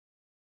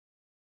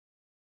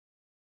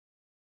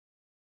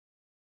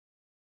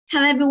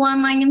Hello,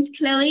 everyone. My name is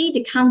Chloe,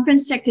 the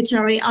conference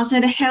secretary,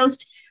 also the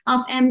host of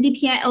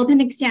MDPI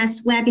Open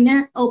Access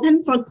webinar,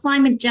 Open for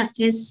Climate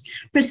Justice,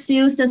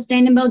 Pursue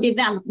Sustainable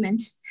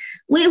Development.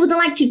 We would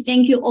like to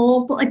thank you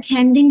all for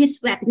attending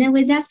this webinar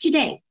with us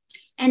today.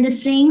 And the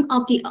theme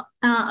of the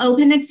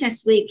Open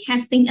Access Week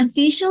has been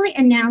officially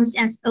announced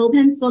as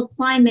Open for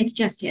Climate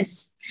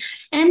Justice.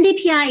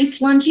 MDPI is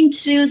launching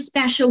 2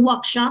 special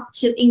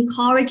workshops to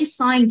encourage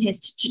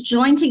scientists to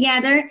join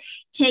together,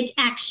 take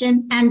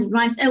action, and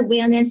raise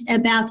awareness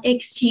about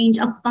exchange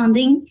of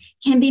funding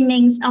can be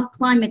means of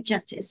climate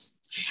justice.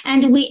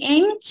 And we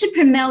aim to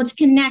promote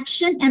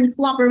connection and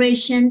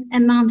collaboration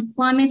among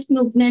climate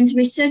movement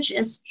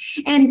researchers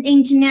and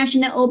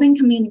international open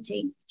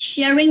community.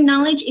 Sharing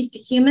knowledge is the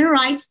human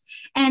right,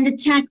 and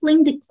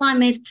tackling the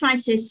climate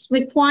crisis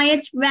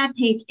requires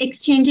rapid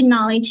exchange of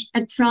knowledge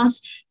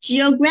across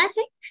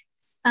geographic,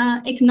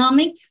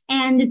 economic,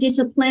 and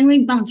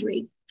disciplinary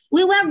boundary.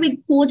 We will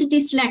record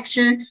this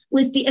lecture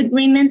with the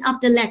agreement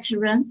of the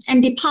lecturer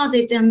and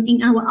deposit them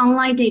in our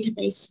online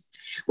database.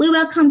 We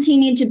will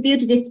continue to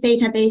build this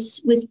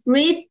database with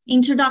brief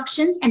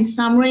introductions and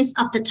summaries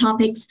of the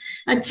topics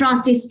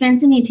across this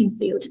fascinating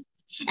field.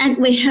 And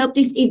we hope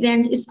this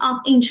event is of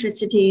interest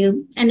to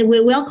you, and we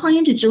welcome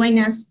you to join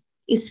us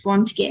is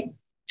formed together.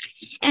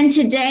 And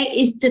today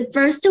is the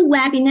first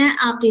webinar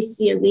of this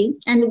series,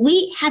 and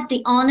we have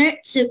the honor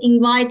to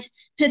invite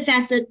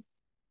Professor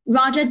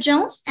Roger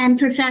Jones and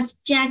Professor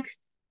Jacques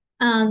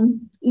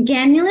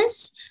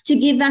Ganoulis to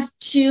give us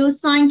 2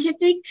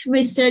 scientific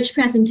research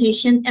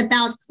presentations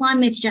about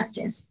climate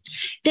justice.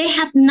 They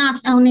have not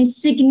only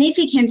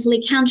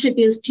significantly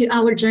contributed to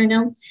our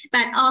journal,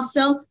 but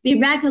also be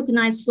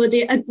recognized for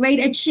their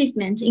great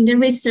achievement in the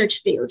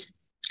research field.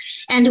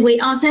 And we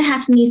also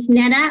have Ms.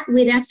 Neda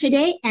with us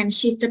today, and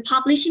she's the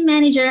publishing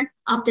manager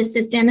of the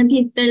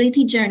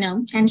Sustainability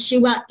Journal, and she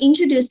will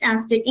introduce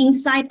us the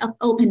insight of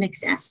open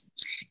access.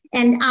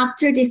 And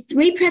after these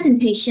 3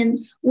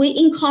 presentations, we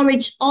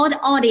encourage all the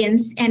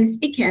audience and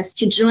speakers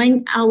to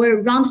join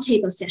our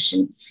roundtable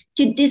session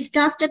to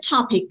discuss the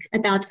topic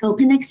about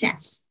open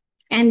access.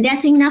 And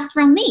that's enough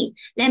from me.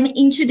 Let me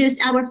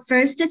introduce our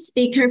first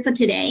speaker for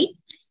today.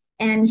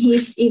 And he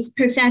is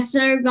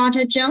Professor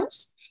Roger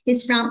Jones.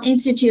 He's from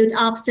Institute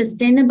of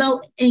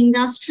Sustainable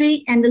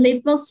Industry and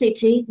Livable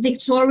City,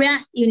 Victoria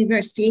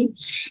University.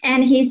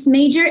 And his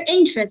major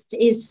interest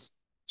is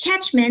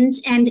catchment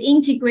and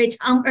integrate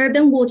on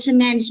urban water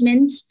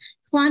management,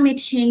 climate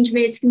change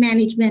risk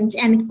management,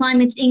 and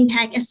climate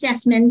impact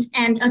assessment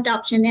and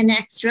adoption and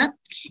extra.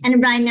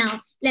 And right now,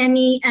 let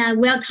me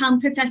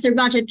welcome Professor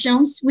Roger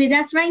Jones with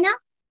us right now.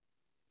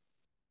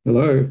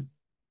 Hello,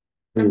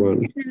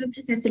 everyone. Hello,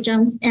 Professor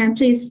Jones, and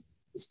please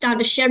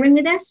start sharing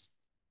with us.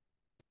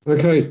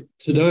 Okay,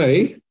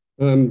 today,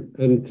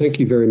 and thank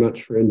you very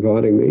much for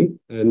inviting me.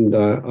 And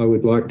I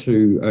would like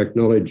to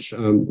acknowledge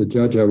the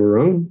Dja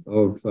Wurrung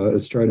of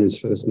Australia's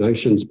First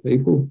Nations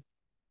people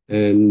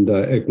and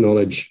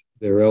acknowledge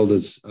their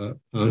elders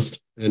past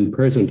and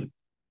present.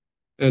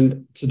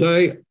 And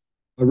today,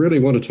 I really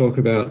want to talk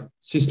about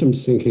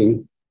systems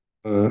thinking.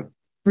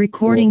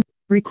 Recording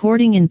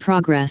in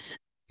progress.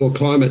 For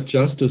climate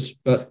justice,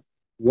 but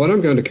what I'm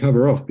going to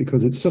cover off,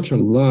 because it's such a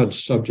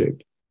large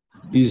subject,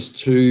 is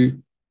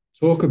to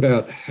talk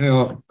about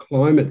how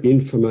climate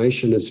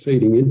information is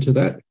feeding into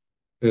that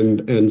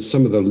and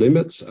some of the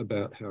limits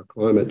about how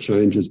climate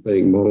change is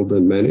being modelled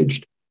and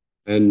managed,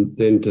 and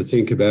then to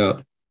think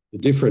about the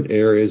different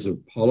areas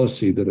of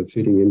policy that are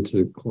fitting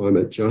into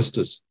climate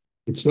justice.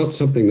 It's not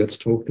something that's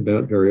talked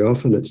about very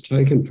often. It's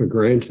taken for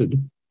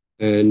granted,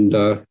 and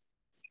I'd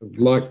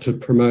like to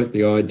promote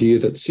the idea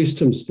that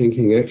systems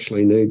thinking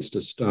actually needs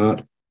to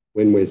start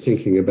when we're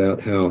thinking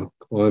about how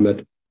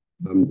climate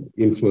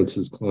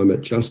influences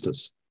climate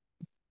justice.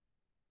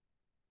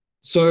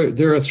 So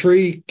there are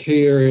 3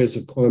 key areas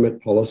of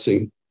climate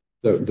policy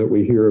that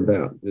we hear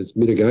about. There's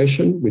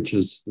mitigation, which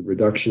is the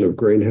reduction of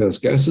greenhouse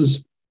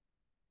gases,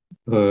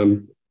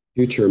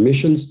 future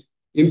emissions,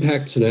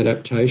 impacts and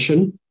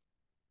adaptation,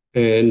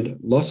 and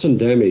loss and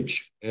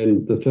damage.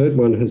 And the 3rd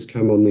one has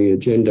come on the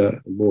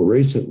agenda more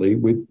recently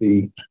with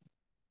the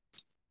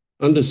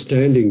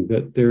understanding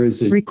that there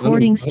is an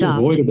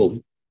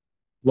unavoidable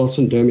loss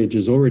and damage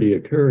is already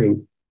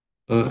occurring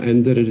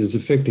and that it is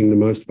affecting the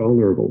most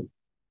vulnerable.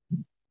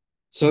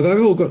 So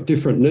they've all got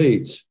different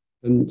needs.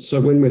 And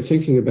so when we're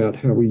thinking about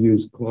how we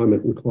use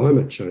climate and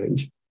climate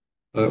change,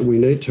 we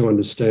need to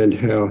understand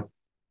how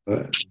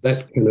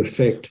that can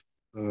affect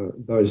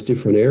those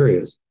different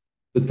areas.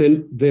 But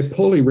then they're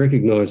poorly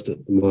recognised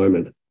at the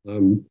moment.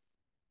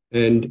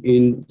 And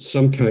in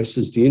some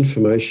cases, the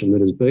information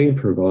that is being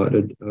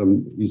provided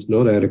is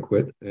not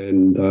adequate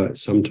and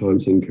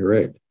sometimes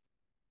incorrect.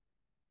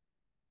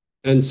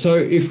 And so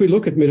if we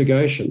look at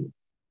mitigation,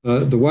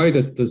 the way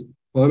that the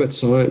climate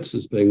science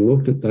is being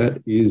looked at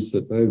that is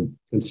that they've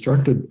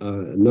constructed a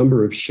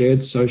number of shared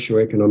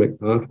socioeconomic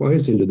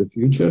pathways into the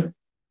future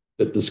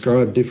that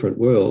describe different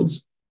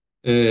worlds,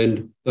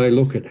 and they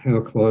look at how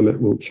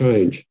climate will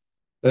change.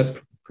 That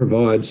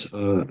provides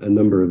a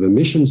number of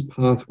emissions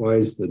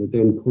pathways that are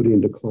then put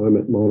into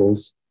climate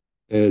models,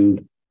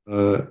 and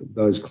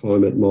those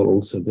climate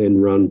models are then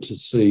run to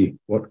see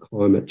what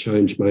climate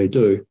change may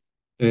do.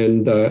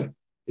 And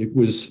it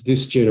was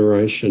this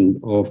generation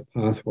of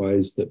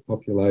pathways that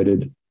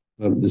populated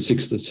the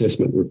sixth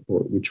assessment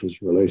report, which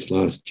was released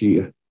last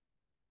year.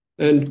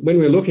 And when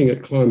we're looking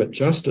at climate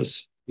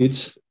justice,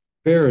 it's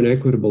fair and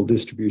equitable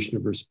distribution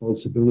of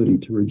responsibility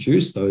to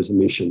reduce those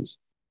emissions.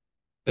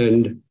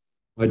 And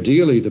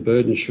ideally, the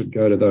burden should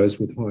go to those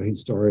with high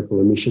historical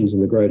emissions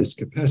and the greatest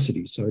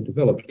capacity, so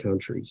developed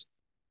countries.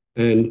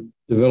 And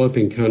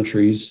developing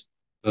countries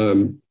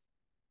have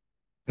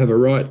a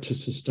right to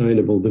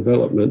sustainable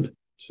development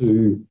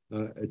to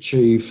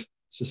achieve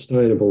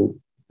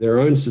their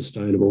own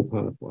sustainable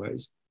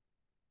pathways.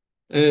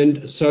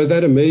 And so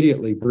that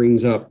immediately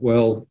brings up,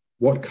 well,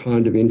 what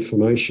kind of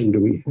information do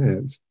we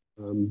have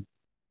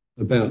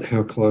about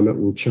how climate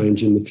will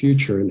change in the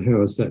future, and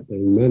how is that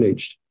being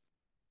managed?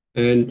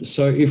 And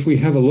so if we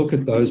have a look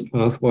at those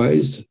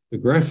pathways, the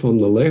graph on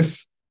the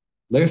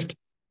left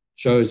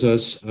shows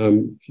us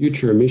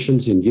future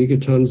emissions in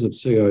gigatons of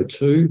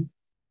CO2,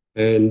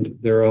 and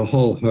there are a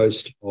whole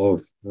host of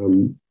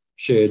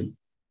shared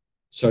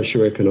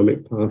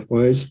socioeconomic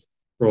pathways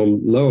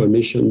from low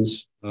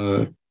emissions,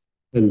 and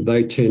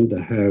they tend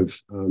to have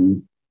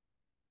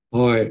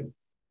high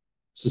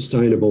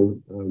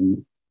sustainable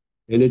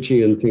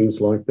energy and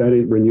things like that,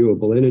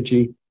 renewable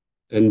energy.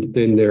 And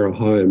then there are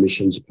high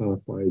emissions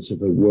pathways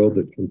of a world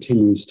that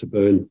continues to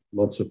burn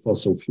lots of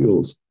fossil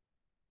fuels.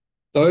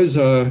 Those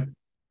are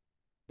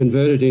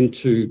converted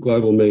into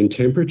global mean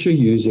temperature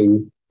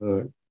using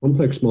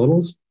complex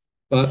models,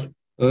 but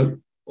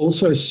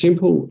also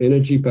simple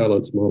energy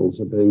balance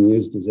models are being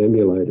used as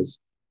emulators.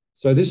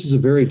 So this is a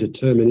very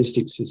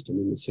deterministic system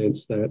in the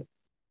sense that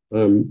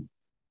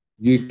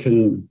you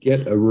can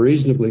get a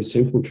reasonably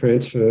simple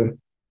transfer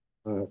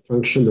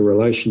function, the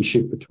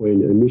relationship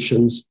between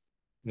emissions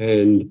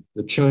and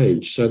the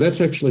change. So that's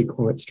actually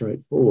quite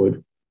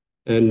straightforward.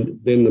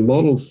 And then the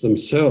models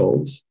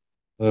themselves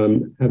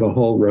have a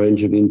whole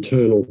range of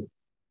internal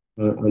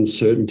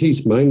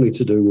uncertainties, mainly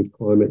to do with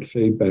climate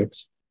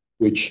feedbacks,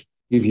 which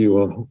give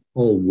you a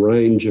whole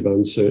range of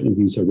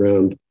uncertainties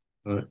around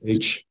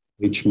each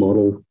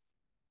model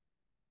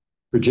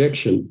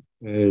projection.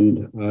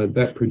 And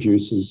that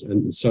produces,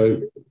 and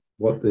so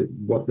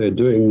what they're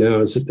doing now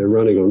is that they're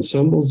running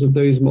ensembles of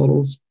these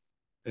models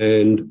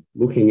and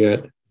looking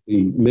at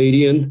the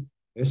median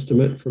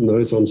estimate from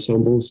those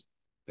ensembles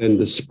and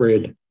the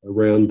spread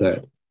around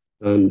that.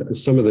 And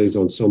some of these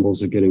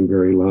ensembles are getting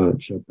very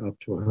large, up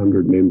to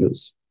 100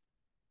 members.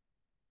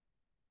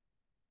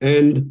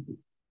 And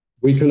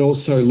we can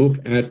also look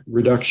at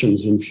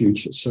reductions in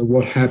future. So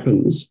what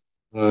happens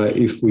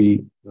if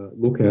we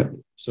look at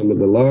some of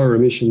the lower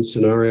emission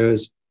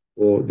scenarios,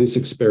 or this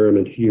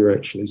experiment here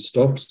actually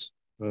stops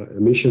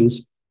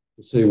emissions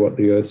to see what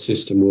the Earth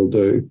system will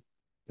do.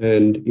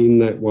 And in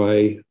that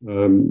way,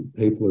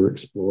 people are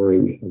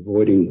exploring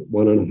avoiding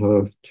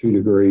 1.5, 2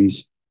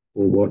 degrees,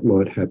 or what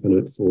might happen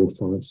at 4,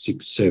 5,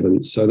 6,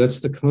 7. So that's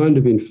the kind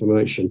of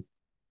information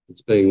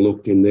that's being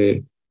looked in there.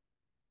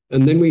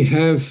 And then we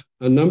have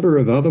a number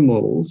of other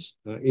models,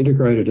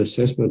 integrated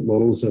assessment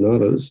models and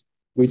others,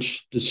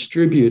 which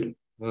distribute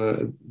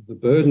the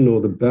burden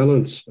or the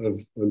balance of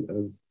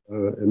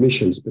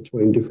emissions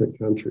between different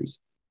countries.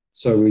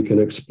 So we can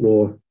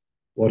explore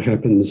what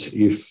happens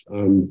if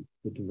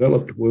the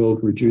developed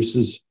world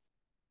reduces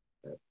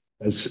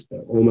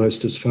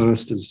almost as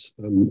fast as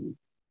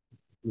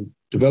the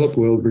developed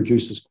world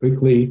reduces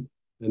quickly,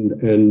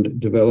 and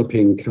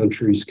developing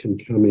countries can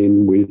come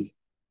in with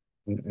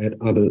at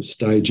other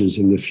stages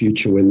in the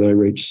future when they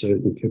reach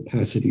certain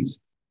capacities.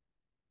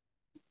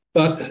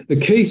 But the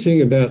key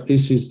thing about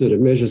this is that it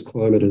measures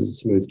climate as a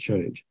smooth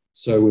change.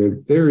 So we're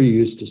very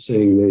used to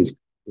seeing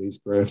these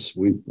graphs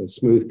with the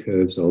smooth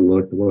curves on,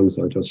 like the ones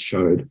I just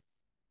showed.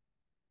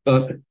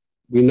 But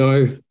we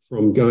know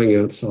from going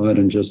outside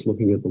and just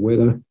looking at the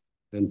weather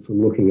and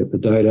from looking at the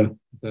data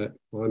that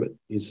climate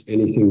is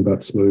anything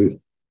but smooth.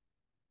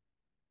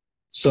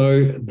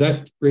 So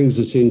that brings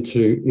us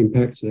into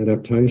impacts and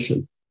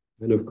adaptation.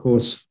 And of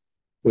course,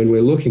 when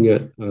we're looking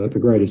at the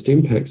greatest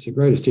impacts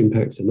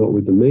are not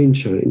with the mean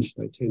change.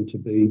 They tend to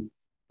be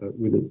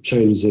with the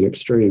changes in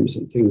extremes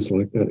and things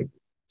like that,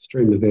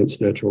 extreme events,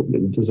 natural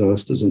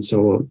disasters, and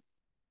so on.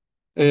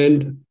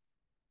 And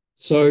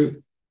so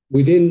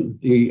within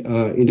the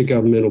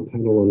Intergovernmental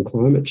Panel on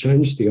Climate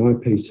Change, the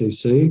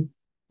IPCC,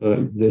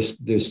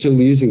 they're still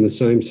using the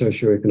same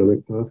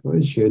socioeconomic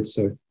pathways, shared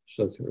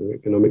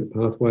socioeconomic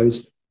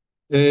pathways.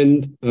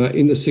 And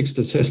in the sixth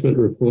assessment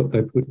report,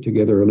 they put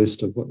together a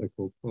list of what they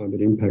call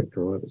climate impact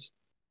drivers.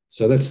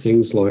 So that's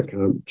things like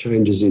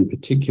changes in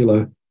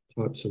particular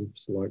types of,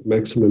 like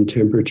maximum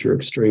temperature,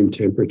 extreme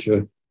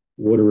temperature,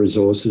 water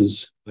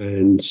resources.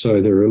 And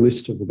so there are a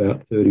list of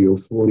about 30 or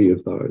 40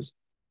 of those.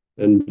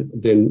 And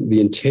then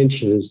the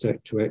intention is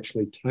that to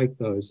actually take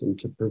those and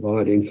to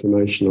provide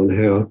information on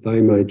how they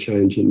may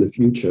change in the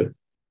future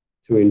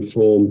to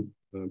inform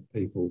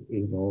people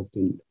involved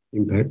in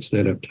impacts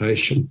and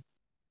adaptation.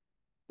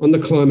 On the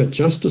climate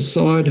justice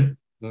side,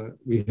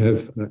 we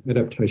have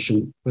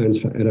adaptation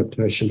plans for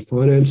adaptation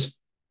finance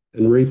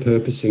and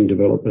repurposing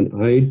development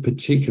aid,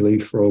 particularly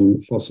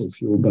from fossil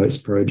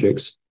fuel-based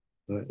projects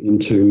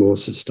into more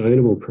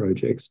sustainable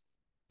projects.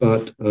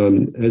 But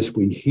as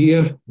we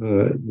hear,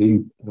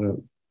 the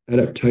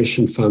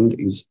adaptation fund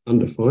is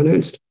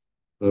underfinanced.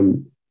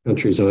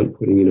 Countries aren't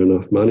putting in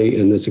enough money,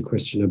 and there's a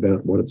question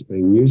about what it's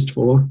being used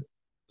for.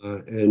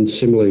 And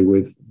similarly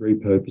with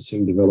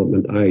repurposing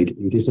development aid,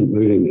 it isn't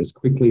moving as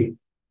quickly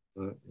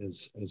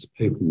as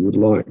people would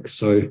like.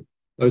 So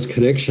those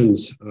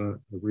connections are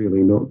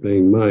really not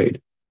being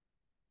made.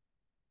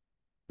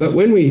 But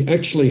when we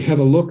actually have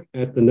a look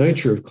at the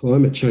nature of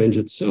climate change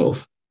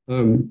itself,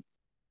 on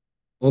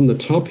the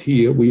top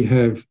here, we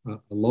have a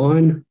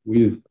line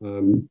with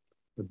the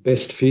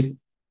best fit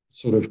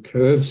sort of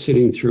curve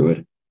sitting through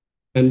it.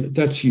 And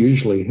that's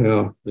usually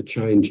how the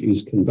change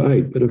is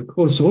conveyed. But of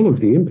course, all of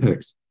the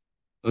impacts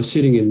are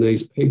sitting in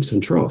these peaks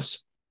and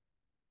troughs.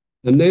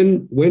 And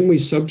then when we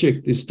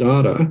subject this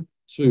data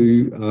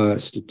to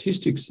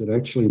statistics that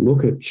actually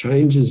look at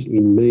changes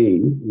in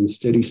mean in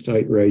steady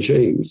state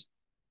regimes,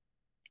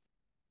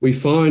 we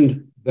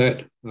find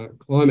that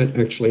climate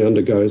actually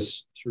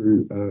undergoes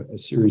through a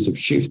series of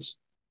shifts.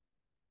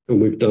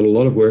 And we've done a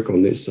lot of work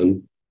on this,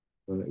 and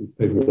if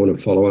people want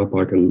to follow up,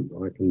 I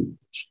can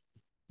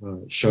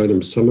show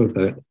them some of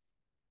that.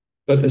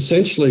 But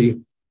essentially,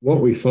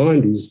 what we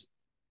find is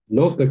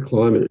not that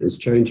climate is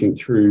changing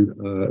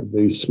through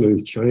these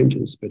smooth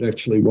changes, but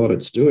actually what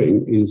it's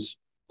doing is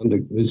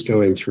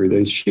going through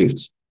these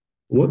shifts.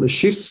 And what the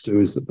shifts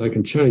do is that they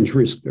can change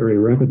risk very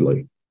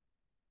rapidly.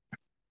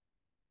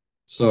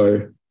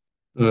 So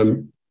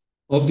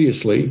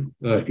obviously,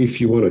 if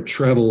you want to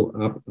travel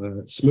up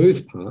a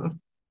smooth path,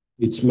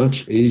 it's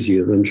much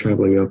easier than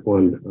traveling up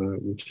one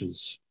which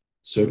is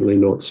certainly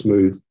not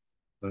smooth.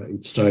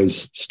 It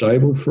stays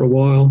stable for a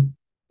while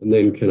and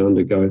then can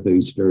undergo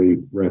these very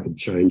rapid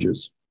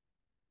changes.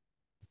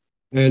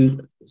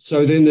 And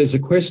so then there's a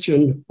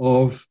question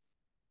of,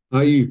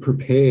 are you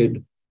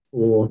prepared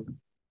for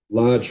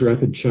large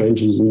rapid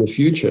changes in the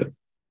future?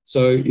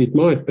 So it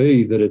might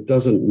be that it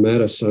doesn't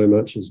matter so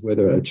much as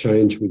whether a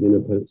change within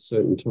a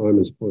certain time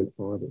is 0.5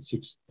 or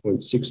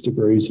 6.6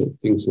 degrees or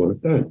things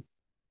like that.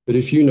 But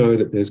if you know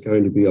that there's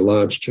going to be a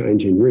large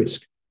change in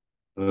risk,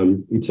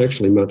 it's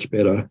actually much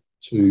better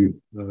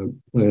to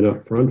plan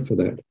up front for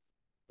that.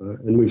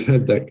 And we've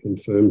had that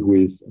confirmed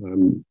with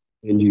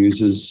end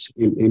users,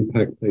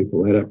 impact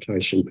people,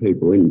 adaptation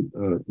people in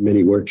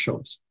many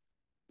workshops.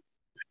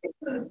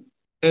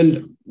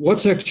 And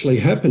what's actually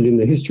happened in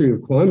the history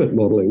of climate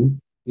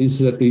modelling is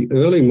that the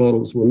early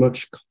models were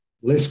much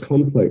less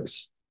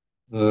complex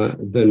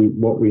than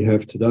what we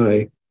have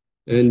today.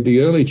 And the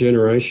early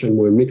generation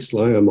were mixed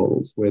layer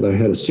models where they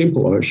had a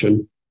simple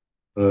ocean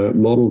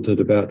modelled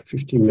at about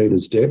 50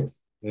 metres depth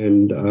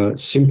and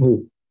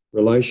simple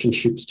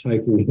relationships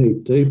taking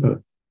heat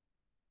deeper.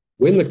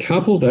 When the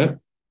coupled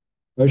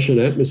ocean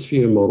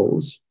atmosphere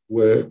models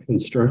were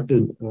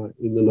constructed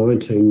in the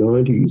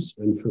 1990s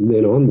and from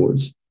then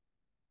onwards,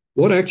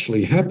 what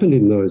actually happened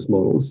in those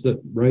models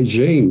that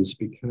regimes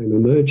became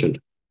emergent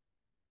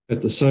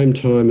at the same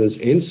time as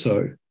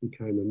ENSO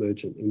became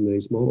emergent in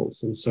these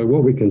models. And so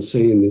what we can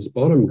see in this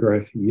bottom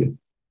graph here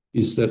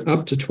is that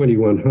up to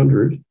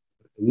 2100,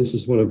 and this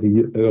is one of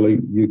the early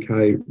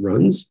UK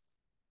runs,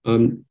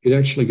 it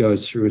actually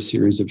goes through a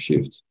series of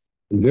shifts.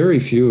 And very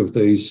few of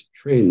these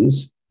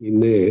trends in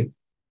there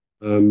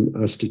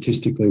are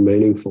statistically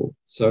meaningful.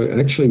 So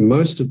actually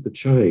most of the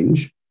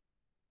change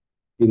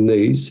in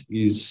these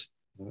is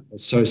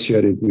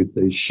associated with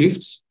these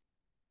shifts.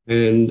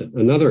 And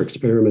another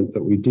experiment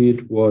that we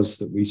did was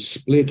that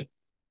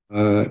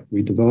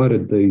we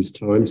divided these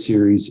time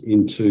series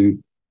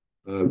into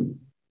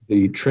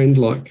the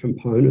trend-like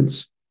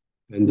components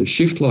and the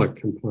shift-like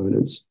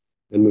components,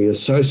 and we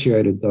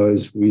associated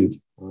those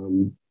with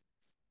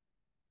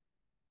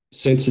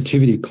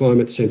sensitivity,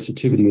 climate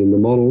sensitivity in the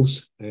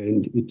models,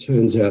 and it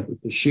turns out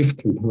that the shift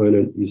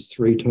component is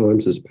 3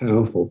 times as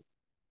powerful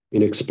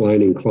in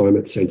explaining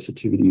climate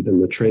sensitivity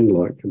than the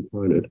trend-like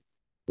component.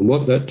 And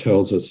what that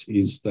tells us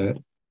is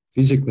that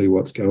physically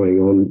what's going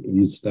on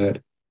is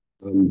that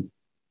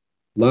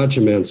large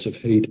amounts of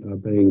heat are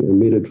being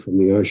emitted from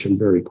the ocean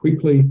very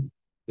quickly.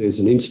 There's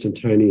an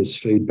instantaneous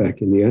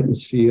feedback in the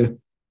atmosphere,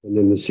 and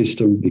then the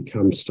system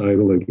becomes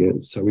stable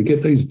again. So we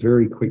get these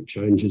very quick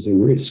changes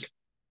in risk.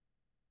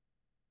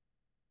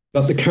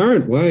 But the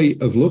current way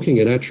of looking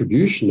at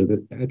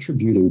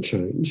attributing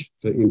change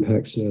for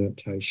impacts and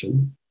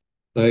adaptation,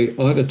 they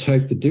either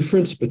take the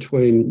difference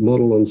between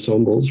model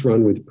ensembles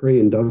run with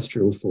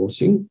pre-industrial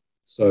forcing,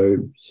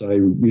 so say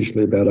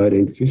usually about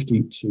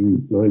 1850 to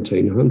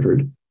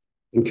 1900,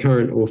 and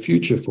current or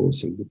future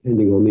forcing,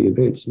 depending on the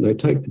events, and they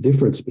take the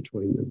difference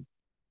between them,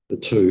 the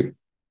two.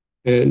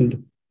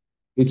 And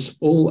it's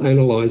all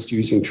analysed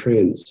using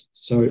trends.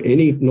 So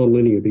any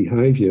nonlinear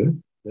behaviour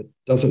that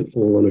doesn't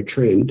fall on a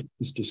trend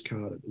is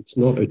discarded. It's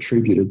not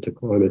attributed to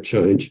climate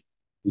change.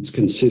 it's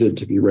considered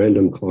to be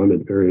random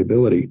climate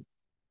variability.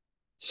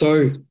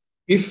 So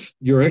if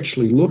you're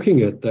actually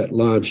looking at that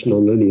large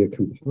nonlinear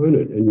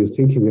component and you're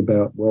thinking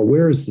about, well,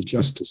 where is the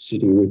justice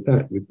sitting with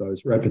that, with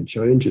those rapid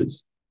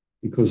changes,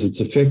 because it's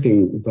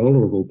affecting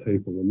vulnerable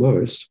people the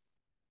most,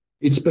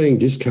 it's being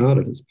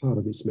discarded as part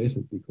of this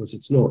method because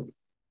it's not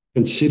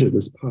considered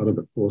as part of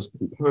the forced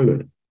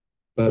component.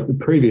 But the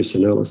previous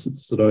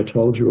analysis that I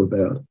told you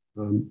about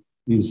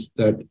is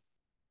that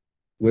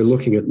we're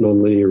looking at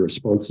nonlinear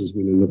responses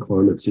within the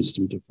climate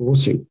system to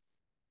forcing.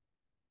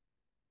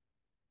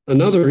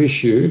 Another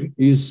issue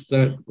is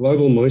that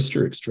global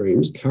moisture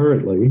extremes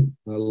currently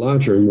are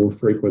larger and more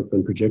frequent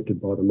than projected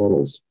by the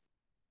models.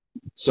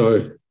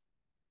 So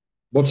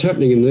what's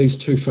happening in these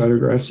two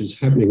photographs is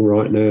happening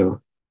right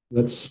now.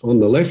 That's on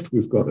the left,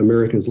 we've got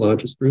America's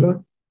largest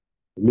river,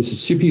 the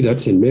Mississippi,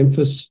 that's in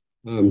Memphis.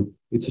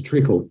 It's a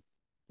trickle.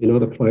 In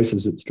other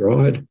places, it's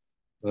dried.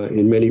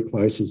 In many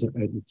places,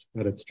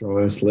 at its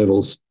driest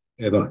levels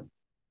ever.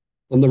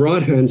 On the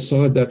right-hand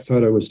side, that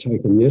photo was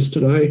taken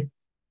yesterday.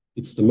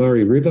 It's the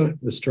Murray River,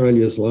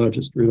 Australia's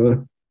largest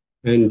river,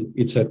 and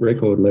it's at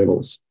record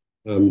levels.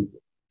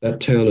 That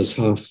town is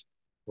not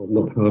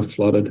half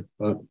flooded,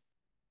 but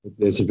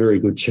there's a very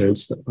good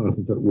chance that half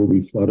of it will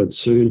be flooded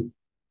soon.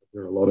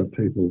 There are a lot of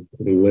people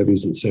putting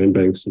levees and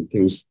sandbanks and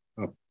things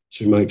up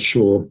to make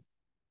sure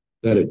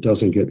that it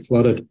doesn't get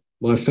flooded.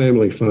 My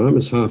family farm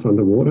is half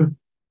underwater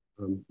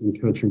in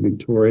country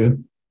Victoria.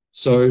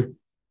 So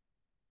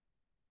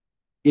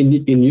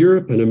in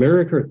Europe and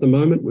America at the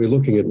moment, we're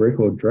looking at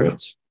record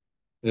droughts.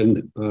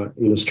 And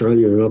in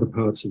Australia and other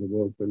parts of the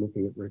world, we're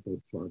looking at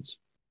record floods.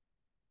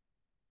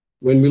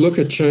 When we look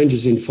at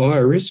changes in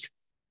fire risk,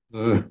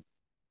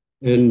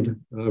 and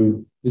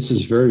this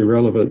is very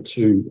relevant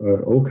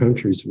to all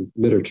countries with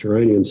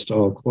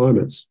Mediterranean-style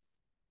climates,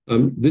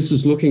 this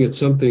is looking at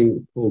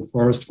something called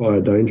Forest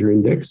Fire Danger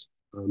Index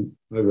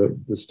over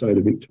the state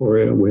of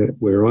Victoria,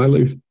 where I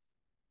live.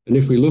 And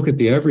if we look at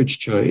the average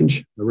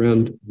change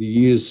around the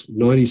years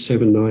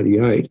 97,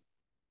 98,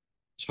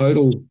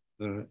 total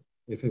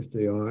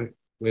FFDI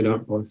went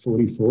up by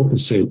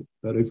 44%.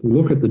 But if we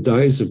look at the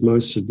days of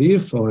most severe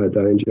fire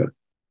danger,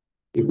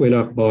 it went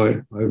up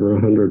by over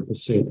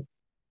 100%.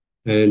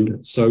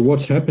 And so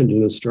what's happened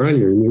in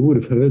Australia, and you would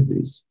have heard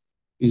this,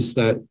 is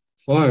that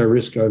fire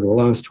risk over the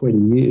last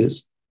 20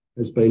 years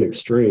has been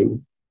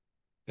extreme.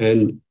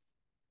 And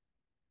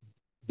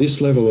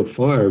this level of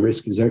fire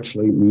risk is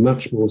actually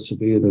much more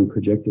severe than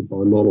projected by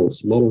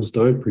models. Models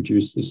don't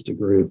produce this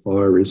degree of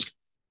fire risk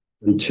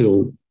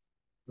until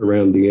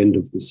around the end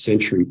of this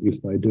century,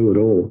 if they do at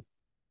all.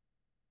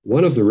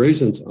 One of the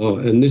reasons,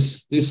 and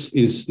this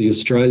is the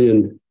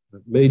Australian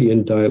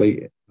median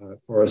daily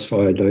forest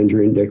fire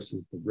danger index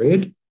is the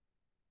red.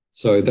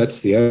 So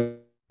that's the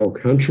whole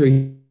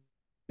country.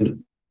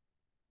 And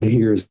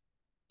here is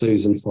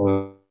season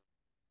fire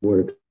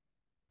work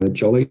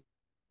jolly.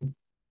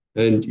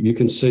 And you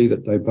can see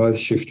that they both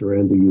shift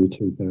around the year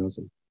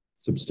 2000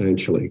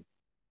 substantially.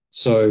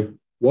 So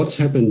what's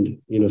happened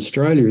in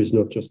Australia is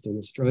not just an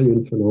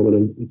Australian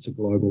phenomenon, it's a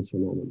global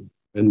phenomenon.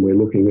 And we're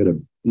looking at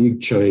a big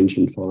change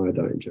in fire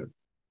danger.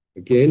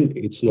 Again,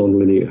 it's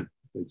non-linear.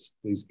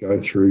 These go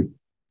through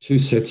two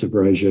sets of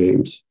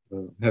regimes.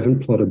 Haven't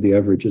plotted the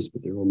averages,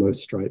 but they're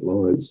almost straight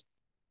lines.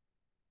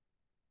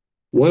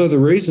 One of the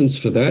reasons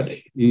for that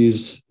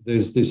is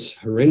there's this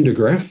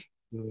horrendograph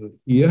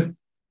here,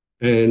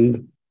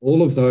 and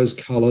all of those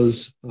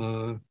colours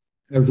are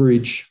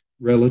average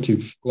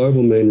relative,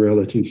 global mean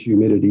relative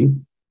humidity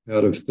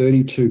out of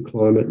 32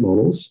 climate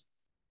models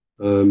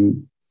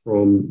from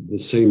the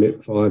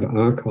CMEP5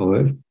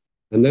 archive.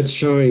 And that's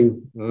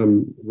showing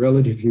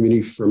relative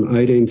humidity from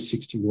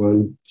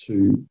 1861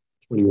 to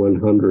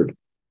 2100.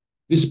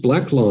 This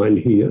black line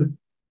here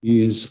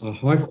is a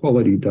high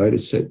quality data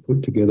set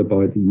put together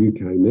by the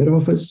UK Met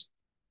Office.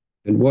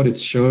 And what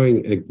it's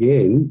showing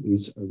again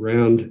is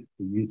around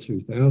the year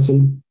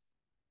 2000,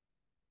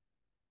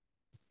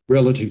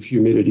 relative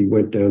humidity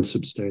went down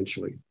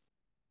substantially.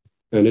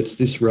 And it's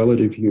this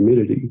relative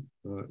humidity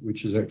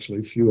which is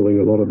actually fueling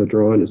a lot of the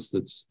dryness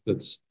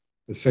that's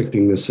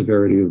affecting the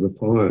severity of the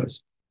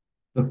fires.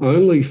 Now,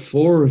 only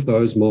 4 of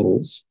those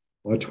models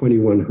by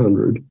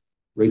 2100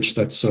 reached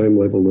that same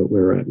level that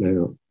we're at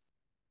now.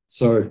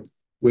 So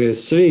we're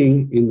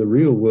seeing in the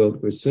real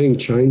world, we're seeing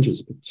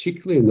changes,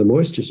 particularly in the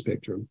moisture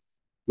spectrum,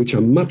 which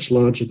are much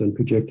larger than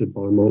projected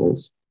by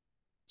models.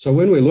 So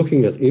when we're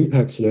looking at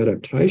impacts and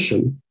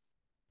adaptation,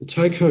 the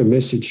take-home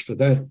message for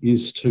that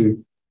is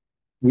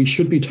we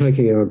should be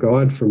taking our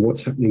guide from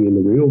what's happening in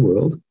the real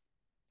world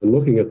and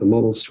looking at the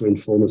models to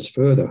inform us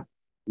further.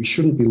 We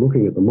shouldn't be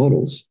looking at the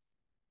models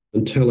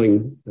and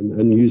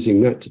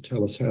using that to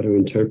tell us how to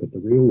interpret the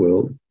real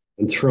world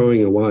and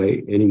throwing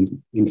away any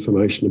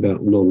information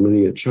about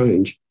nonlinear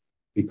change,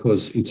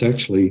 because it's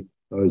actually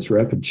those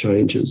rapid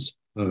changes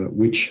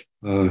which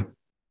are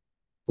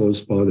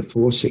caused by the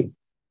forcing.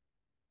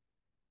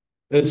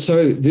 And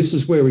so this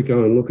is where we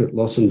go and look at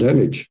loss and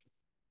damage.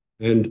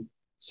 And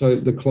So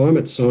the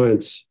climate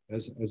science,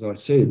 as I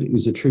said,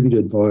 is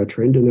attributed via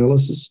trend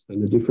analysis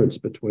and the difference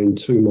between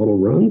two model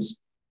runs.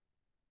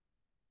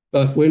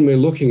 But when we're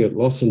looking at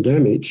loss and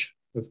damage,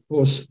 of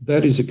course,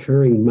 that is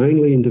occurring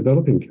mainly in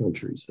developing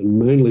countries and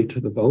mainly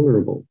to the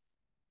vulnerable.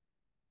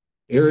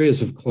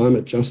 Areas of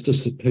climate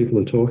justice that people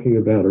are talking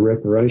about are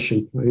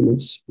reparation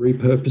payments,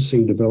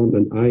 repurposing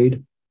development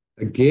aid.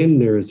 Again,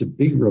 there is a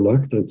big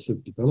reluctance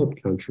of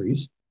developed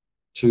countries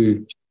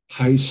to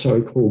pay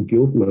so-called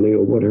guilt money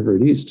or whatever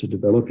it is to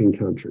developing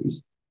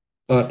countries.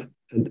 And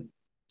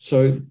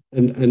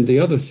the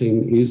other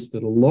thing is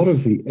that a lot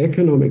of the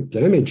economic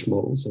damage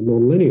models are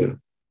non-linear.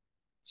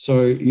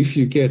 So if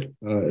you get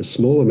a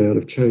small amount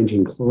of change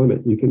in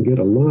climate, you can get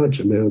a large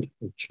amount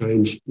of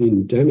change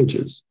in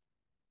damages.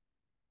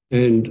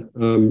 And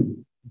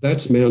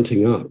that's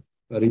mounting up,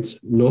 but it's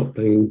not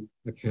being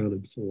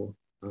accounted for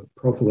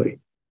properly.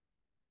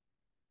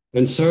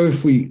 And so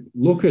if we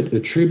look at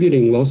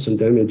attributing loss and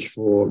damage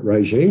for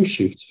regime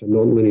shifts for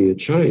nonlinear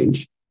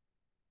change,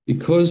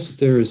 because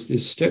there is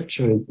this step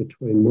change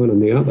between one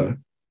and the other,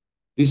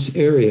 this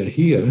area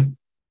here,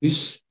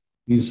 this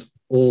is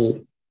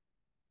all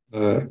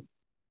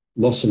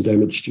loss and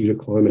damage due to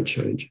climate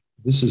change.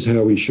 This is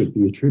how we should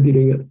be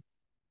attributing it.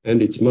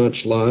 And it's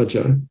much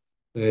larger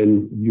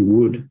than you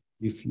would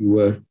if you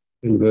were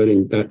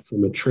converting that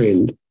from a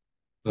trend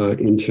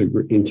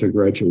into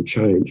gradual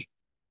change.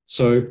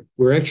 So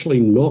we're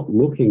actually not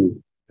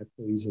looking at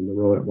these in the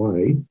right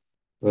way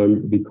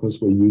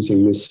because we're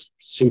using this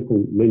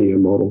simple linear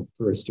model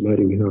for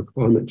estimating how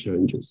climate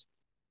changes.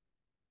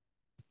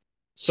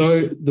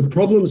 So the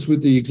problems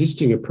with the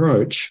existing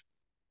approach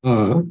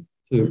are,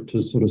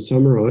 to sort of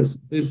summarise,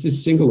 there's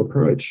this single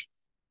approach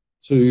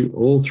to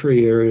all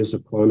three areas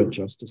of climate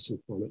justice and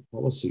climate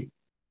policy: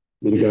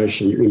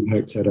 mitigation,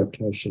 impacts,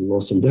 adaptation,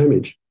 loss and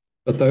damage.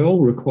 But they all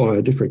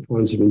require different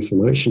kinds of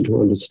information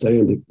to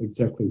understand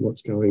exactly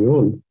what's going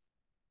on.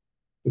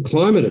 The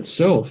climate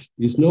itself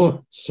is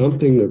not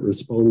something that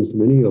responds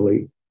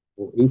linearly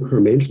or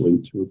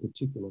incrementally to a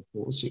particular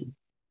forcing.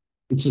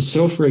 It's a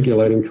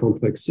self-regulating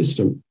complex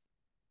system,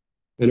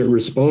 and it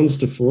responds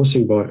to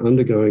forcing by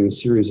undergoing a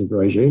series of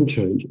regime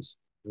changes.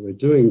 And we're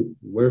doing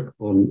work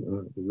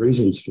on the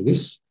reasons for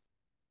this.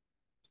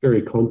 It's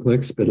very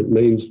complex, but it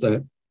means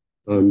that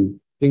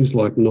things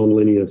like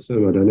nonlinear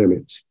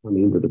thermodynamics come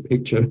into the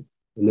picture,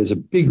 and there's a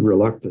big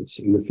reluctance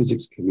in the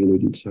physics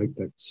community to take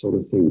that sort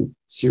of thing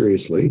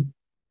seriously.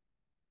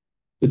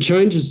 The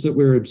changes that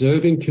we're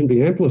observing can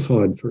be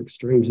amplified for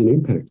extremes in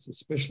impacts,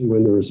 especially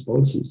when the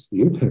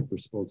impact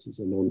responses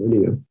are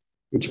nonlinear,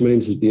 which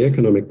means that the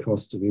economic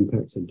costs of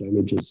impacts and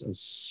damages are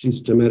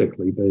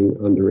systematically being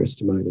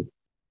underestimated.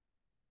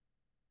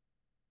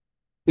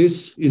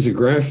 This is a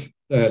graph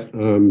that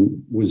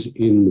was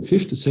in the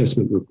fifth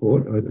assessment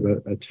report,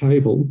 a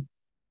table.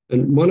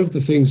 And one of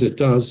the things it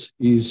does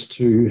is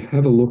to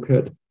have a look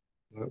at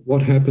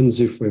what happens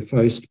if we're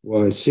faced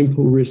by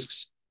simple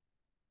risks,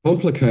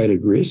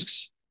 complicated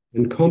risks,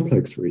 and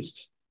complex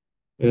risks.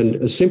 And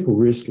a simple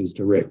risk is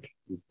direct.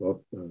 You've got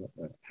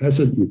a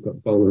hazard, you've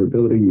got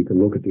vulnerability, you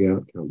can look at the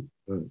outcome.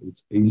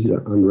 It's easy to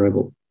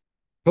unravel.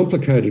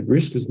 Complicated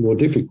risk is more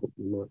difficult.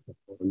 You might have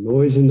a lot of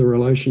noise in the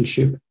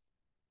relationship.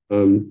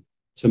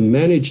 To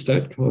manage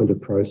that kind of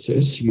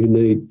process, you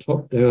need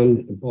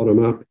top-down and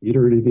bottom-up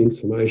iterative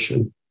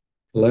information,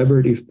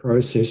 collaborative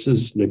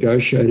processes,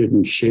 negotiated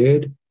and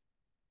shared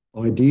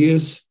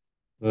ideas,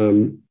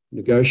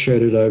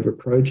 negotiated over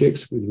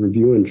projects with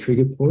review and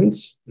trigger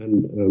points,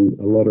 and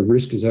a lot of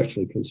risk is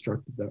actually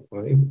constructed that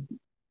way.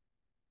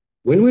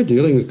 When we're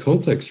dealing with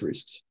complex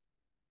risks,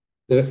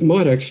 there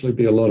might actually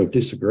be a lot of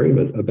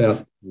disagreement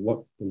about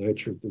what the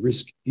nature of the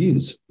risk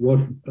is, what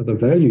are the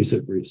values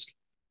at risk.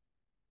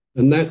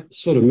 And that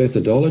sort of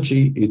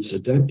methodology, it's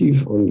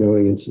adaptive,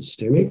 ongoing, and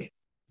systemic.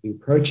 The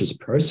approach is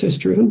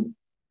process-driven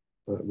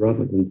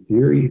rather than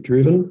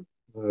theory-driven.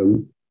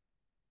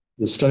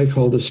 The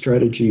stakeholder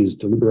strategy is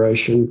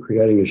deliberation,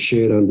 creating a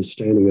shared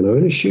understanding and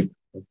ownership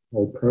of the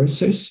whole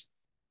process.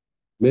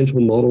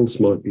 Mental models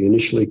might be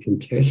initially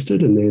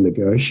contested and then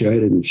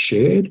negotiated and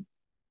shared.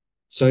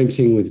 Same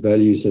thing with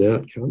values and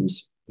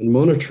outcomes. And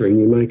monitoring,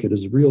 you make it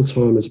as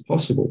real-time as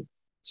possible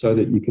so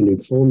that you can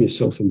inform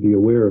yourself and be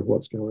aware of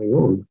what's going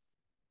on.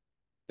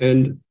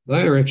 And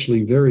they are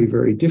actually very,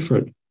 very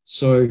different.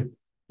 So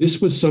this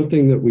was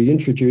something that we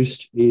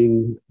introduced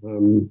in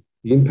the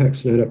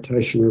Impacts and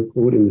Adaptation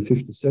report, in the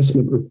fifth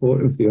assessment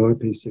report of the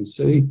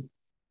IPCC.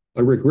 I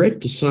regret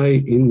to say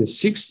in the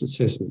sixth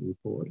assessment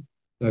report,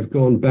 they've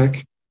gone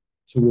back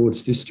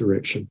towards this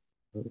direction.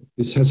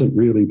 This hasn't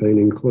really been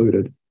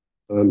included.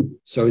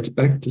 So it's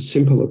back to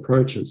simple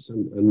approaches.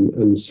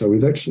 And so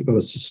we've actually got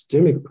a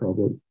systemic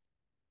problem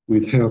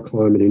with how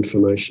climate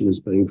information is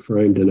being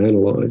framed and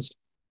analysed.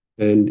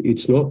 And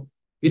it's not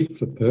fit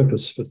for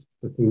purpose for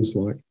things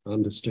like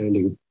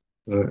understanding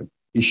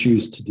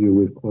issues to deal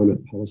with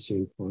climate policy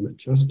and climate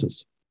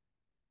justice.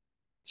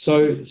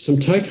 So some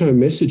take-home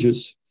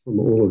messages from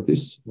all of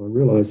this. I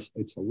realise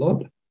it's a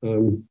lot.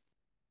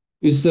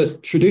 is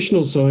that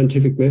traditional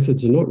scientific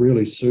methods are not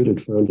really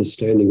suited for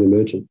understanding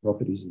emergent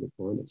properties of the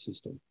climate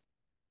system.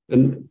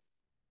 And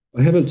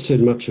I haven't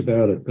said much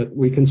about it, but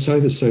we can say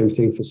the same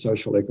thing for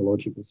social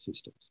ecological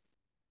systems,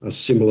 are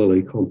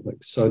similarly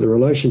complex. So the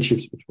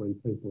relationships between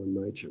people and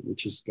nature,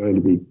 which is going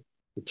to be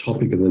the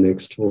topic of the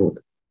next talk.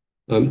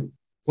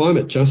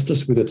 Climate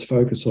justice, with its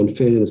focus on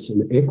fairness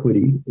and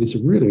equity, is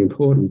a really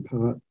important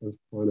part of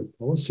climate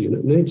policy, and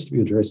it needs to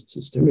be addressed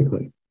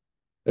systemically.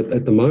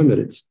 At the moment,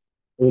 it's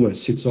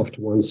almost sits off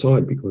to one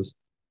side because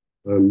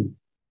one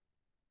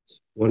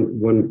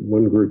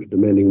group are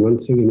demanding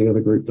one thing and the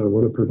other group don't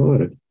want to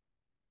provide it.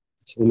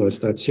 It's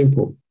almost that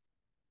simple.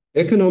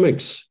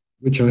 Economics,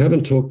 which I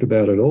haven't talked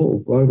about at all,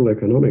 global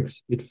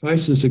economics, it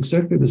faces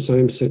exactly the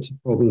same sets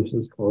of problems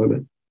as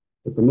climate.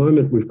 At the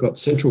moment, we've got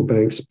central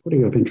banks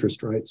putting up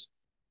interest rates.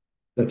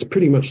 That's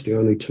pretty much the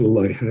only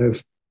tool they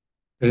have.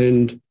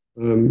 And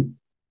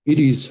it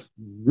is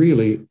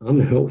really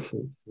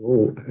unhelpful for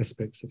all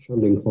aspects of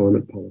funding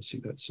climate policy,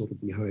 that sort of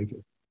behaviour.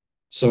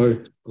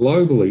 So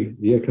globally,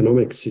 the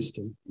economic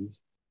system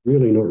is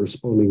really not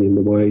responding in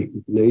the way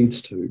it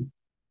needs to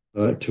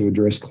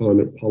address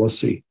climate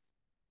policy.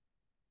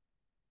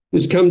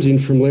 This comes in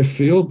from left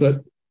field,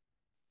 but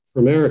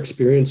from our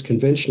experience,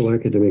 conventional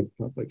academic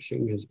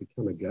publishing has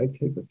become a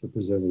gatekeeper for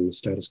preserving the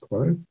status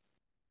quo.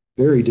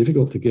 Very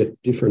difficult to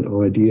get different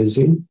ideas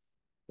in.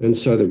 And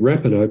so the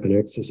rapid open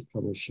access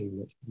publishing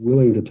that's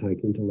willing to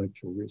take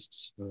intellectual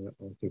risks,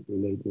 I think we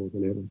need more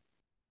than ever.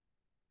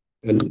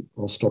 And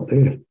I'll stop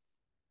there.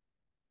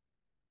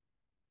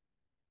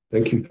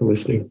 Thank you for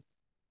listening.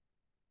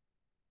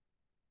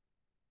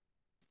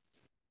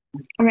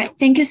 All right.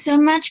 Thank you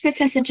so much,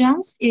 Professor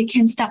Jones. You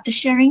can stop the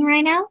sharing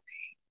right now.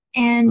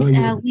 And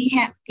we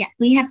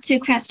have 2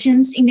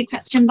 questions in the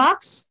question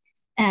box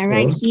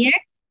right here.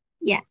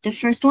 Yeah, the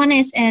first one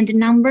is, and the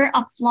number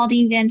of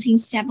flooding events in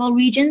several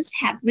regions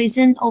have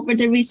risen over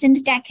the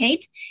recent decade.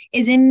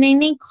 Is it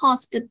mainly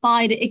caused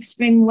by the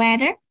extreme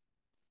weather?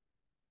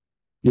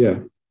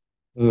 Yeah,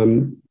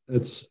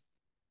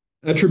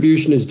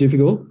 attribution is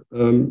difficult.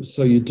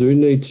 So you do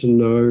need to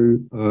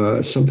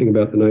know something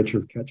about the nature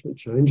of catchment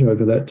change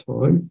over that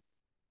time.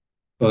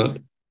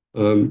 But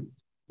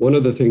one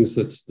of the things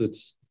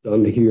that's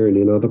done here and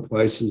in other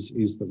places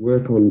is the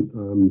work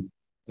on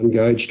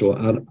ungauged or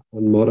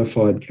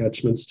unmodified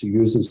catchments to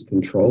use as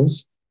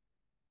controls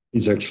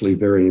is actually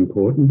very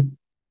important.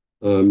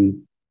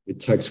 It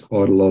takes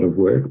quite a lot of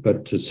work,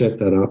 but to set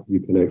that up, you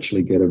can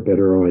actually get a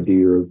better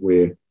idea of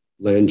where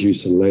land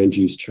use and land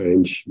use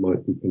change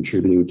might be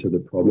contributing to the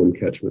problem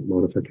catchment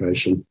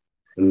modification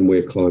and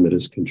where climate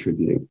is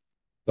contributing.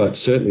 But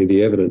certainly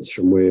the evidence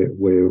from where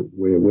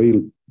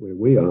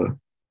we are,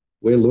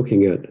 we're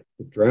looking at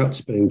the droughts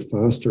being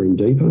faster and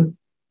deeper.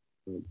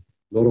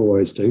 Not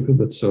always deeper,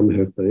 but some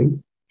have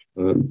been.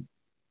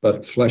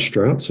 But flash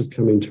droughts have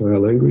come into our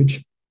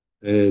language.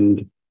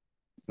 And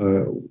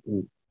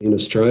in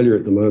Australia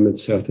at the moment,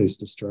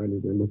 Southeast Australia,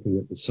 we're looking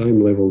at the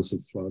same levels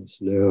of floods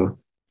now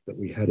that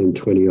we had in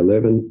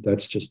 2011.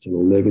 That's just an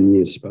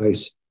 11-year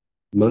space,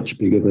 much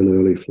bigger than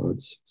early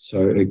floods.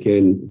 So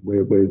again,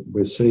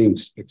 we're seeing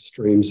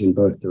extremes in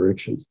both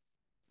directions.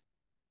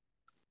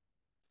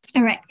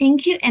 All right,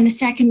 thank you. And the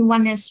second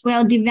one is,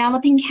 well,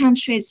 developing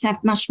countries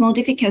have much more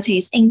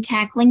difficulties in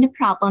tackling the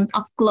problem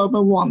of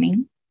global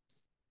warming.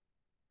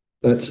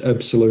 That's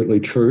absolutely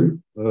true.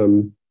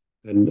 And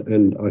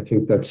I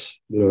think that's,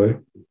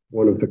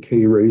 one of the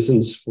key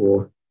reasons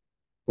for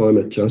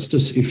climate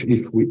justice.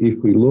 If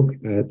we look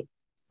at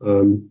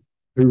who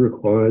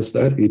requires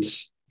that,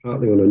 it's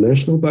partly on a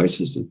national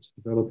basis, it's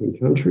developing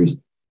countries,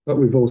 but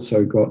we've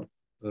also got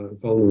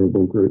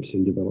vulnerable groups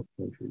in developed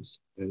countries.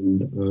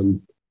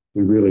 And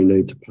we really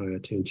need to pay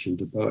attention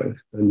to both.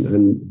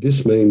 And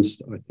this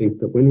means, I think,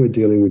 that when we're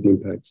dealing with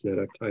impacts and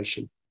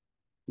adaptation,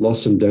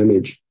 loss and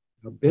damage,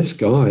 our best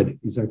guide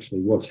is actually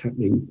what's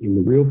happening in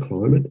the real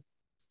climate.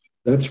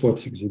 That's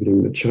what's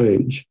exhibiting the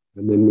change.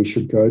 And then we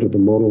should go to the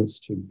models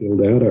to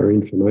build out our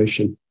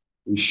information.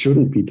 We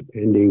shouldn't be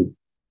depending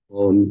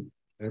on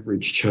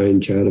average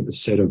change out of a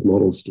set of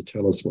models to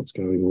tell us what's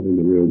going on in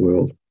the real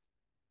world.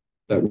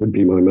 That would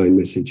be my main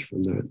message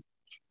from that.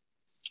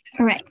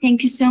 All right,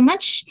 thank you so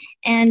much.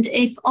 And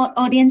if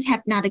audience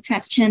have another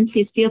question,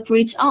 please feel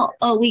free to,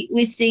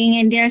 we're seeing,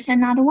 and there's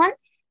another one.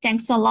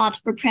 Thanks a lot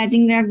for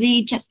presenting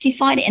very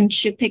justified and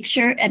true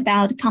picture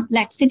about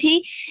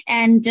complexity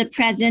and the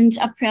present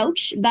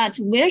approach, but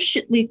where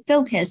should we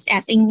focus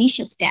as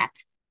initial step?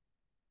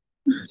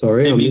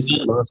 Sorry, I missed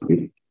the last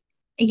bit.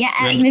 Yeah,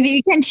 maybe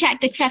you can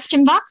check the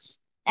question box.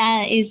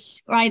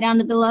 Is right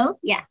down below.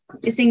 Yeah,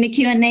 it's in the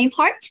Q&A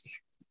part.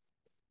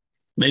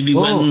 Maybe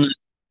one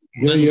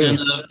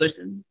general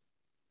question.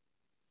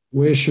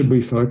 Where should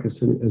we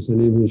focus as an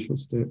initial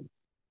step?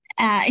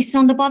 It's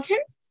on the bottom.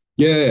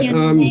 Yeah,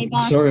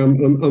 sorry,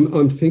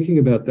 I'm thinking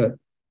about that.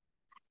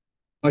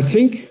 I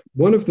think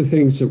one of the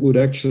things that would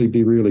actually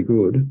be really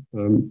good,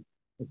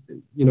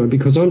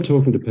 because I'm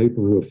talking to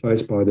people who are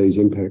faced by these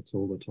impacts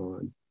all the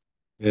time,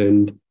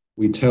 and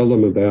we tell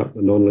them about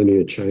the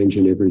nonlinear change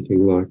and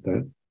everything like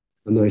that,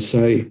 and they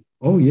say,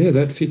 oh yeah,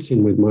 that fits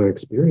in with my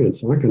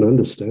experience. I can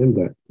understand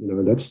that.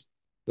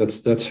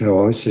 That's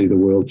how I see the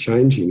world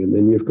changing. And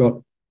then you've got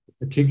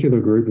a particular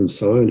group of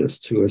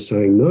scientists who are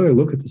saying, no,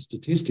 look at the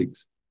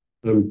statistics.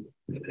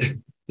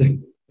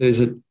 There's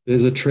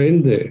a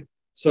trend there.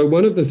 So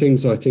one of the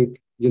things I think,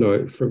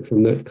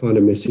 from that kind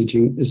of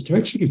messaging is to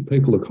actually give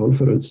people the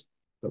confidence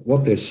that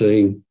what they're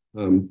seeing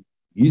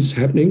is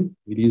happening,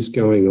 it is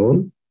going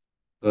on.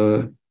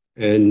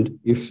 And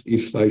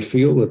if they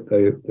feel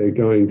that they're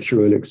going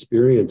through and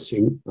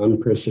experiencing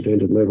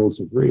unprecedented levels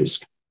of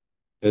risk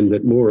and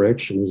that more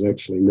action is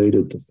actually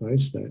needed to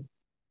face that,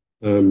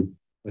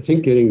 I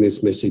think getting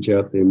this message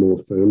out there more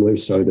firmly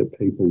so that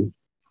people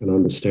can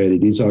understand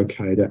it is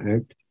okay to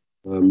act.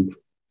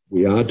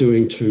 We are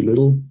doing too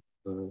little.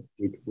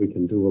 We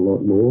can do a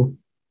lot more.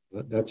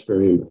 That's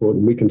very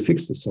important. We can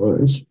fix the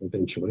science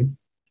eventually.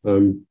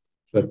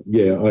 But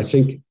yeah, I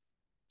think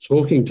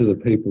talking to the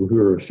people who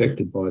are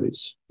affected by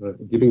this,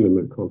 giving them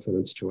the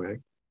confidence to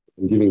act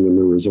and giving them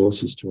the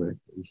resources to act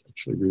is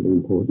actually really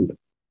important.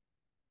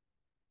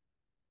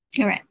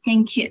 All right,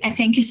 thank you.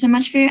 Thank you so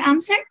much for your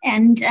answer.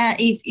 And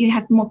if you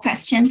have more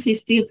questions,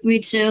 please feel free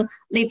to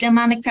leave them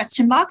on the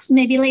question box.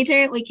 Maybe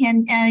later we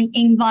can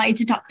invite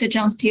Dr.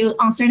 Jones to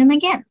answer them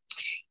again.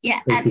 Yeah,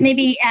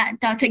 maybe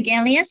Dr.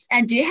 Ganoulis,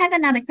 do you have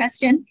another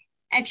question?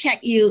 I check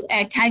you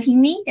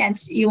typing me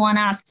that you want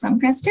to ask some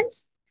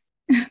questions.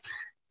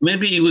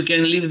 Maybe we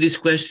can leave this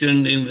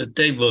question in the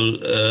table,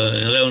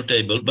 round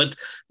table, but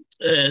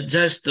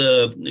just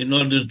in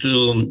order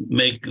to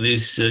make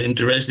this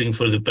interesting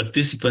for the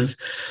participants,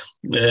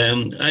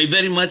 I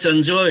very much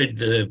enjoyed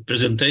the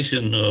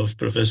presentation of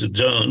Professor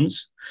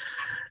Jones,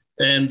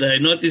 and I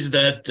noticed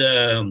that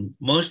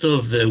most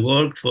of the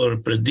work for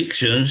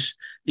predictions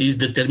is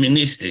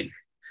deterministic.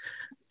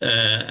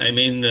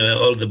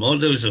 All the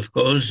models, of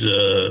course,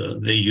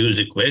 they use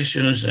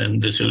equations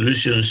and the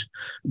solutions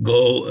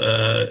go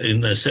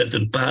in a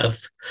certain path.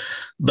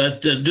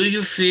 But do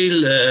you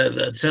feel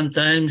that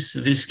sometimes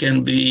this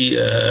can be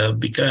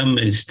become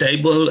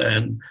unstable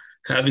and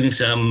having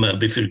some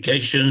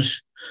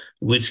bifurcations,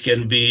 which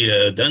can be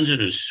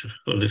dangerous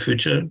for the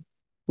future?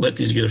 What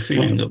is your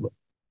feeling about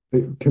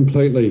it?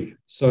 Completely.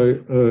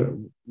 So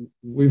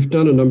we've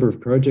done a number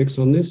of projects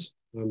on this.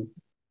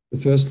 The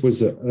first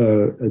was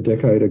a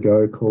decade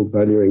ago called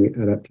Valuing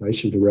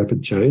Adaptation to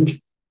Rapid Change,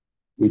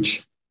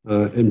 which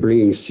and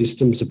bringing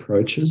systems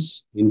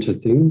approaches into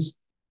things,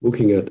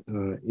 looking at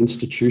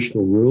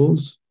institutional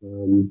rules.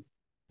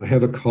 I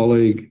have a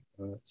colleague,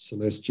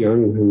 Celeste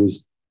Young, who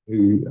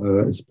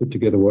has put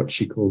together what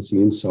she calls the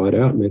Inside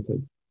Out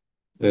method.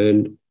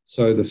 And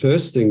so the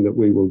first thing that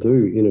we will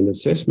do in an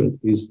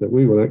assessment is that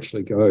we will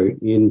actually go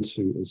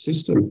into a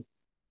system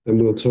and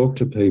we'll talk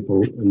to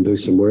people and do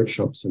some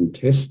workshops and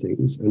test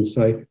things and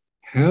say,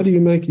 how do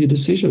you make your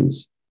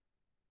decisions?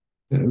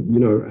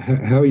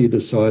 How are you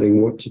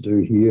deciding what to do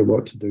here,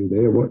 what to do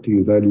there? What do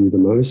you value the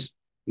most?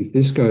 If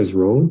this goes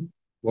wrong,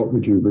 what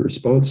would your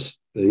response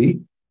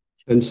be?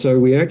 And so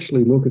we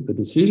actually look at the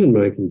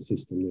decision-making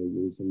system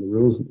they're using, the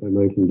rules that they're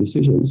making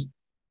decisions,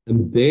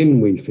 and then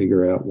we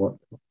figure out what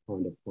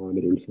kind of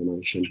climate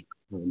information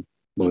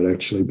might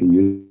actually be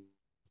used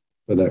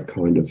for that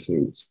kind of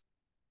things.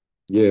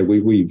 Yeah,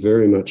 we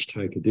very much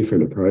take a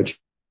different approach,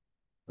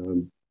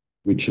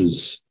 which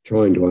is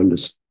trying to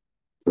understand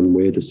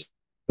where decisions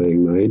are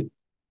being made.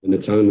 And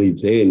it's only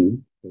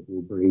then that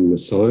we'll bring the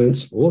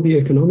science or the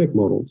economic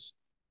models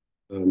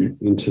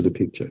into the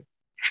picture.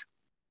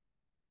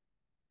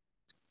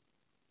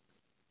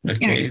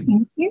 Okay.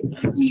 Thank you.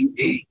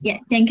 Yeah,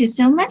 thank you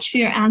so much for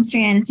your answer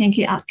and thank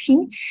you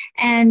asking.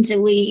 And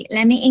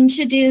let me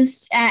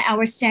introduce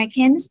our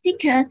second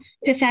speaker,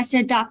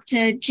 Professor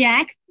Dr.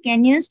 Jacques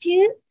Ganoulis to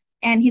you.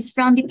 And he's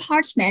from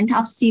Department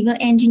of Civil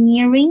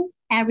Engineering,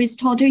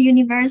 Aristotle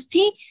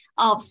University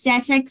of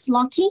Sussex,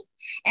 Lockheed.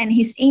 And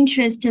his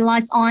interest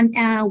lies on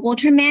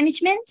water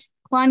management,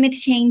 climate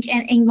change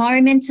and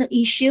environmental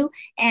issue,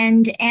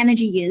 and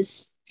energy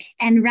use.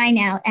 And right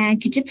now,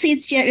 could you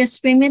please share your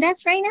screen with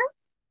us right now?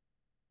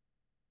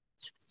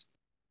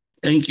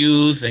 Thank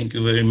you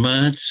very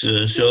much.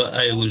 So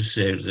I will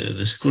share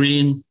the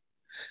screen,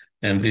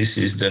 and this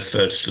is the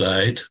first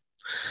slide.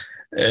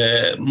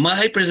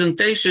 My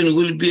presentation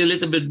will be a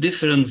little bit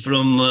different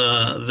from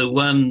the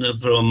one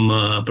from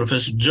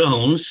Professor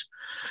Jones.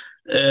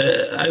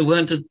 I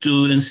wanted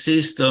to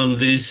insist on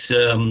this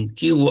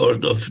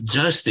keyword of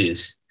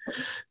justice,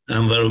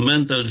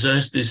 environmental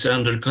justice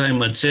under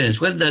climate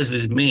change. What does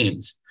this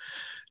mean?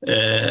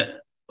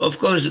 Of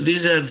course,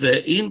 these are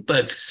the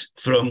impacts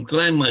from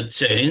climate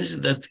change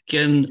that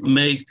can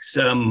make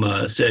some,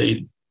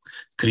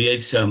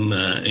 create some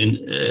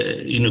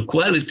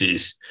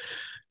inequalities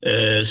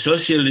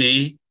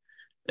socially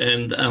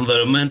and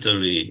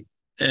environmentally.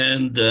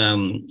 And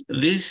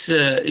this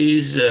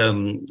is, a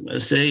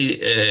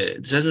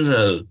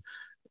general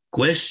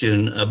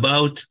question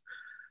about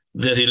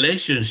the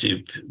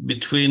relationship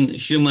between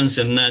humans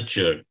and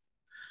nature.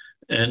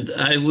 And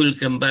I will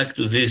come back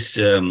to this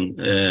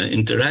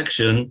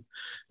interaction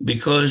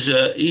because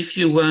if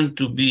you want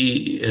to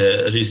be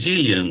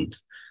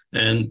resilient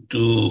and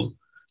to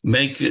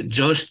make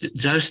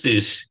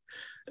justice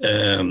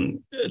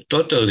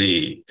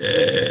totally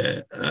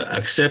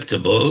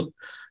acceptable,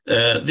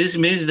 this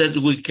means that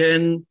we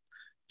can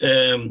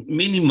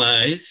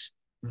minimize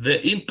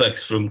the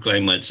impacts from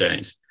climate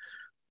change.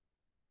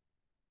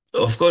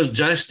 Of course,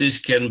 justice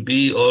can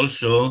be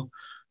also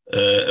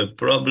a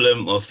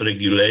problem of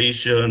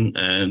regulation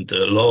and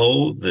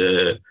law,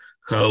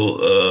 how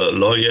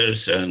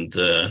lawyers and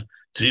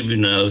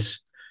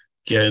tribunals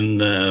can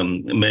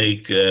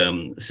make,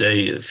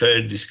 say,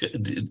 fair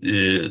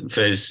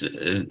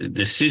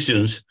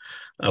decisions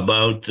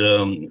about,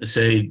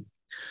 say,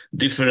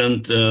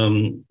 different,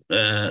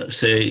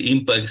 say,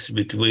 impacts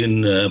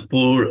between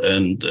poor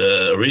and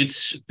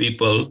rich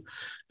people.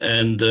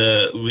 And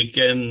we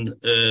can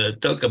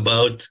talk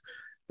about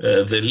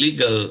the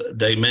legal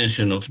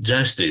dimension of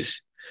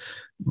justice.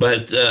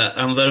 But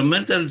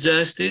environmental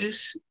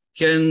justice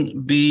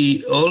can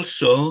be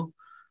also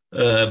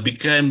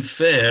become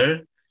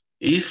fair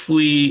if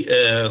we,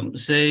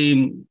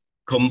 say,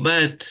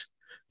 combat,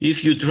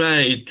 if you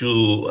try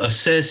to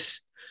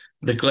assess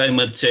the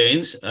climate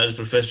change, as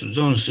Professor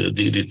Jones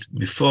did it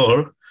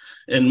before,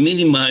 and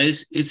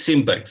minimize its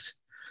impacts.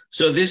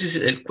 So this is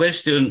a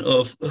question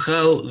of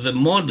how the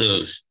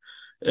models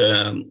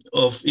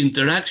of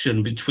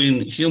interaction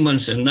between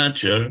humans and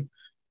nature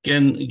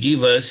can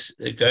give us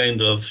a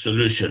kind of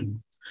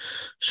solution.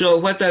 So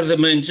what are the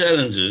main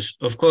challenges?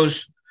 Of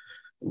course,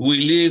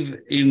 we live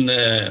in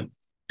a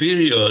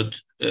period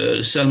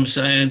some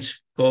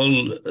science call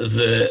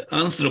the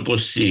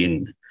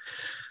Anthropocene.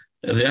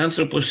 The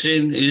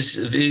Anthropocene is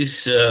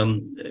this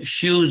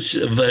huge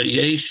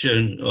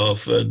variation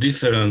of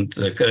different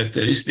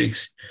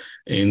characteristics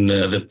in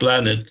the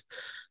planet,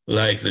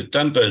 like the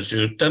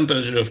temperature.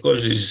 Temperature, of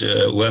course, is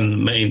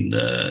one main,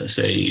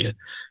 say,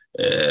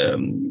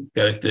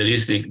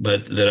 characteristic,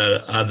 but there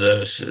are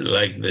others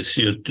like the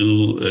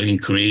CO2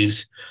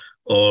 increase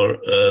or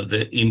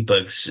the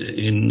impacts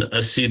in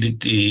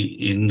acidity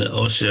in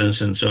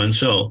oceans and so and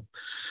so.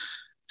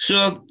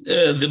 So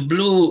the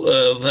blue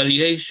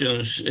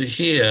variations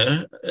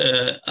here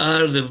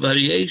are the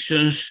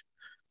variations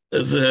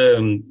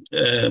the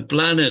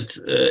planet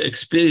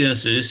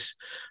experiences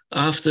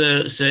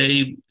after,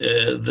 say,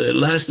 the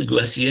last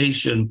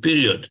glaciation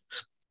period.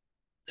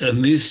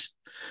 And this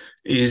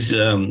is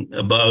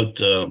about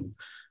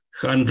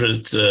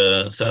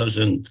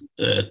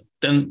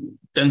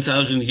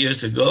 10,000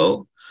 years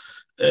ago.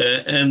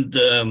 And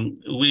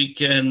we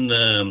can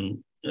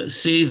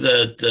see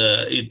that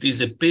it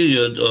is a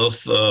period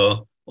of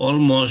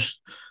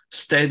almost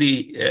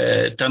steady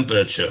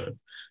temperature.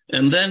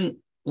 And then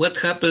what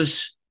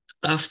happens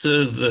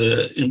after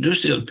the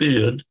industrial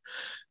period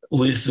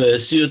with the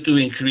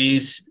CO2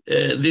 increase,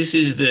 this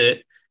is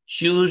the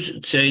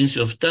huge change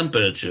of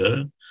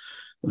temperature.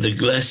 The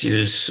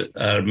glaciers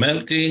are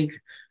melting,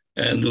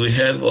 and we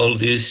have all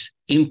these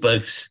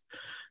impacts.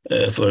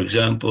 For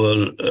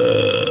example,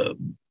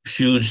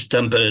 huge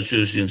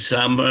temperatures in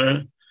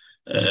summer.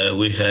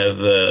 We have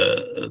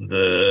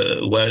the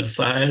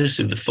wildfires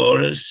in the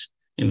forests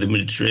in the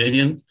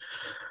Mediterranean.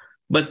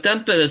 But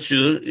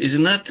temperature is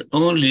not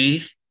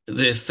only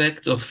the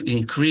effect of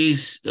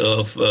increase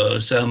of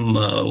some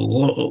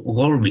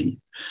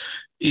warming.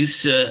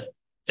 It's an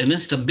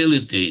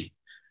instability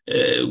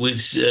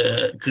which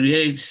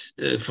creates,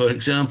 for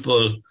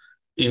example,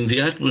 in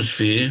the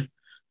atmosphere,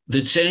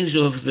 the change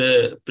of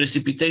the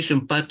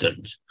precipitation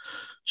patterns.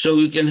 So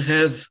we can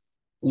have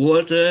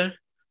water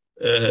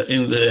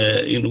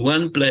in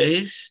one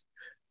place,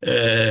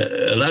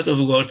 a lot of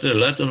water, a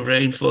lot of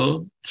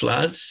rainfall,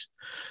 floods,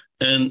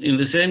 and in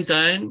the same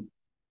time,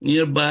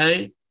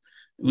 nearby,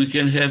 we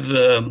can have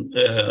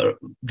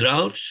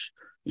droughts.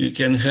 You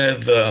can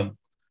have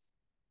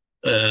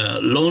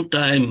long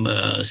time,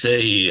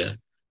 say,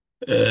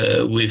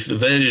 with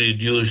very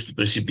reduced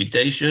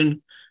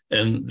precipitation,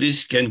 and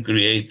this can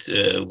create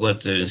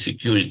water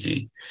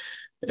insecurity.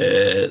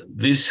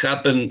 This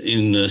happened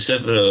in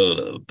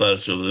several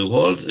parts of the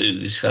world.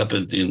 This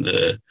happened in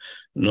the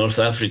North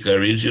Africa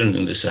region,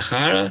 in the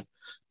Sahara,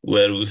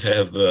 where we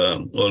have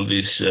all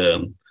this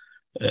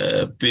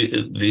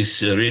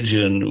this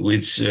region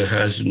which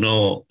has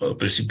no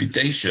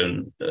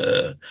precipitation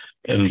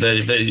and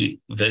very, very,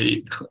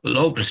 very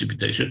low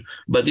precipitation.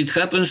 But it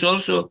happens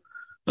also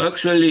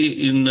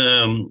actually in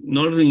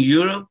Northern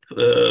Europe.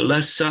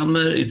 Last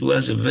summer, it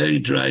was a very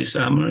dry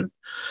summer.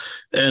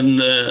 And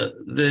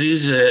there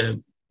is a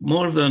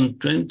more than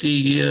 20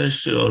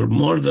 years or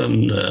more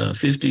than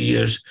 50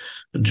 years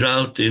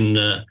drought in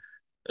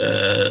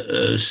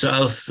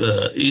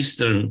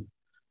southeastern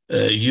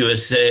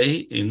USA,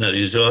 in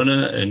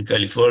Arizona and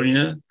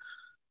California,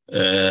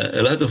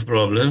 a lot of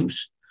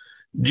problems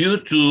due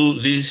to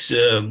this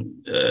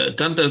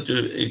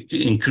temperature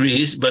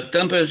increase, but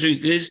temperature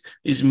increase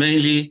is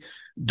mainly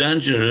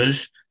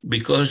dangerous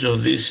because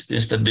of these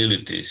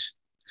instabilities.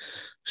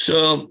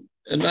 So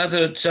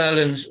another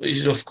challenge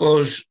is, of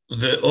course,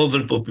 the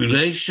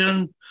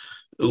overpopulation.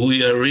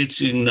 We are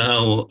reaching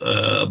now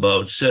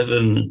about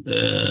 7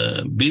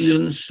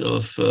 billions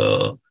of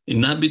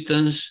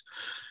inhabitants.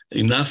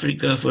 In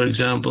Africa, for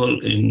example,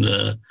 in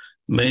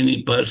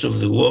many parts of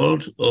the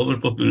world,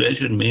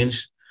 overpopulation means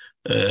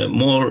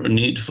more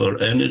need for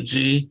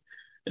energy,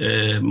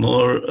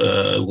 more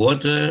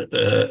water,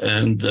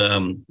 and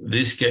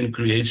this can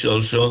create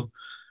also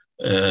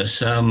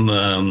some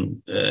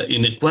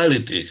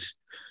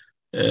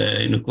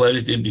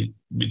inequalities,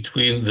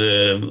 between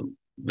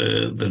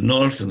the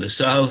north and the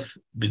south,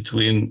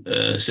 between,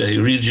 say,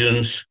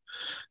 regions,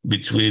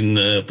 between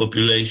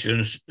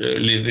populations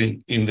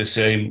living in the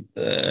same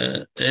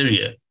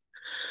area.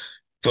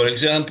 For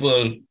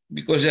example,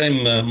 because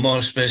I'm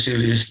more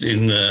specialist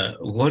in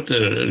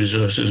water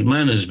resources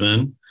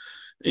management,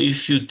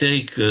 if you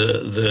take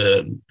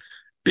the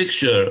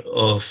picture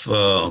of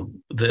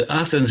the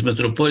Athens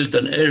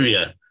metropolitan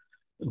area,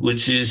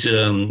 which is,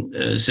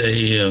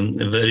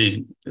 very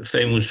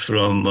famous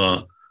from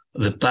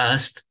the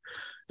past,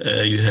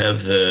 you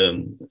have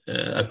the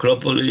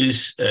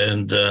Acropolis,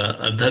 and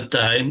at that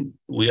time,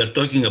 we are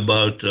talking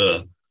about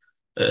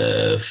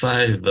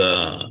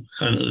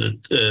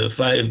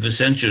 5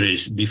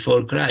 centuries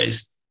before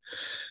Christ.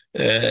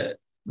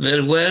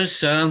 There were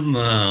some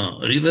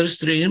river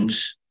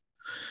streams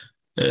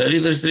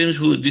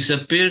who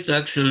disappeared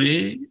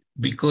actually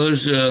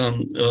because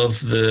of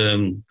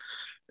the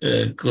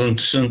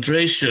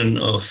concentration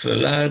of a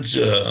large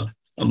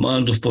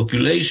amount of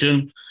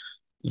population.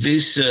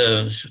 This,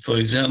 for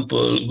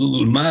example,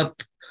 Google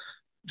Map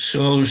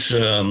shows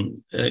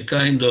a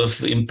kind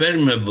of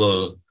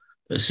impermeable,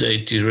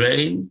 say,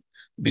 terrain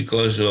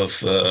because of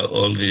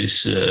all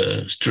these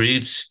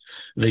streets.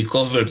 They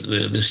covered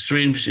the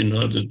streams in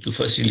order to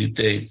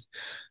facilitate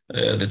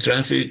the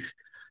traffic,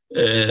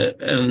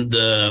 and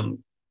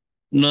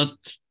not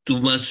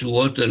too much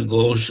water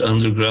goes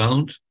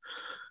underground,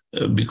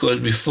 because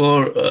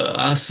before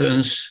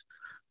Athens,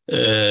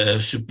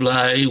 water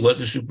supply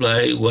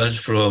was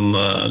from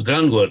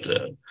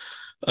groundwater.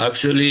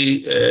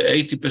 Actually,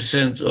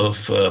 80%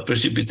 of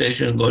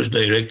precipitation goes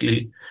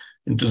directly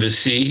into the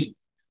sea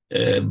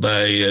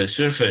by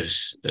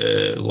surface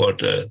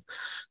water,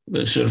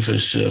 the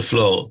surface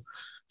flow.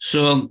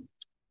 So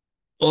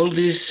all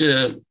this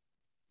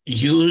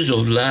use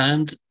of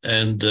land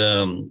and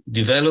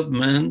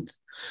development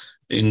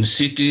in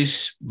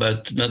cities,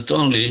 but not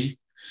only,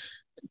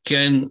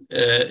 can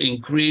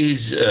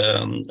increase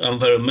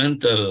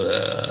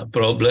environmental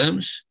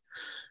problems.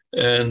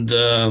 And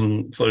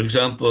for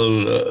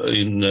example,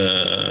 in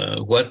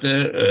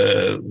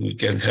water, we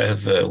can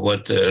have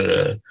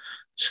water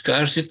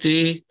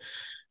scarcity.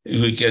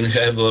 We can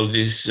have all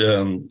these,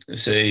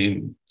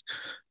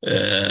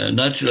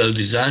 natural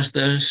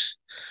disasters,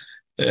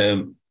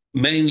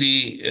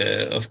 mainly,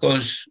 of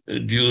course,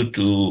 due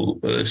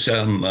to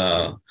some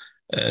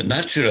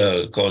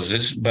natural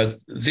causes, but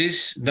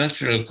these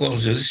natural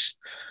causes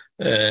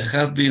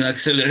have been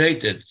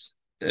accelerated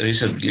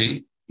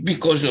recently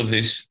because of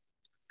this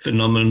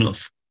phenomenon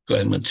of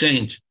climate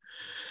change.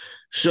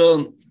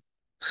 So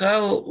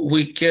how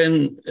we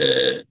can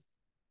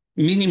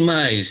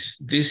minimize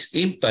these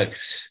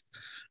impacts,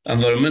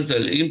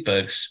 environmental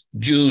impacts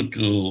due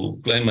to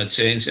climate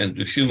change and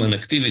to human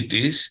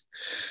activities,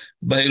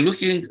 by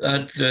looking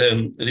at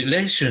the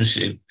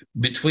relationship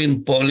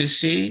between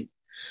policy,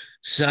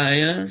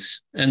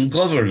 science, and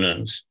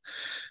governance.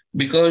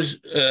 Because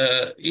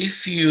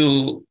if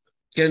you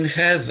can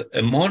have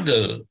a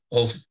model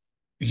of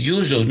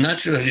use of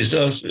natural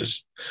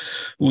resources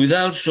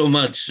without so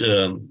much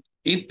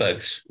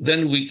impacts,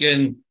 then we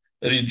can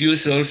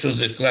reduce also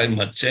the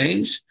climate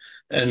change,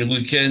 and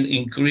we can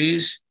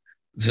increase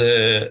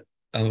the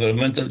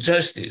environmental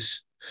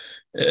justice,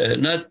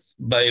 not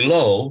by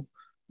law,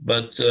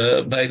 but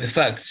by the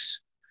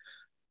facts.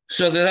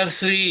 So there are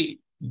 3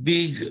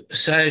 big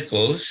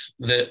cycles.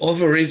 The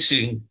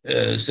overreaching,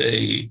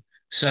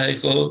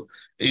 cycle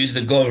is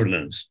the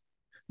governance.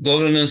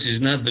 Governance is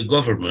not the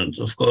government,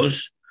 of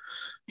course.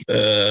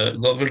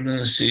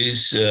 Governance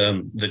is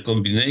the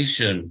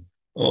combination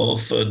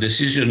of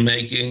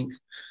decision-making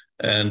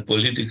and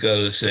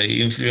political,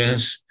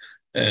 influence,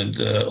 and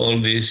all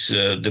these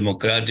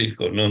democratic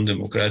or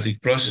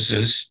non-democratic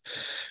processes.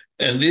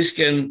 And this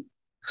can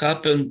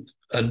happen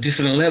at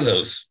different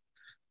levels.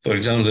 For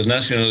example, the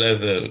national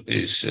level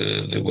is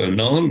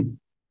well-known.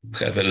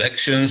 We have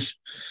elections,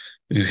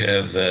 we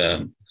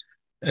have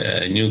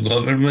new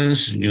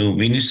governments, new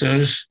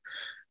ministers.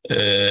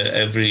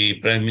 Every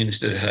prime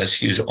minister has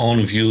his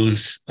own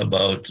views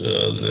about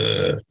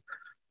the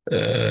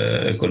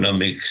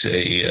economic,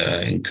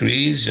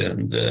 increase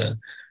and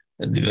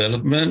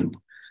development.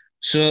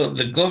 So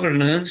the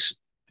governance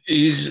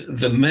is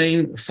the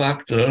main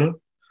factor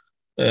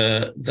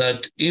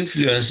that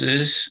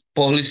influences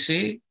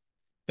policy,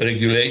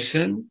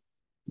 regulation,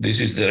 this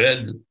is the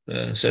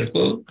red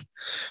circle,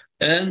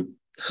 and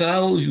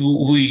how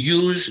we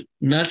use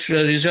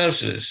natural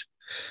resources.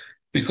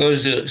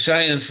 Because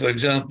science, for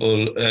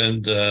example,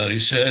 and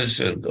research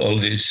and all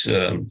these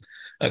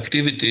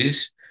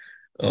activities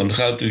on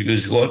how to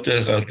use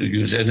water, how to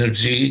use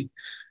energy,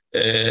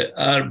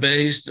 are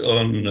based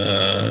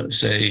on,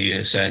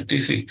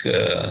 scientific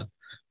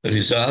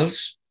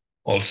results,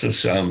 also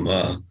some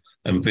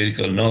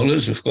empirical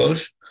knowledge, of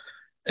course.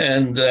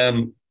 And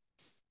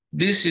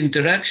this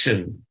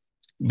interaction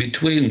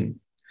between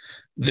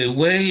the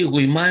way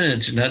we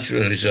manage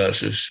natural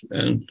resources,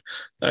 and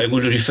I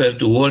would refer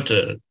to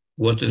water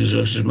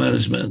resources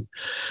management,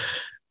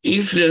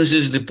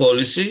 influences the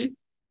policy,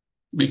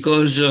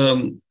 because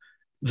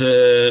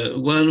the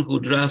one who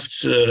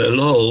drafts a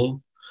law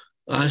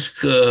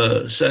asks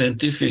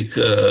scientific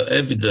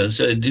evidence,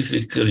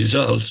 scientific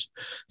results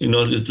in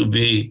order to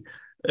be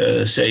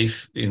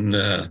safe in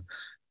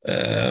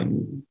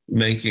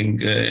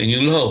making a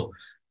new law.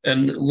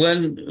 And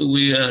when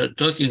we are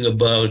talking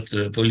about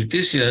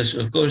politicians,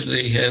 of course,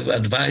 they have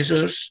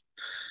advisors,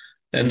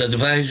 and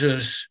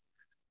advisors,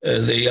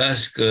 they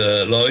ask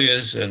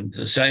lawyers and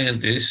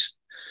scientists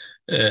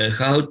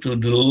how to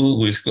do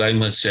with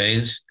climate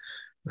change,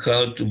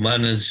 how to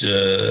manage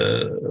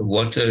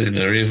water in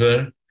a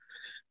river,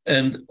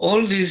 and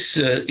all these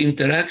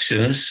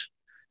interactions,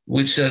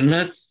 which are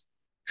not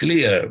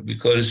clear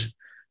because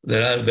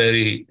there are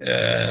very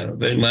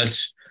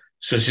much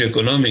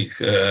socioeconomic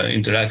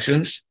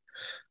interactions,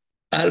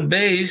 are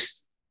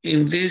based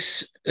in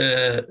this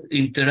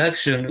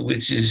interaction,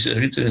 which is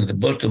written in the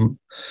bottom,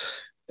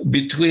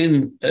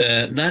 between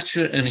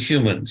nature and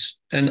humans.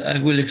 And I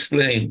will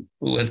explain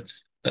what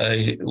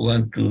I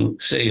want to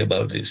say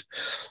about this.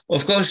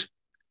 Of course,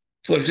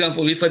 for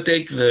example, if I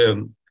take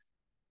the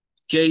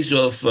case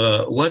of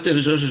water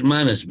resources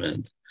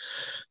management,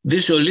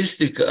 this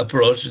holistic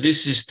approach,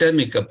 this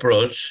systemic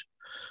approach,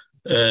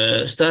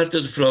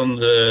 started from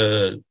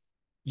the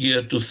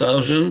year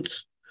 2000,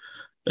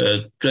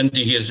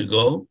 20 years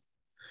ago.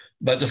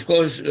 But of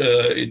course,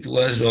 it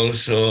was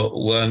also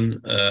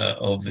one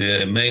of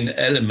the main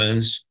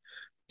elements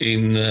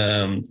in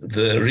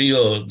the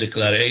Rio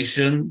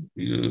Declaration.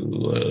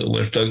 You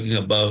were talking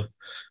about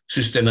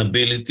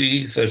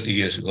sustainability 30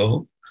 years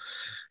ago.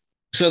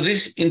 So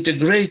this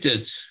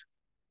integrated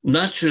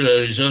natural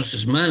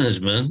resources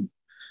management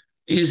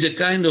is a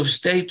kind of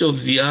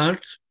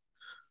state-of-the-art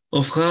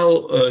of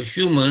how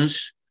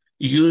humans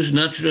use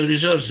natural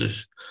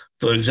resources.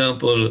 For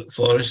example,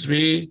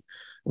 forestry,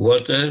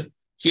 water.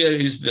 Here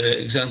is the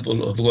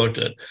example of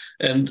water.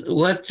 And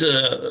what,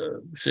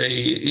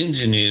 say,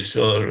 engineers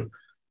or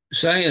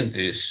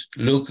scientists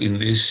look in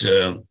this,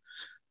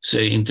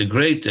 say,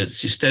 integrated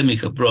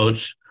systemic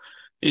approach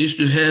is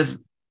to have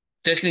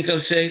technical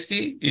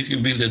safety. If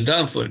you build a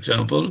dam, for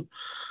example,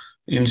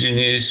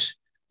 engineers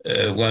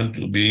want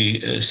to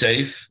be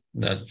safe,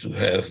 not to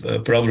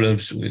have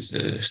problems with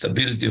the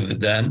stability of the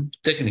dam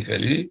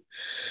technically.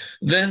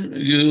 Then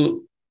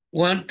you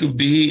want to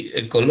be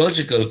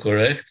ecological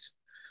correct,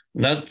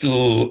 not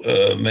to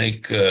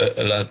make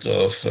a lot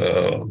of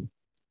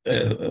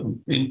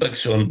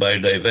impacts on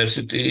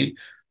biodiversity,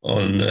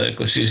 on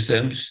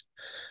ecosystems.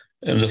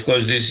 And of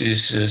course, this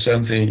is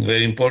something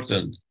very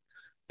important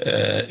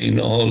in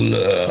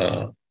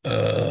all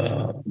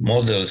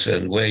models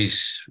and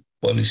ways,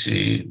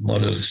 policy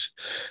models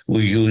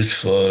we use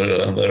for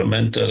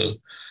environmental,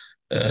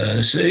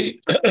 say,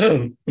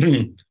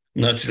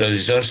 natural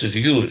resources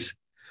use.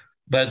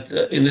 But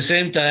in the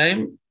same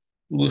time,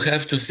 we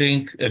have to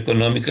think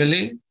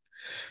economically,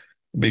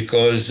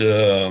 because,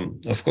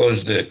 of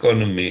course, the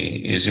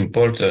economy is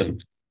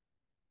important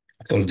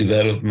for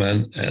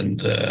development and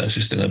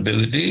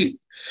sustainability,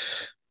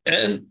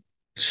 and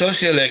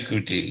social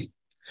equity.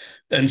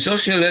 And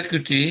social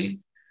equity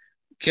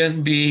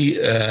can be,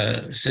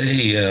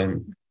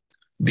 can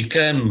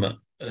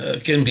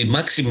be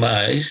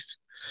maximized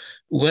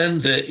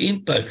when the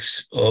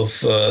impacts of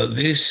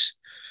this,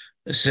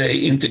 say,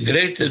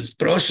 integrated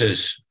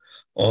process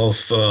of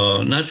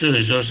natural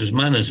resources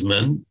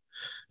management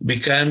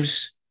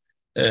becomes,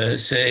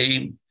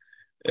 say,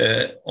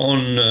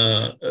 on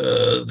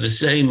the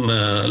same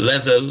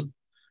level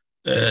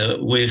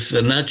with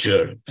the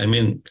nature. I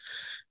mean,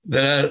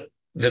 there are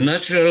the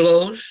natural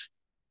laws,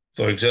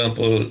 for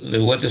example,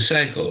 the water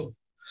cycle,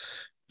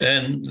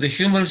 and the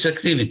human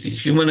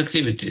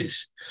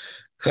activities,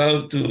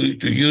 how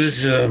to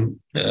use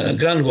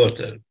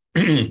groundwater.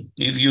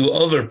 If you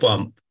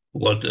overpump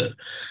water,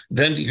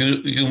 then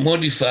you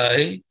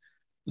modify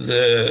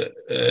the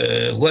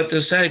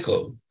water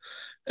cycle.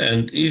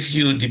 And if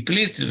you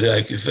deplete the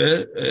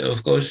aquifer,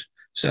 of course,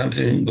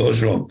 something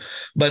goes wrong.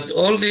 But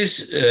all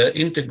this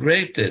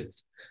integrated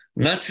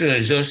natural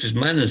resources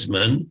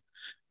management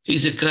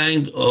is a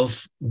kind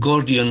of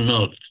Gordian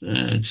knot.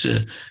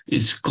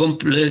 It's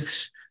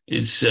complex.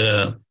 It's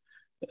a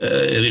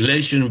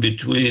relation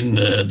between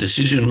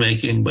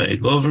decision-making by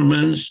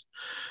governments,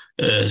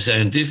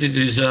 scientific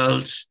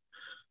results,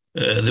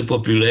 the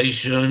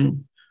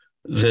population,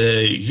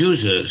 the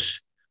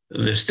users,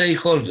 the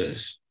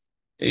stakeholders.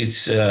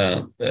 It's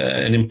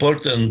an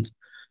important,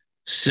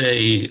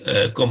 say,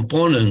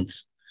 component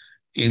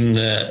in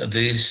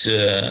this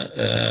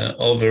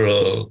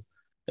overall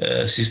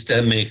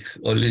systemic,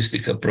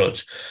 holistic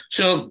approach.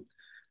 So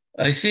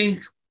I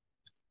think,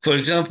 for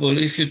example,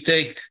 if you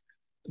take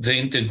the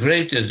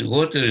integrated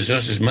water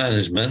resources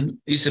management,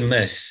 it's a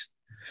mess.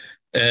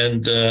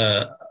 And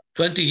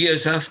 20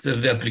 years after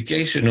the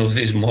application of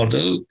this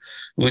model,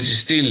 which is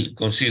still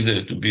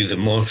considered to be the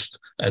most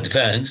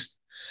advanced,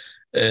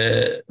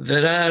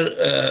 there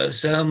are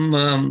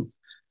some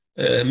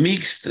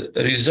mixed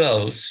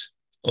results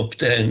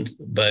obtained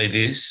by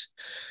this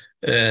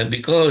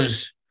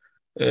because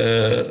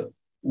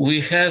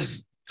we have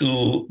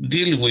to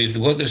deal with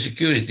water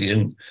security,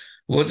 and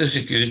water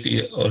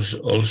security,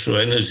 also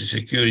energy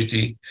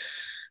security.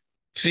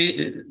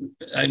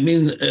 I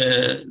mean,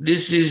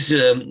 this is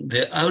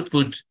the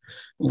output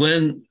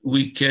when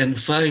we can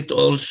fight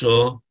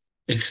also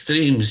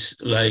extremes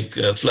like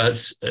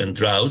floods and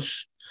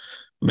droughts,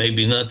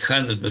 maybe not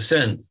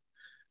 100%,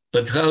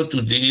 but how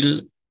to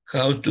deal,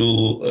 how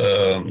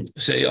to,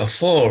 say,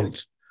 afford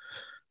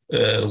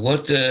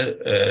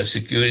water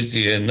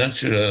security and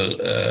natural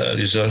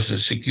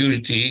resources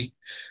security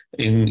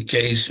in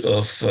case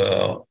of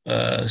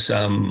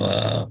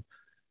some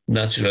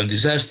natural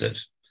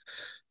disasters.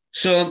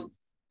 So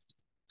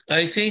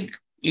I think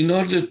in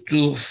order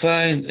to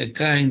find a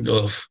kind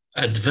of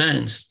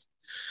advanced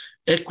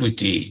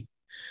equity,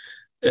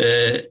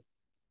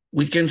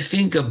 we can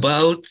think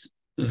about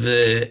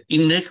the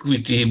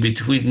inequity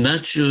between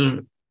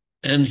nature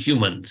and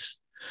humans.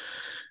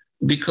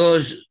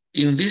 Because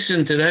in this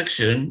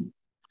interaction,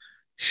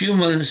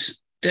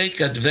 humans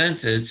take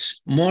advantage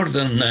more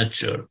than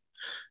nature.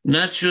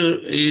 Nature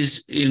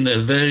is in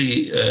a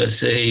very,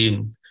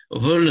 say,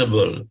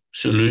 vulnerable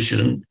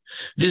solution.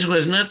 This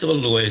was not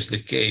always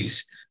the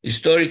case.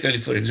 Historically,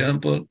 for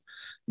example,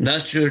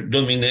 nature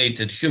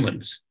dominated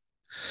humans.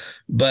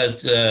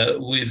 But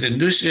with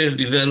industrial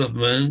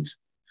development,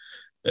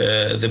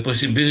 the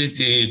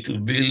possibility to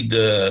build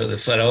the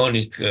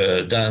pharaonic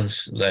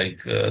dams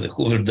like the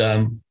Hoover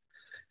Dam,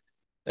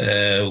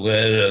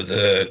 where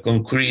the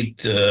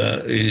concrete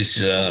is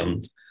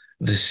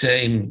the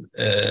same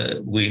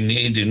we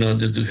need in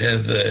order to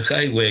have a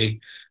highway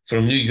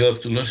from New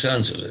York to Los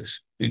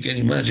Angeles. You can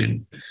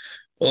imagine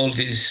all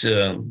this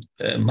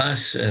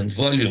mass and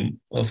volume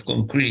of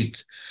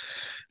concrete.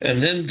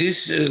 And then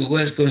this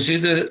was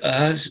considered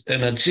as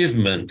an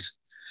achievement.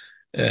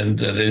 And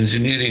the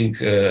engineering,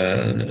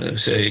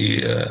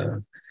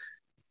 the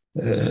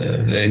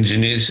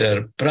engineers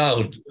are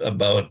proud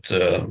about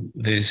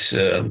this,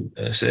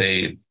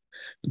 say,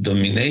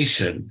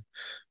 domination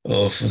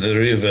of the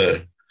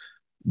river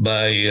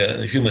by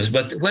humans.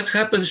 But what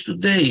happens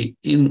today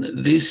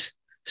in this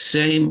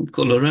same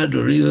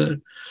Colorado River?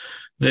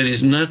 There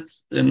is not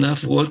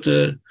enough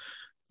water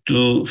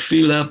to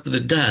fill up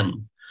the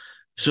dam.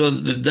 So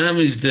the dam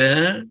is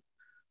there,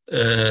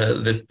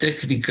 the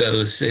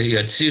technical, say,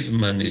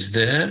 achievement is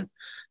there,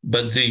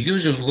 but the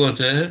use of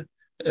water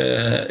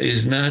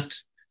is not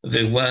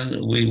the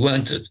one we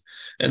wanted.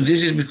 And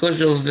this is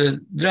because of the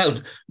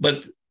drought.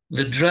 But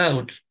the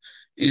drought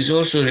is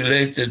also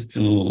related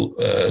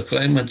to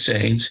climate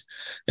change,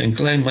 and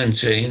climate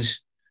change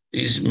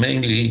is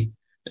mainly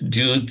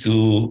due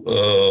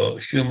to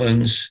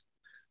humans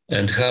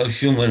and how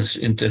humans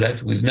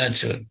interact with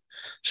nature.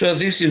 So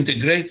this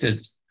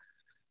integrated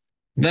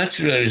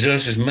natural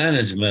resources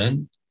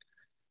management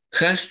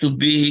has to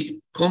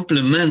be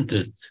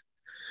complemented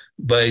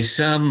by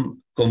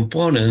some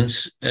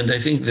components, and I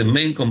think the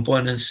main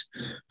components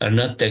are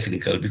not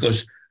technical,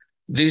 because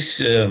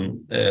this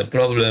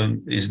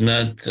problem is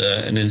not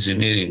an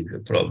engineering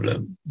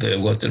problem, the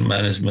water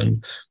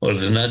management or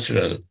the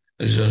natural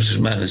resources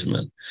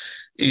management.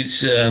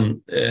 It's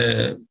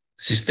a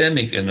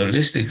systemic and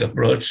holistic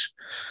approach,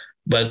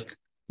 but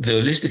the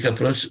holistic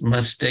approach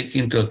must take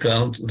into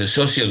account the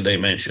social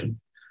dimension.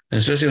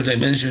 And social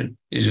dimension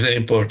is very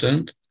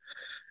important.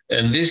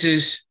 And this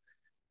is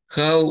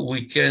how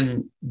we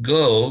can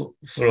go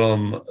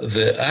from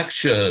the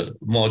actual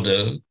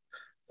model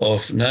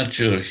of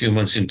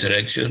nature-humans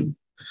interaction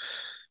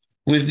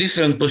with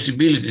different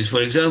possibilities.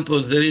 For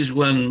example, there is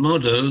one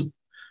model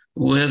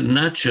where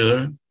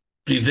nature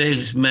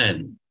prevails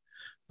man.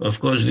 Of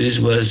course, this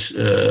was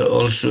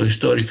also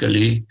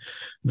historically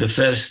the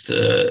first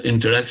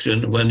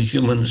interaction when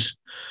humans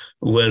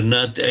were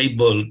not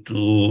able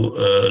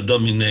to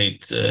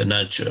dominate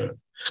nature.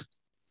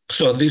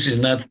 So this is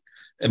not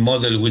a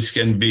model which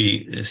can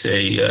be,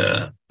 say,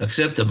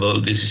 acceptable.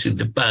 This is in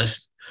the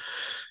past.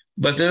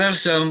 But there are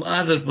some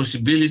other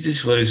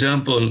possibilities. For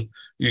example,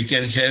 you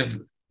can have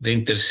the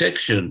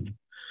intersection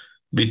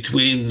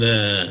between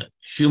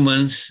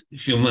humans.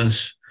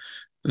 Humans,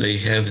 they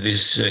have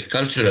this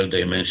cultural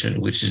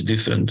dimension, which is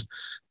different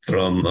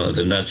from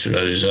the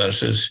natural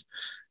resources.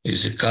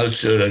 It's a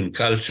culture, and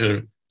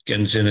culture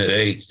can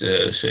generate,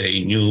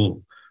 say,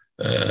 new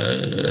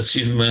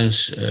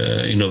achievements,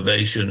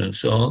 innovation, and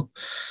so on.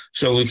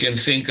 So we can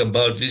think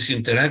about this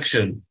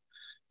interaction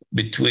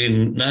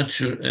between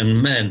nature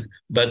and man,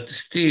 but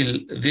still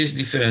this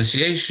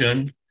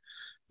differentiation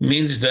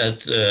means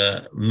that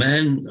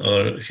man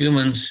or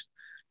humans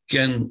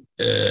can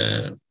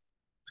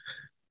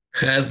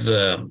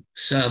have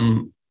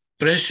some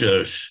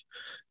pressures,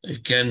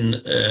 can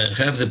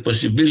have the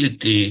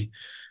possibility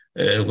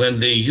when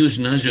they use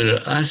natural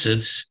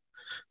assets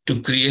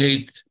to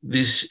create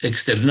these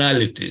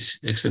externalities.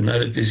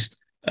 Externalities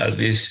are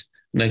these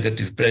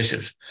negative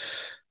pressures.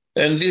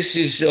 And this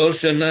is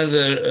also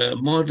another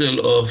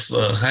model of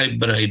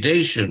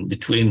hybridization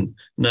between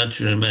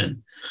nature and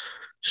man.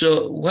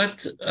 So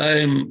what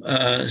I'm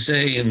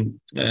saying,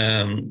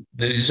 the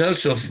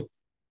results of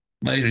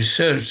my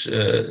research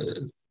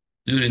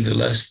during the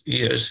last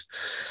years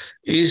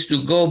is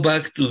to go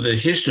back to the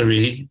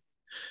history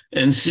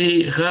and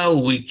see how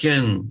we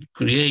can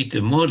create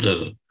a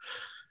model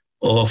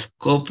of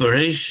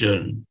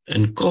cooperation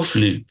and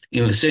conflict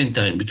in the same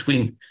time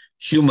between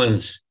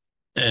humans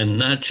and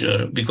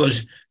nature,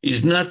 because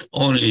it's not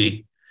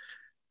only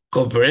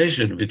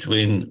cooperation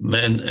between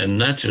man and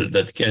nature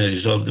that can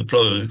resolve the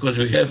problem, because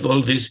we have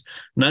all these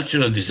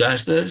natural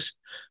disasters,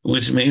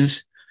 which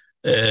means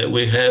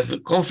we have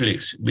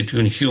conflicts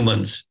between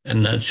humans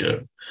and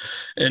nature.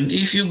 And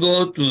if you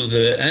go to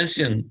the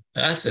ancient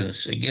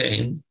Athens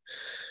again,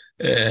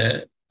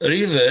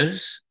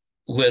 rivers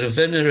were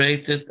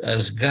venerated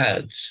as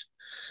gods.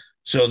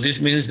 So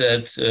this means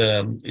that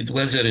it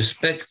was a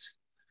respect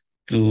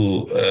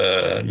to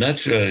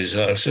natural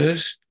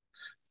resources,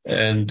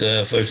 and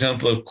for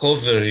example,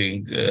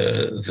 covering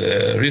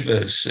the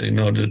rivers in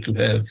order to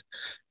have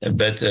a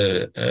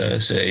better,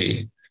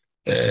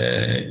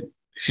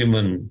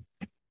 human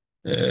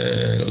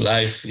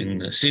life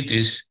in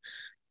cities.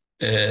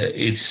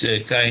 It's a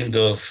kind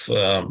of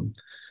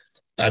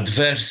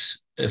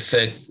adverse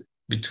effect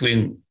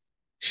between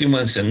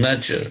humans and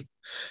nature.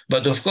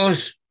 But of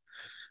course,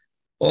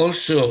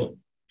 also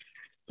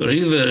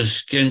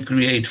rivers can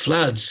create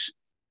floods.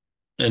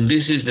 And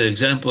this is the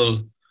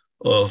example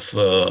of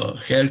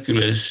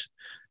Hercules,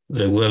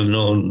 the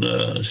well-known,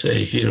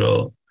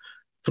 hero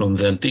from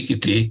the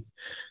antiquity,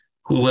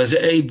 who was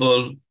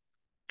able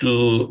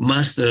to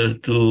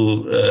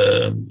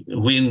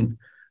win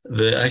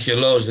the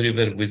Achelous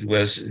River,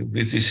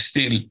 which is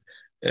still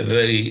a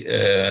very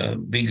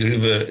big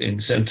river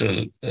in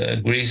central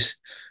Greece,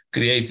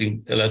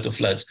 creating a lot of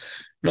floods.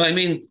 No, I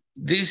mean,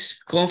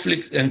 this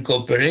conflict and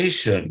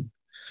cooperation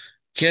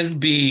can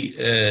be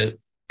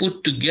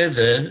put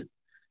together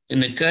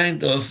in a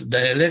kind of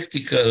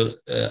dialectical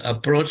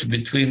approach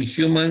between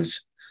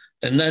humans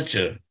and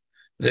nature.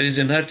 There is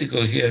an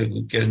article here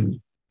we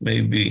can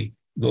maybe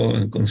go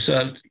and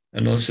consult,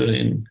 and also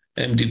in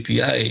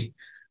MDPI,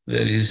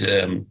 there is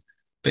a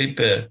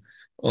paper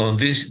on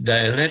this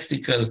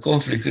dialectical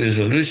conflict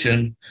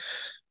resolution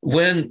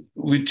when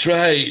we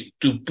try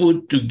to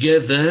put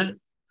together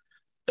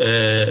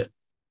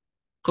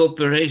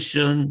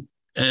cooperation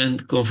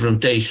and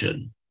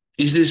confrontation.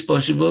 Is this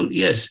possible?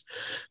 Yes,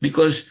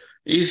 because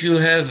if you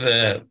have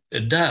a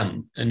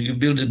dam and you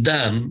build a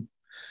dam,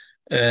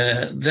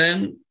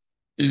 then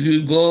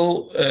you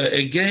go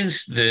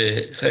against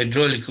the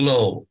hydraulic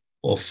law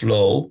of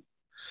flow,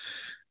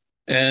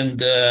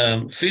 and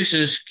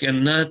fishes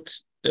cannot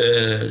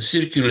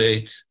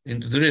circulate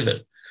into the river.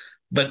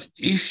 But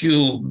if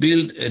you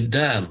build a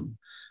dam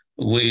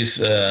with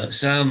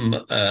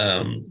some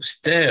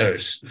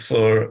stairs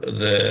for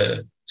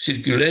the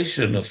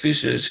circulation of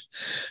fishes,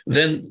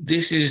 then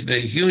this is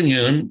the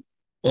union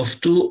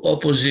of two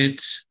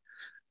opposites,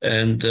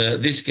 and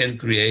this can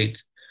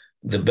create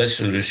the best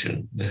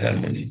solution, the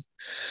harmony.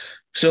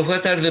 So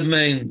what are the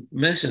main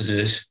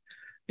messages?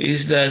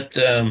 Is that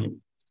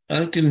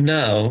until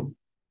now,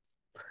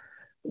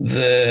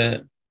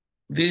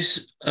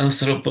 this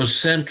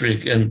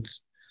anthropocentric and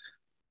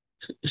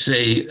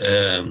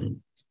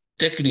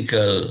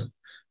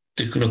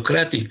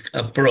technocratic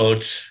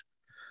approach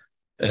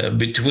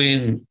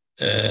between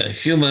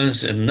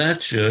humans and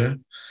nature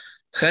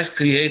has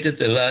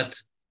created a lot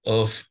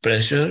of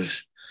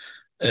pressures,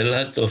 a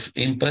lot of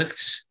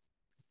impacts,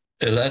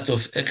 a lot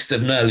of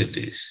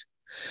externalities.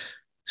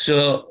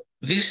 So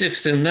these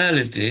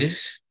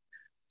externalities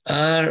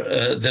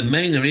are the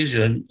main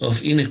reason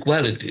of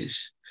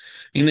inequalities.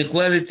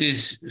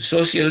 Inequalities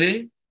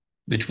socially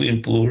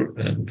between poor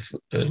and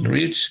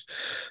rich,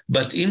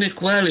 but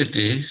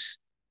inequalities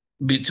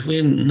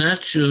between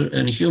nature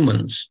and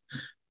humans,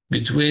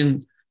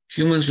 between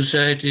human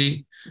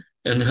society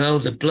and how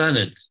the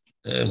planet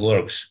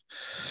works.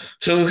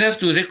 So we have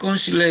to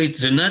reconcile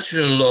the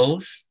natural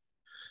laws,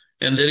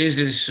 and there is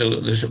this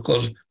the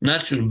so-called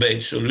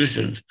nature-based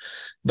solutions.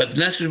 But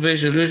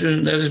nature-based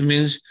solution doesn't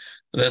mean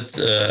that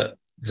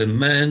the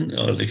man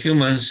or the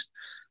humans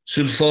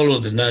should follow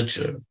the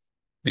nature,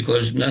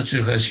 because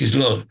nature has his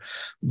laws.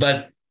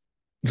 But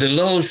the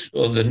laws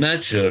of the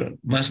nature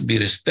must be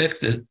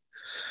respected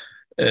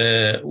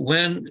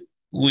when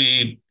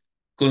we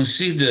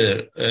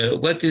consider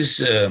what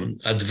is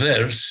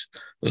adverse,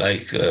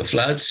 like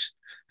floods,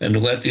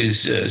 and what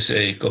is,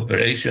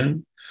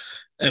 cooperation,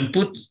 and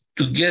put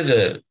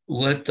together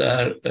what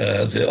are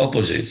the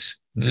opposites,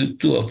 the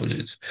two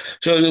opposites.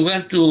 So we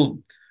want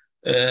to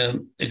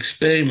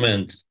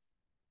experiment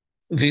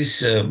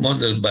this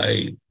model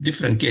by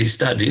different case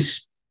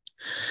studies.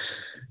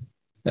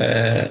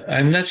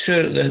 I'm not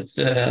sure that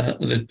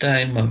the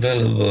time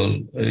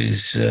available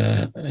is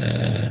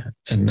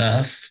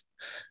enough.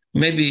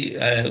 Maybe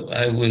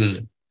I will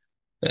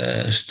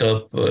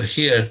stop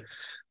here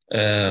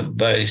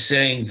by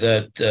saying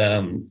that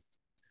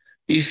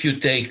if you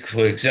take,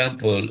 for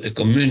example, a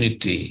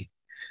community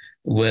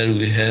where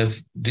we have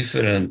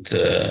different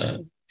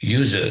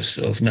users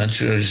of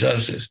natural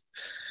resources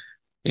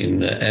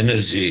in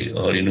energy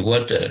or in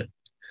water,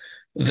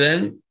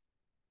 then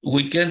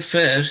we can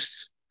first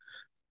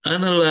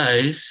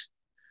analyze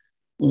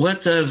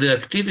what are the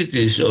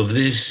activities of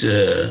these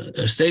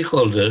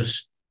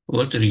stakeholders,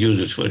 water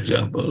users, for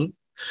example,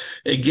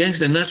 against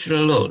the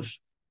natural laws.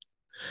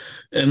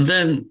 And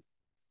then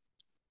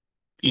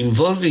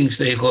involving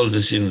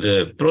stakeholders in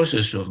the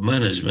process of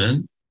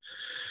management,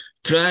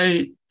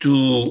 try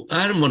to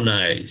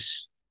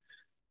harmonize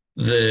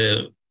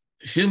the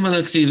human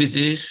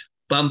activities,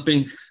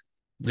 pumping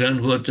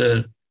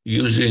groundwater,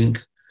 using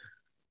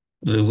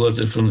the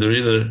water from the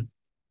river,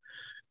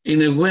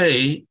 in a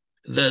way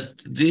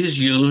that this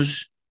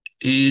use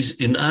is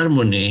in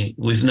harmony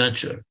with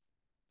nature.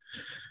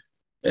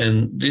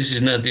 And this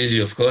is not easy,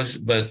 of course,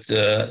 but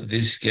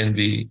this can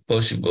be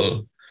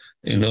possible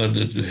in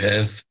order to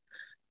have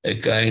a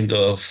kind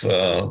of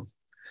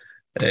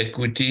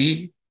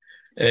equity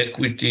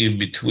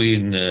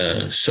between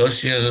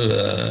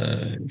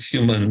social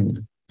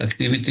human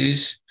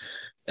activities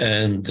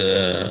and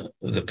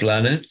the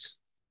planet,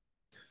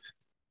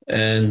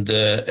 and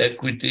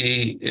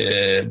equity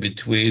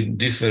between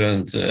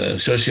different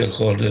social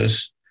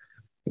holders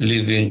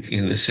living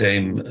in the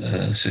same,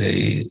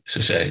 say,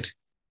 society.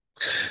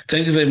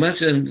 Thank you very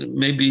much, and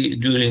maybe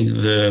during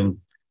the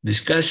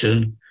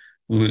discussion,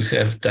 we will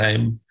have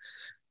time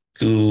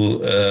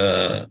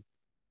to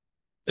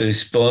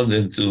respond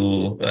and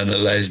to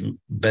analyze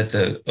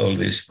better all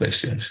these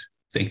questions.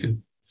 Thank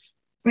you.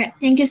 Right.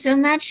 Thank you so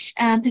much,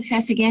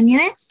 Professor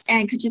Ganoulis.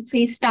 And could you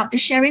please stop the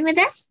sharing with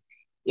us?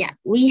 Yeah,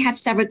 we have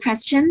several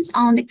questions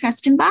on the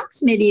question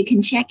box. Maybe you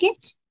can check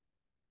it.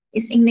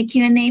 It's in the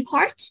Q&A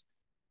part.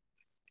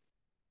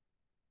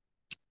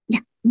 Yeah.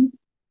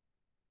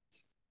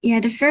 Yeah,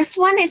 the first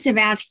one is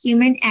about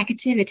human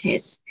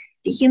activities.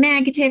 The human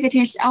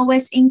activities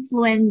always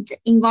influence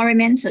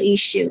environmental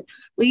issue.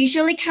 We're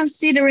usually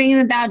considering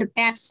about the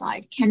bad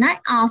side. Can I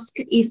ask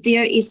if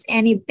there is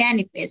any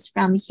benefits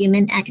from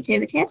human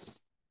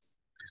activities?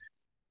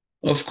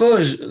 Of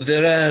course,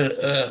 there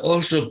are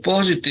also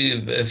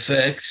positive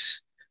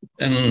effects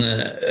and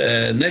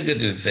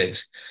negative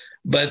effects.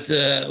 But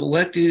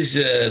what is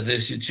the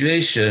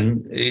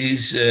situation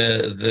is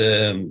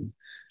the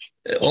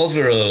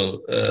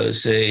overall,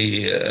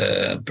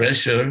 say,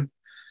 pressure,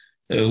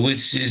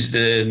 which is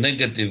the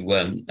negative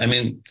one. I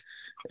mean,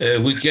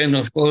 we can,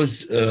 of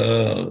course,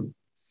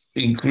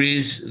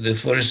 increase the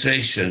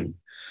forestation.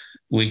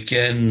 We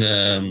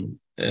can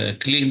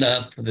clean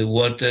up the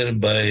water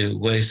by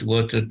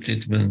wastewater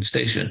treatment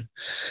station.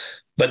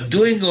 But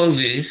doing all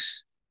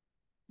this,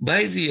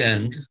 by the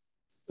end,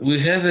 we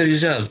have a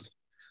result.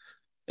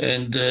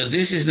 And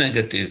this is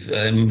negative.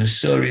 I'm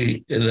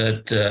sorry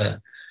that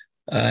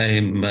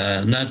I'm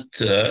not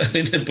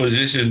in a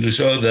position to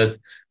show that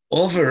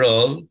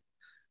overall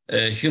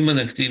human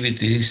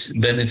activities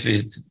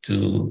benefit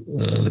to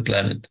the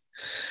planet.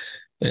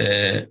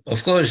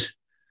 Of course,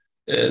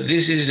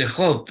 this is a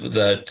hope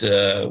that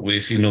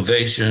with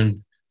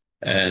innovation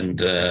and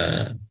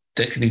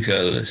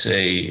technical,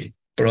 say,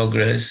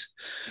 progress,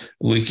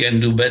 we can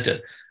do better.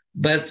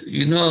 But,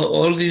 you know,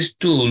 all these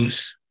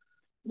tools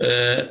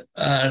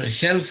are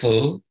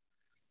helpful,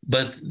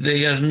 but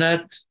they are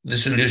not the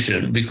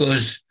solution,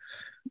 because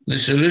the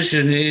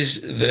solution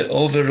is the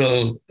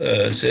overall,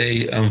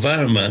 say,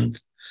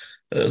 environment,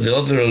 the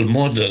overall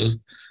model,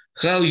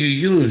 how you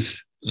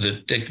use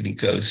the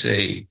technical,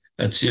 say,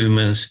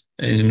 achievements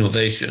and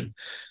innovation.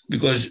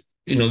 Because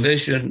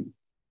innovation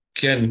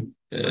can,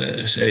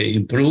 say,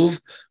 improve,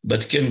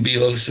 but can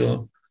be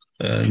also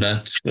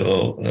not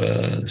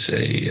so,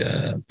 say,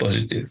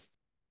 positive.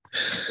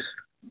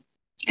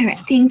 All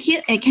right, thank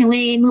you. Can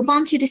we move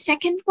on to the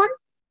second one?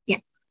 Yeah.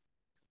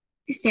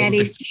 That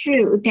is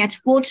true that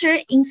water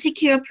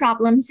insecure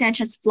problems such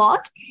as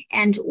flood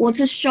and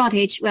water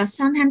shortage will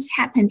sometimes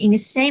happen in the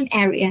same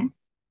area.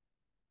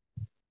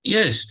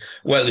 Yes,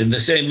 well, in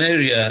the same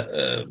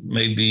area,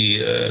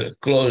 maybe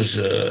close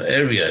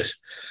areas,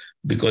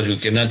 because we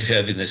cannot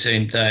have at the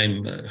same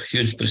time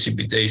huge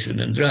precipitation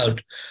and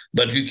drought,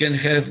 but you can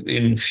have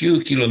in few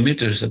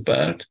kilometers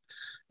apart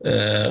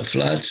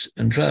floods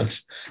and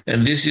droughts.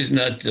 And this is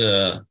not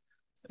a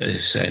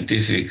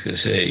scientific,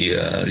 say,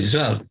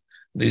 result.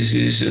 This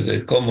is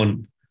the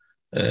common,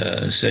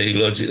 say,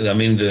 logic, I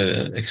mean,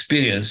 the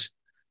experience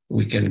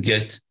we can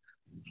get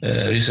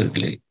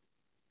recently.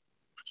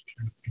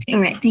 All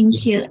right,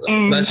 thank you.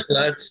 And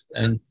floods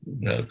and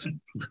droughts.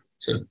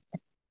 So.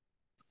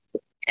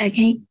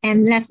 Okay,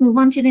 and let's move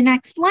on to the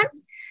next one.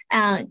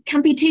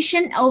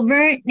 Competition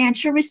over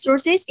natural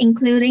resources,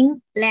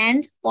 including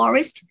land,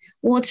 forest,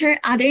 water,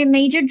 are they a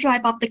major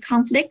drive of the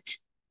conflict?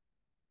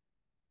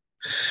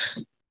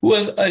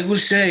 Well, I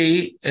would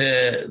say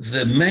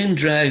the main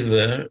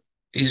driver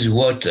is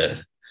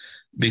water,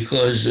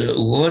 because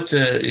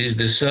water is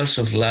the source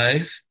of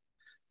life,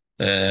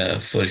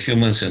 for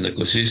humans and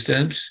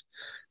ecosystems,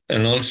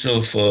 and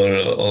also for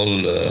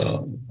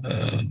all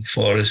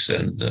forests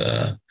and,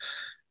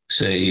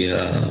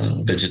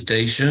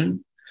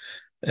 vegetation,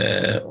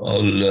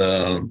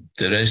 all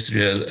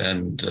terrestrial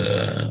and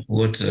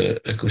water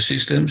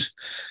ecosystems.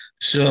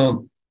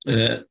 So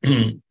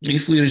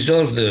if we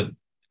resolve the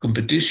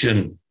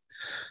competition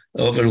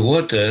over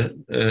water,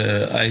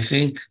 I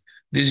think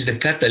this is the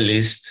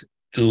catalyst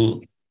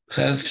to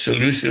have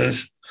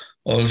solutions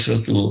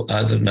also to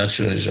other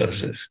natural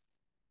resources.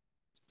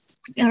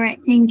 All right,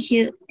 thank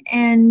you.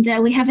 And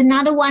we have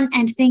another one,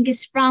 and I think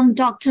it's from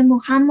Dr.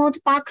 Muhammad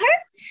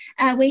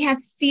Bakr. We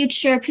have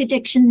future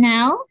prediction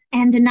now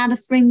and another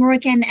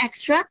framework and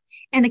extra.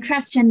 And the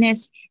question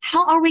is,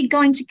 how are we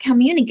going to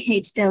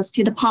communicate those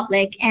to the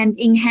public and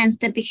enhance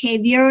the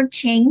behavior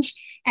change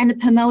and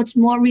promote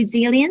more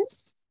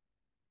resilience?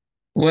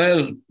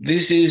 Well,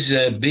 this is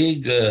a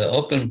big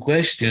open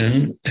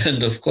question.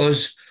 And of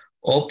course,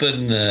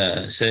 open,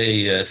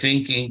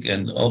 thinking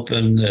and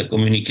open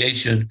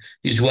communication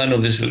is one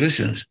of the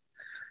solutions.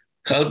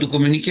 How to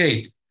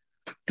communicate?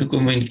 To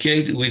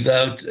communicate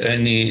without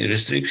any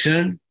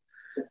restriction.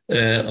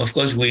 Of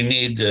course, we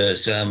need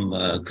some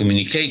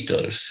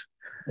communicators.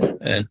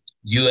 And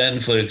UN,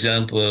 for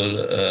example,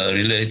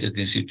 related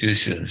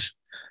institutions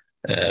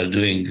are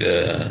doing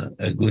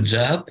a good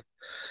job.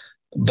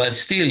 But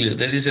still,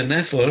 there is an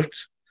effort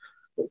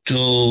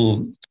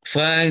to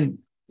find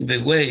the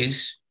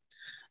ways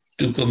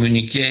to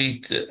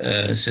communicate,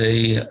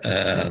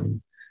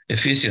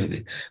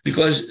 efficiently,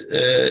 because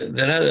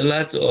there are a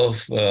lot of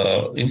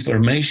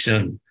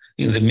information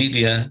in the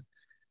media,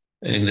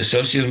 in the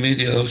social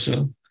media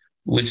also,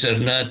 which are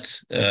not,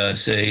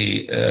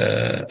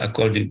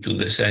 according to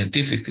the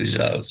scientific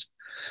results.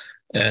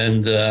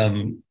 And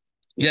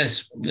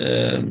yes,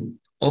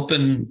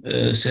 open,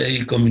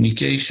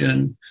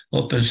 communication,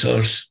 open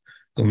source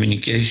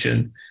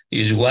communication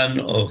is one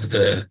of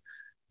the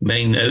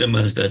main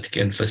elements that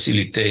can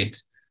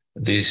facilitate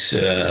this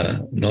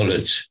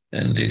knowledge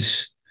and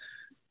this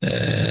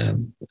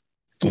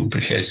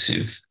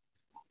comprehensive,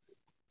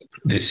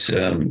 this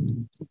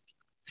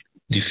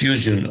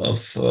diffusion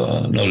of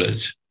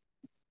knowledge.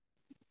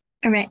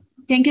 All right.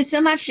 Thank you so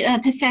much,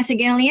 Professor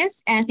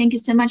Ganoulis. Thank you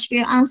so much for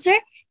your answer.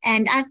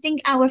 And I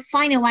think our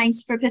final one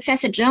is for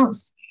Professor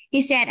Jones.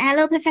 He said,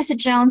 hello, Professor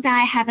Jones.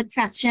 I have a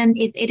question,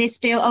 if it is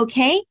still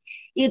okay.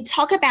 You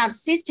talk about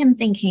system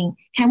thinking.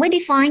 Can we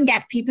define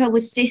that people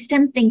with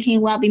system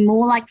thinking will be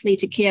more likely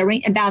to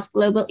caring about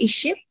global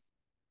issues?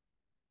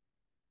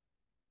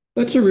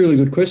 That's a really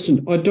good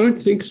question. I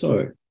don't think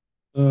so.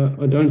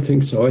 I don't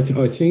think so.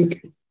 I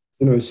think,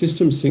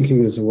 systems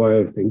thinking is a way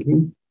of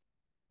thinking.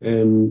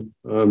 And,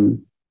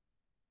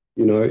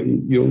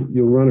 you'll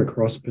run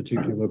across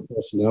particular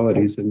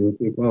personalities and you'll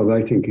think, well,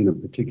 they think in a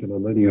particular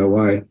linear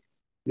way.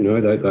 They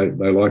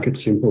like it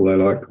simple, they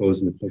like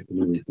cause and effect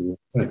and everything like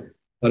that.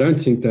 I don't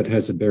think that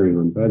has a bearing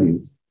on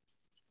values.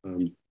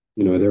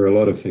 There are a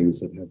lot of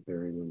things that have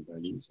bearing on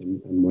values and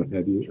what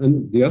have you.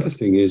 And the other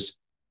thing is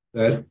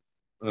that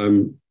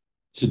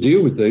to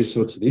deal with these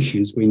sorts of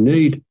issues, we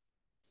need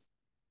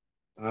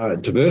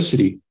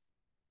diversity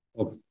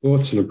of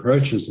thoughts and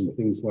approaches and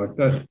things like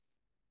that.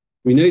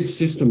 We need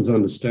systems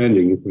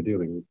understanding if we're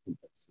dealing with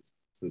complex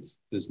systems.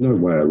 There's no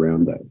way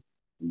around that.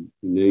 You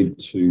need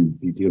to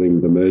be dealing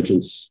with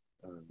emergence.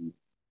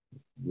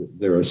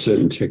 There are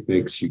certain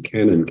techniques you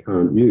can and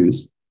can't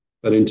use.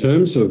 But in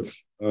terms of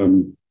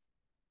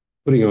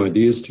putting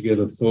ideas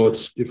together,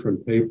 thoughts,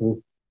 different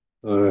people,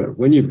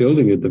 when you're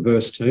building a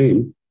diverse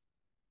team,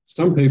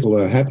 some people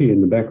are happy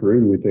in the back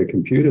room with their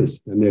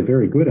computers and they're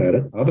very good at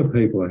it. Other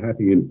people are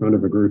happy in front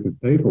of a group of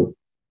people.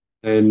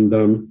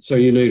 And so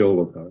you need all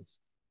of those.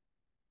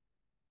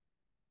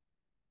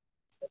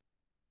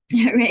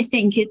 All right,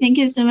 thank you. Thank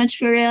you so much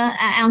for your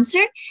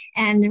answer.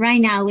 And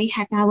right now we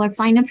have our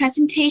final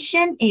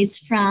presentation is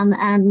from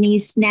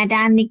Ms.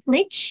 Neda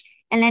Nikolic.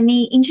 And let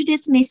me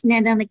introduce Ms.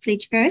 Neda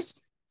Nikolic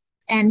first.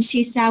 And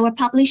she's our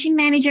publishing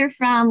manager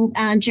from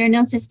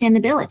Journal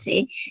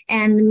Sustainability.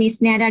 And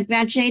Ms. Neda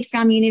graduated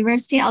from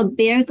University of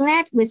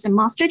Belgrade with a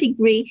master's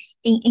degree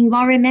in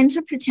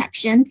environmental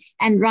protection.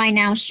 And right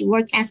now she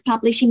works as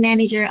publishing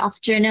manager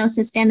of Journal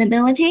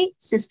Sustainability,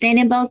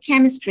 Sustainable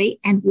Chemistry,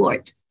 and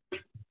Word.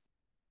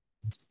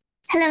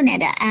 Hello,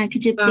 Neda.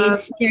 Could you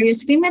please share your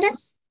screen with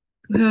us?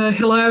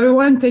 Hello,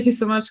 everyone. Thank you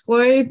so much,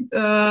 Chloe.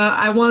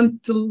 I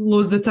want to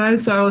lose the time,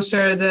 so I will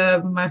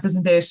share my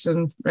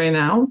presentation right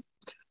now.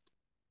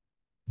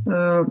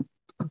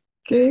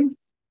 Okay.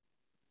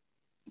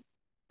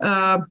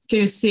 Can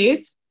you see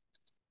it?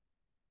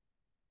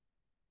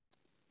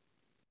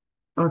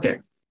 Okay.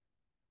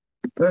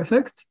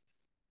 Perfect.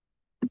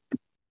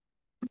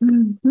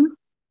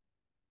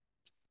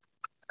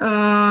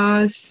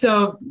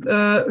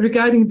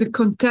 Regarding the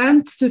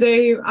content,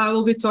 today I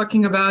will be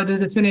talking about the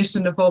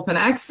definition of open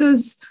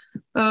access,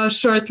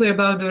 shortly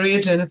about the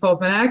origin of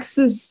open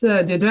access,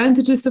 the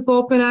advantages of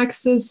open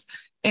access,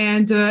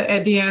 and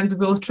at the end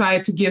we'll try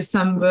to give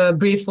some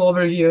brief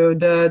overview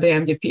the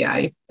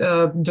MDPI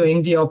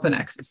doing the open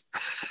access.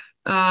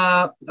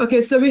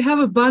 Okay, so we have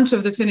a bunch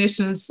of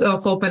definitions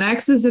of open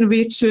access, and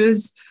we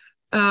choose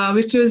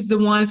the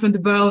one from the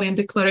Berlin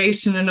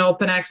Declaration on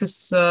Open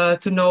Access to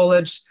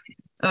knowledge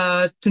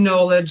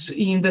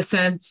in the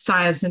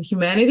science and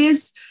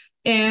humanities.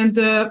 And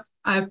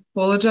I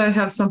apologize, I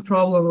have some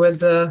problem with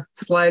the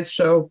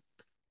slideshow.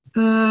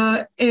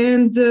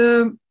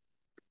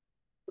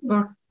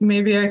 Or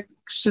maybe I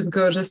should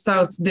go just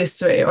out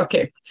this way.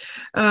 Okay.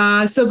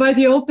 So by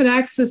the open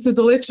access to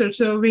the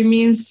literature, we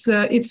means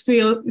its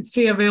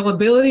free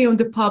availability on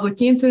the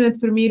public internet,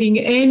 permitting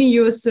any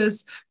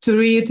users to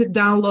read,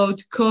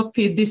 download,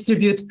 copy,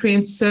 distribute,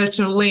 print, search,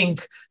 or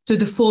link to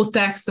the full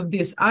text of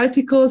these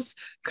articles,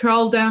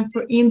 crawl them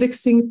for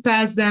indexing,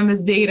 pass them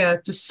as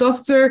data to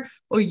software,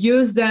 or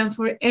use them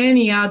for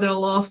any other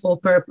lawful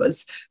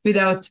purpose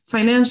without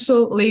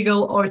financial,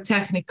 legal, or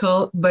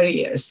technical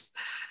barriers.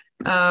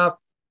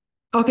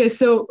 Okay,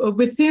 so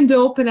within the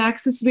open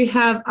access, we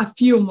have a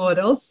few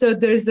models. So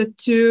there's the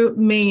two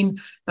main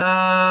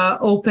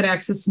open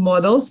access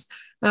models.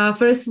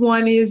 First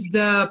one is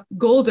the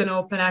golden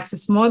open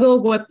access model,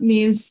 what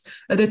means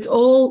that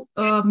all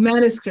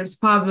manuscripts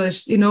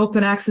published in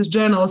open access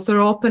journals or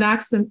open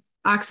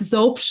access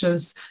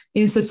options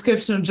in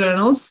subscription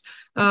journals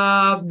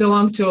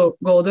belong to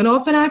golden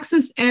open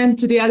access. And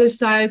to the other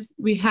side,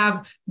 we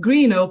have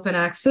green open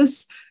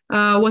access,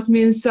 what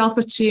means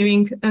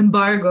self-achieving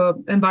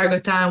embargo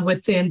time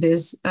within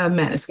these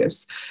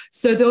manuscripts.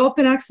 So the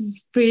open access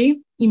is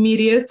free,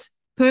 immediate,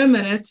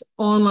 permanent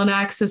online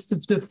access to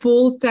the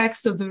full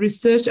text of the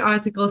research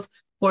articles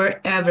for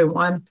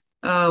everyone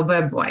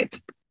web-wide.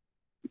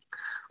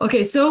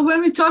 Okay, so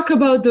when we talk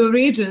about the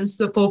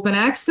origins of open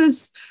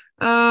access,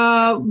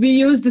 we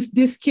use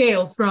this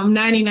scale from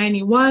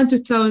 1991 to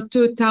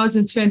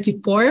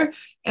 2024.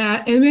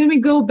 And when we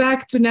go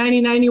back to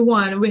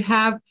 1991, we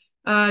have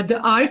the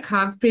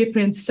archive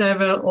preprint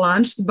server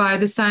launched by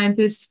the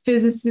scientists,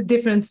 physicists,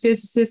 different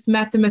physicists,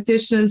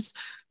 mathematicians,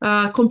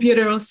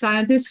 computer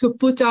scientists who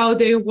put out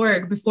their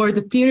work before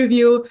the peer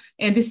review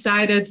and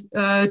decided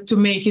to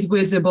make it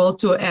visible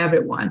to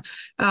everyone.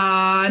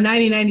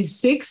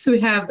 1996, we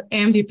have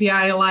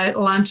MDPI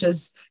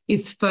launches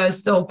its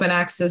first open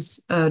access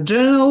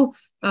journal.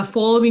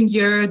 Following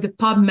year, the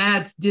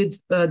PubMed did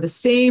the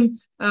same.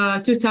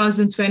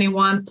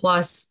 2021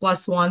 plus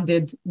one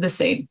did the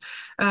same.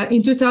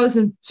 In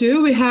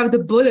 2002, we have the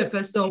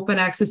Budapest Open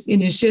Access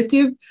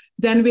Initiative.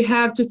 Then we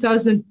have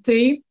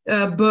 2003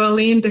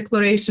 Berlin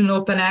Declaration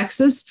Open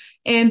Access,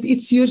 and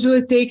it's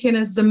usually taken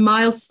as a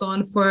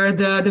milestone for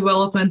the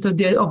development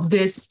of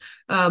this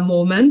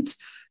movement.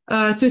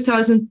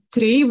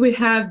 2003, we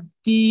have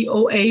the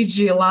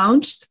OAG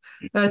launched.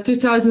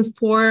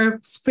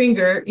 2004,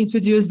 Springer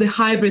introduced the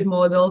hybrid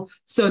model,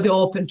 so the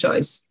open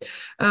choice.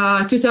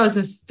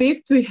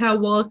 2005, we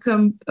have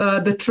welcomed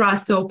the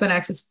Trust Open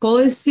Access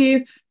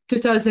Policy.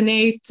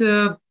 2008,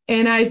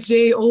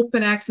 NIJ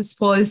Open Access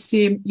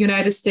Policy,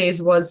 United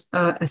States was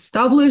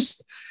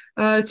established.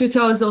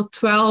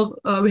 2012,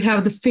 we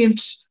have the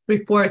Finch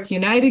Report,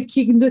 United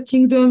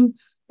Kingdom.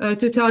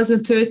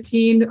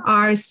 2013,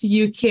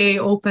 RC UK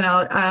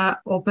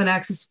Open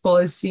Access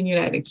Policy in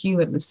United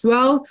Kingdom as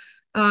well.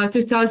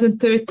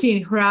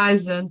 2013,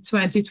 Horizon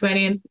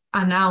 2020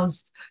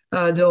 announced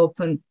the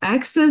open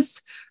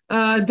access.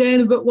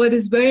 Then what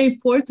is very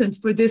important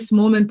for this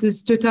moment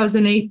is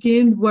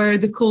 2018, where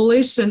the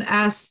Coalition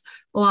S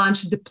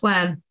launched the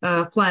Plan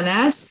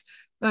S.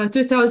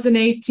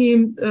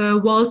 2018,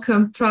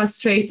 welcome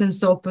Trust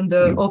Ratings open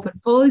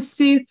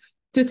policy.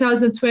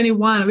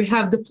 2021, we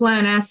have the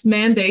Plan S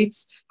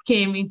mandates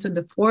came into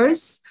the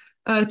force.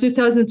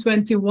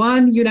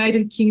 2021,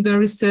 United Kingdom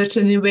Research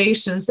and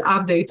Innovations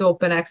update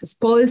open access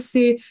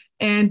policy.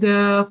 And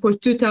for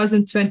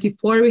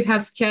 2024, we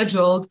have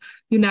scheduled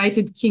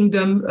United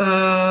Kingdom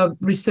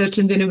Research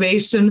and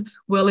Innovation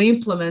will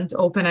implement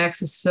open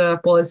access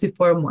policy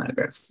for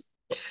monographs.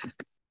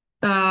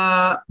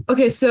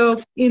 Okay,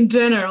 so in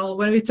general,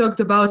 when we talked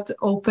about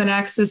open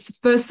access,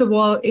 first of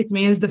all, it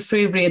means the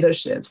free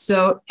readership.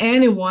 So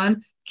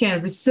anyone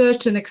can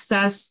research and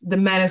access the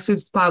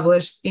manuscripts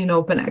published in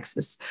open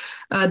access.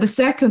 The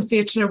second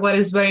feature, what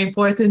is very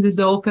important, is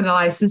the open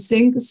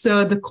licensing,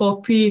 so the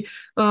copy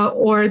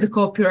or the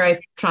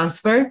copyright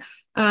transfer.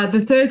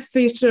 The third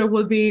feature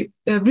will be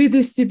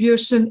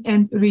redistribution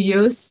and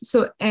reuse,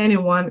 so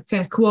anyone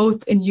can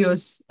quote and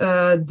use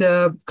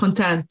the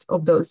content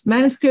of those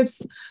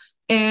manuscripts.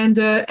 And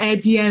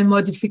at the end,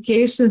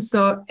 modification,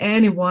 so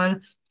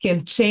anyone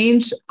can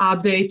change,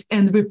 update,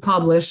 and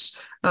republish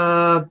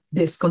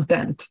this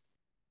content.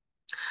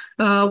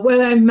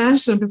 What I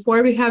mentioned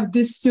before, we have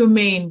these two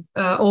main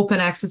open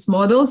access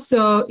models.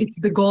 So it's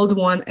the gold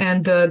one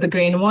and the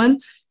green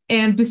one.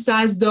 And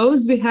besides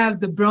those, we have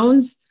the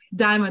bronze,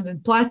 diamond,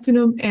 and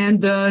platinum,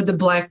 and the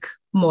black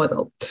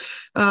model.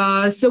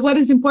 So what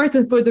is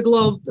important for the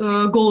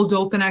gold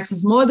open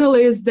access model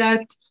is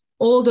that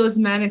all those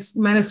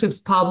manuscripts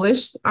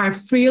published are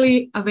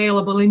freely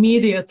available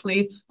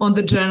immediately on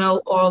the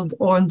journal or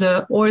on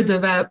the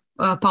web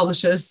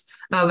publisher's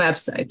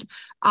website.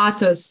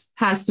 Authors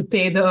has to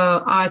pay the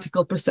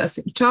article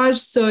processing charge,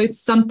 so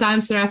it's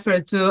sometimes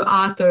referred to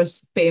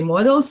authors pay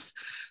models.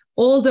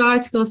 All the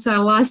articles are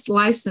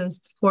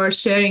licensed for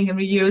sharing and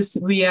reuse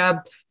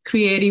via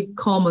Creative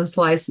Commons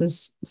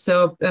license,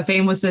 so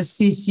famous as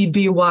CC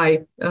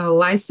BY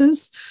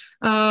license.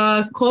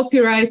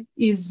 Copyright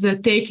is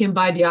taken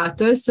by the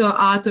authors, so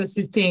authors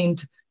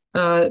retained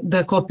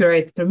the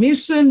copyright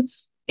permission,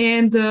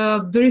 and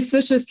the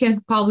researchers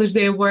can publish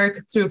their work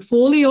through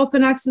fully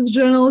open access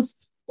journals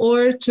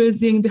or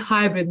choosing the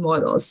hybrid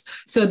models.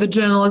 So the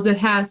journals that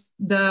has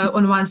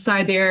on one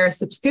side, they are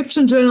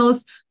subscription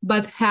journals,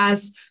 but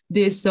has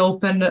this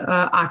open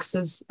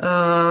access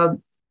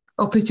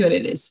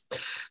opportunities.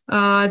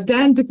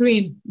 Then the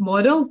green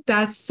model,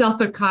 that's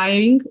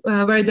self-archiving,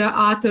 where the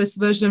author's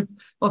version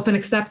of an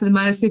accepted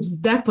manuscript is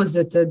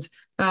deposited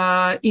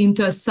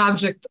into a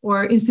subject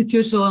or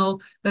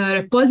institutional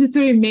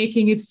repository,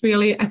 making it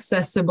freely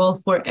accessible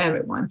for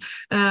everyone.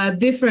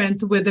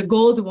 Different with the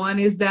gold one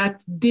is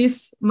that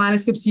this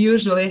manuscripts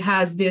usually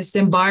has this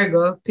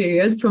embargo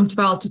period from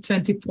 12 to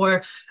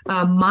 24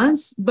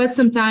 months, but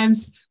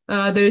sometimes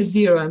there is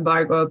zero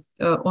embargo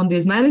on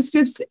these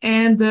manuscripts,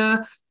 and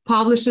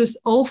publishers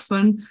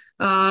often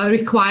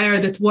require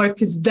that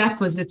work is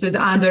deposited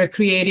under a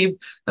Creative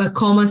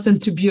Commons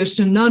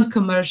Attribution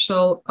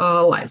non-commercial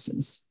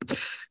license.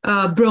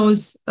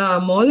 Bronze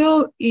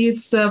model,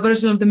 its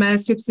version of the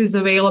manuscripts is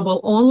available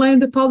online on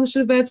the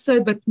publisher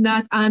website, but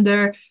not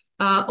under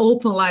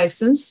open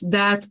license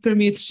that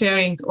permits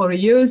sharing or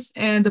reuse,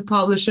 and the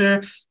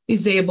publisher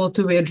is able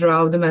to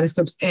withdraw the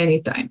manuscripts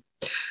anytime.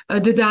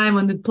 The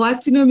diamond and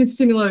platinum is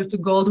similar to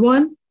gold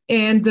one,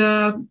 and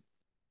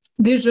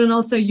these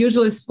journals are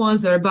usually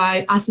sponsored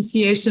by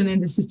association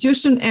and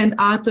institution, and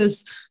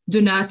authors do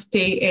not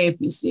pay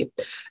APC.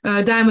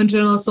 Diamond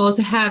journals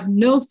also have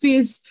no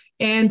fees,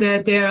 and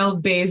they are all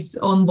based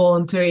on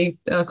voluntary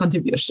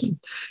contribution.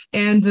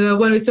 And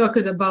when we talk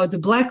about the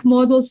black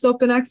models,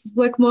 open access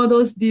black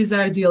models, these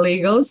are the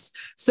illegals.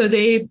 So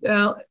they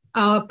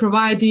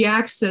provide the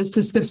access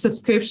to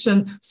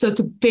subscription, so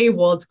to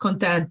paywalled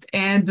content.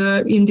 And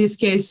in this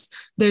case,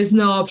 there's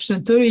no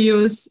option to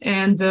reuse,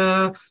 and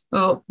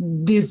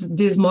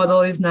this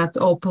model is not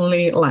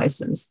openly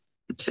licensed.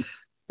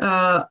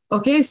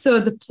 Okay, so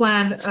the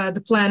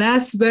Plan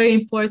S, very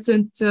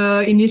important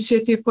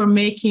initiative for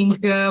making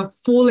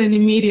full and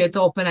immediate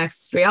open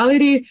access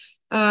reality.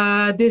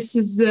 This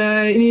is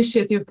an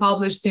initiative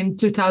published in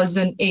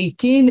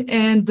 2018,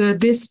 and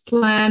this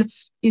plan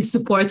is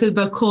supported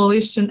by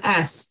Coalition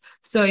S.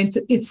 So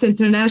it's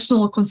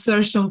International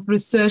Consortium of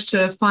Research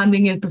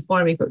Funding and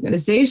Performing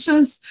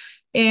Organizations.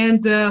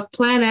 And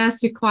Plan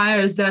S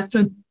requires that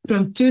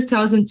from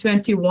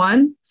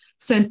 2021,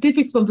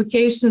 scientific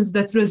publications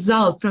that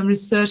result from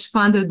research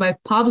funded by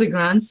public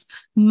grants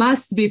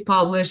must be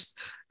published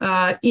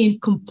in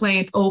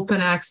compliant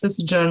open access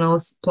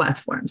journals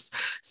platforms.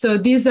 So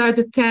these are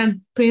the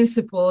 10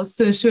 principles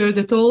to ensure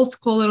that all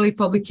scholarly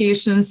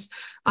publications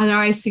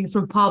arising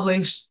from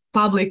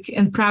public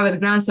and private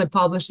grants are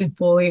published in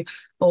fully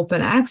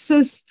open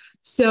access.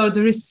 So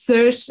the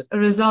research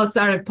results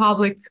are a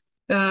public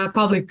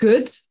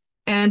good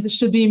and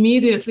should be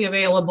immediately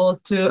available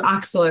to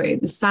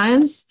accelerate the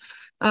science.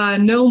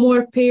 No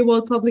more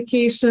paywall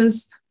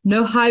publications,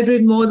 no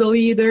hybrid model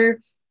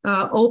either.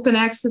 Open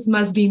access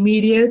must be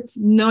immediate,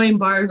 no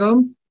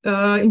embargo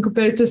in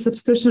compared to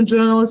subscription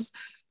journals.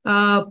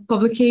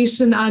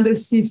 Publication under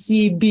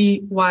CC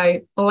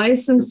BY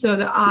license, so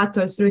the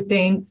authors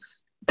retain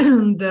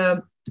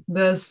the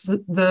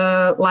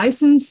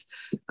license.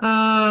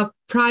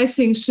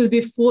 Pricing should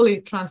be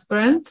fully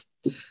transparent.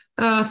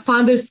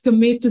 Funders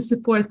commit to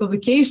support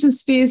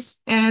publications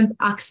fees and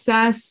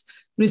access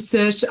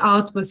research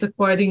outputs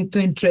according to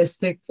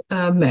intrinsic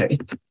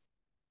merit.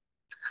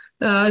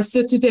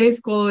 So today's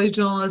scholarly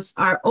journals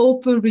are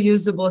open,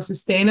 reusable,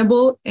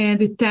 sustainable,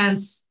 and it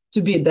tends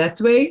to be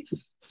that way.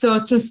 So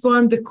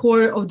transform the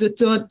core of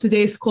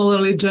today's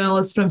scholarly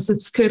journals from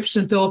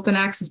subscription to open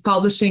access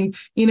publishing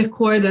in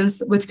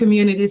accordance with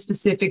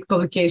community-specific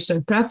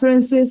publication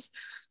preferences.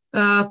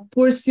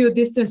 Pursue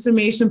this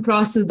transformation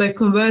process by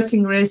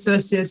converting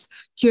resources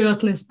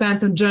currently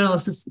spent on journal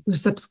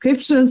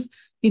subscriptions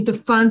into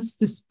funds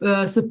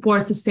to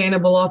support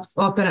sustainable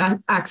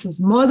open access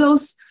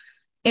models.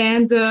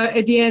 And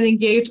at the end,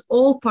 engage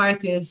all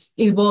parties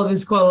involved in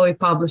scholarly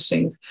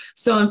publishing.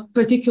 So in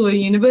particular,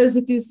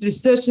 universities,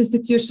 research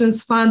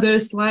institutions,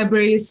 funders,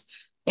 libraries,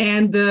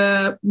 and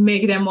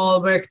make them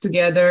all work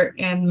together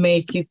and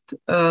make it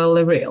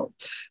real.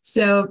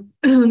 So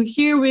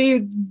here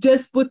we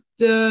just put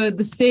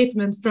the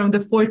statement from the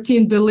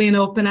 14 billion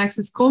open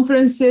access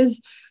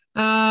conferences.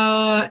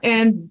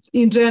 And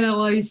in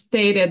general, it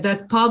stated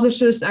that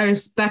publishers are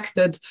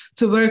expected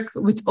to work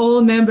with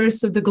all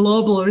members of the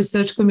global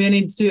research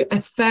community to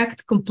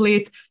effect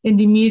complete and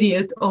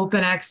immediate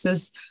open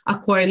access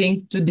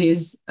according to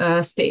these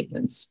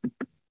statements.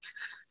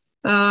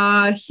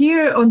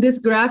 Here on this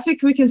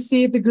graphic, we can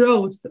see the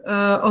growth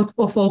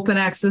of open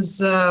access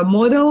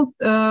model.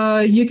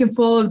 You can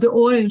follow the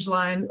orange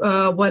line,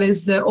 what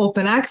is the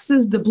open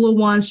access. The blue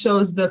one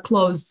shows the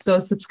closed, so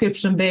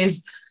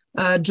subscription-based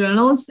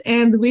journals.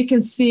 And we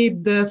can see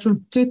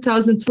from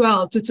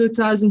 2012 to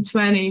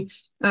 2020,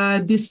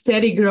 this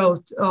steady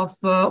growth of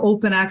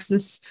open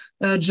access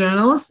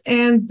journals.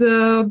 And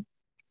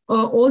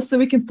also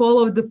we can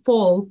follow the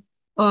fall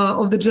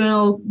of the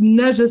journal,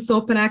 not just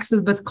open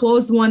access, but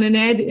closed one and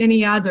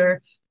any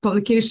other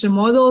publication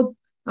model.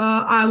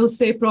 I will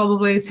say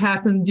probably it's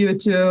happened due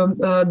to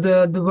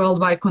the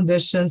worldwide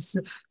conditions,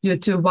 due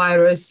to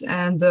virus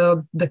and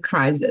the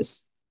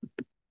crisis.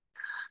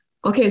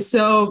 Okay,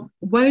 so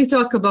when we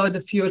talk about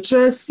the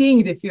future,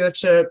 seeing the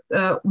future,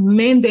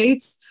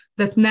 mandates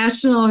that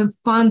national and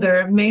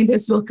funder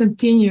mandates will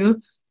continue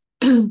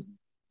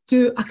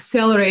to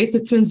accelerate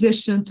the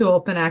transition to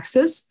open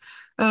access.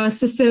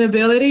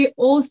 Sustainability,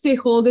 all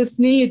stakeholders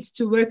need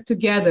to work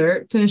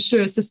together to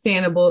ensure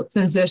sustainable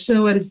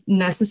transition, what is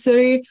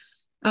necessary.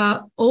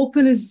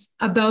 Open is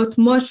about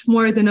much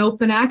more than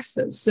open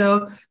access.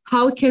 So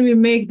how can we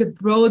make the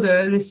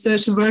broader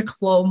research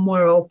workflow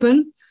more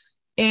open?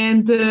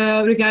 And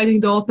regarding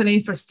the open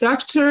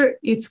infrastructure,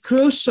 it's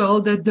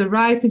crucial that the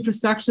right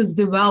infrastructure is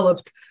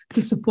developed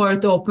to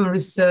support open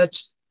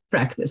research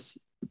practice.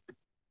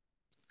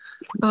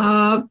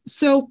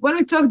 So when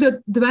we talk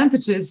about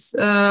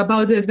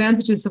the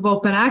advantages of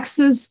open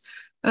access,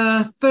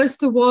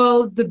 first of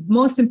all, the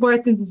most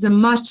important is a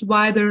much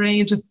wider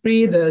range of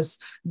readers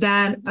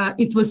than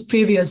it was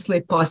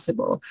previously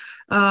possible.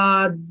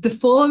 The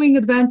following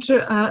advantage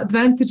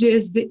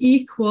is the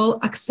equal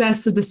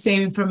access to the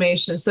same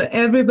information. So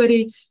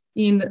everybody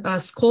in a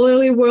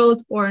scholarly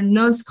world or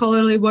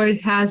non-scholarly world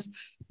has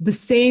the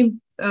same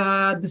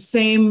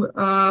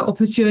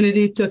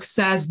opportunity to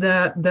access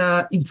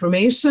the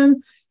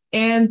information.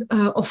 And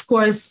of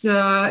course,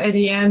 at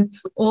the end,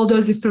 all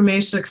those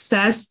information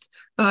accessed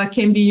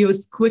can be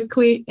used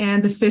quickly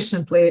and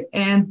efficiently.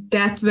 And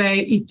that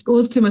way, it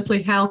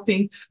ultimately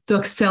helping to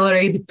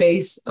accelerate the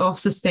pace of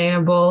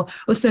sustainable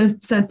or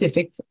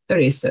scientific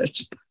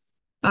research.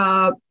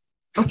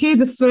 Okay,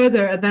 the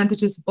further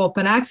advantages of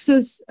open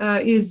access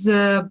is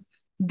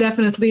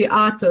definitely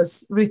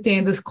authors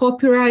retain this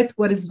copyright,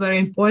 what is very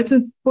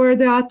important for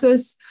the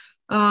authors.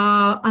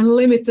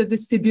 Unlimited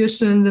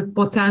distribution,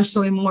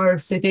 potentially more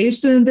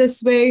citation in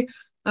this way.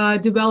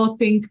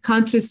 Developing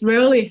countries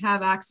rarely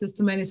have access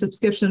to many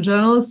subscription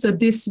journals. So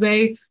this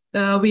way,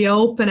 we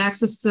open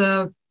access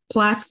to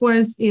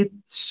platforms.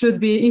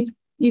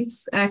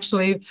 It's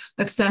actually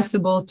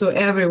accessible to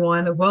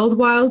everyone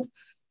worldwide.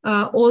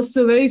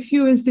 Also, very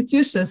few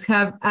institutions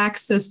have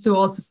access to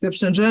all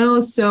subscription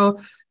journals. So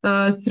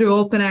through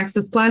open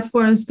access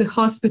platforms, the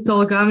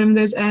hospital,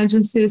 government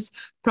agencies,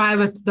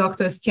 private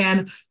doctors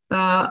can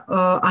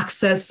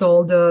access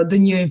all the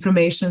new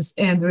informations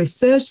and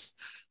research.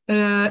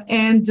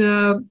 And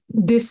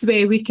this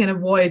way we can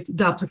avoid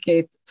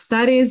duplicate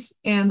studies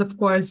and, of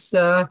course,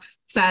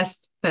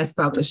 fast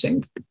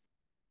publishing.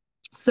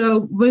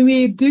 So when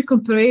we do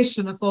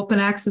comparison of open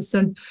access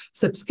and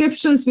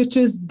subscriptions, which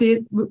is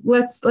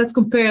let's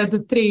compare the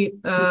three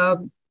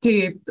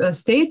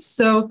states.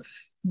 So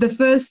the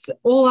first,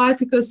 all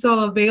articles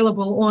are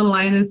available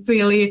online and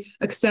freely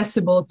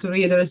accessible to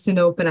readers in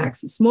open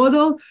access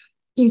model,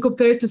 in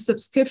compared to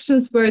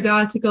subscriptions where the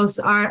articles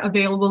are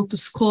available to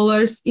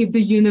scholars if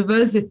the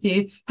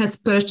university has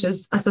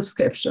purchased a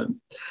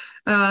subscription.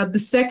 The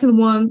second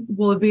one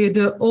will be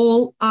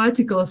all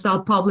articles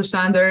are published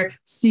under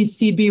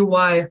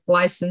CC-BY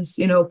license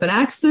in open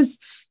access,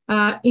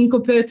 in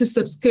compared to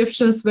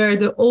subscriptions where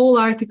all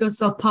articles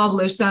are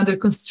published under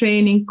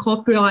constraining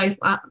copyright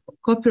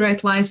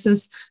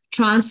license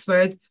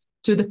transferred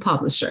to the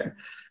publisher.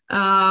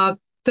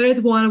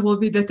 Third one will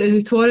be that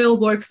editorial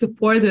work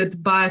supported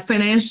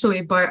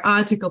financially by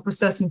article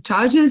processing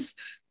charges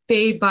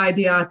paid by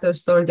the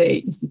authors or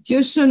the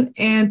institution.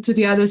 And to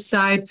the other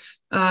side,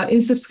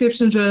 in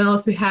subscription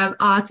journals, we have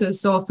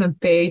authors often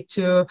paid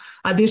to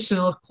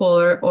additional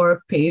color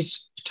or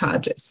page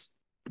charges.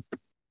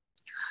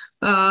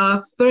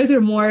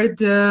 Furthermore,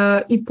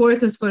 the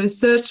importance for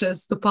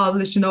researchers to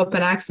publish in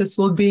open access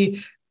will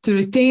be to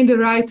retain the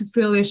right to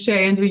freely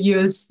share and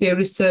reuse their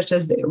research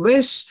as they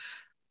wish,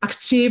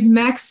 achieve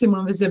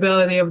maximum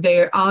visibility of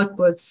their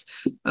outputs.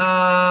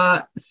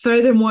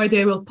 Furthermore,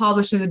 they will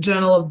publish in the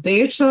journal of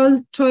their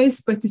choice,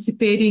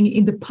 participating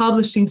in the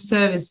publishing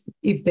service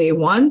if they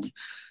want.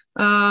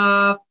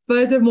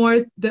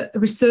 Furthermore, the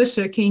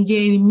researcher can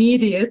gain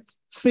immediate,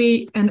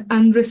 free, and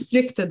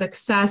unrestricted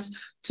access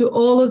to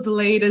all of the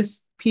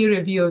latest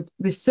peer-reviewed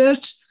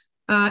research,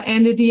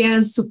 and at the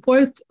end,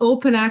 support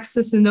open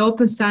access and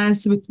open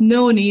science with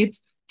no need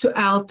to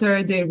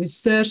alter their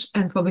research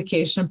and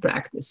publication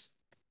practice.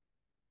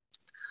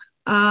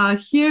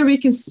 Here we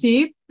can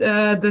see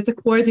that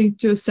according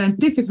to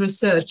scientific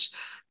research,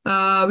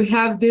 we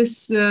have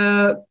this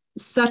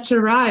such a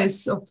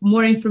rise of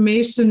more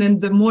information and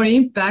the more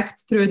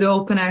impact through the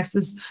open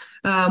access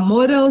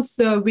model.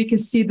 So we can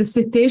see the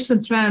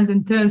citation trend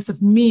in terms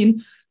of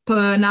mean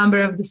per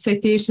number of the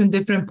citation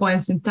different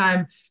points in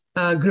time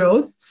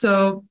growth.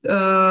 So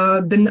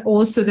then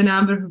also the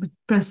number of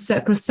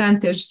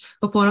percentage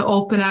of our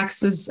open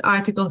access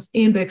articles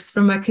indexed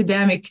from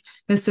academic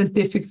and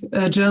scientific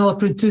journal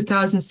from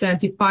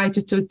 2075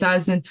 to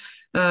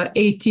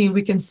 2018.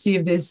 We can see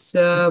this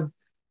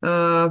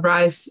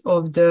rise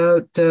of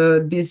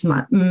these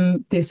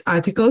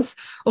articles.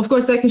 Of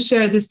course, I can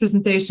share this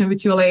presentation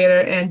with you later,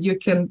 and you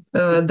can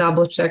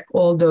double check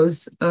all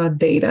those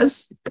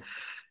datas.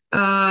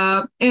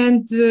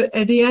 And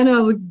at the end, I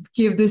will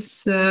give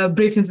this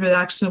brief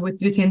introduction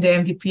within the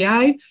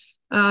MDPI.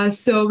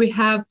 So we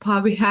have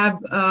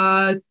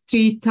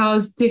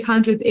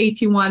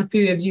 3,381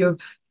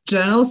 peer-reviewed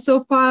journals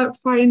so far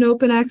in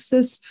open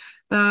access,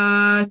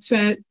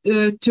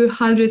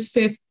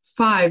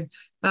 255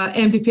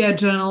 MDPI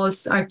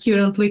journals are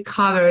currently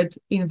covered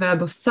in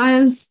Web of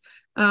Science.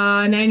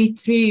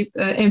 93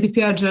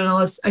 MDPI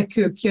journals are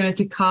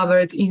currently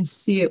covered in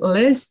C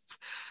lists.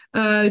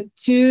 In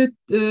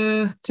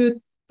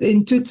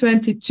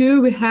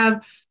 2022, we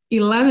have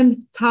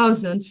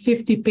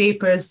 11,050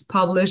 papers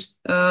published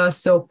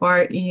so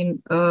far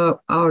in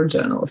our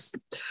journals.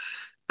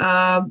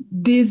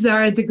 These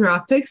are the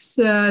graphics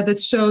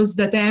that shows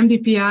that the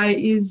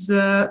MDPI is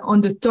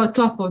on the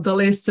top of the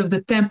list of the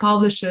 10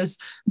 publishers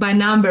by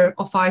number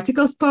of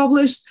articles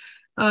published.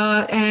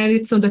 And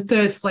it's on the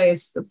third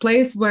place, the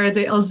place where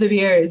the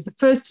Elsevier is the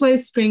first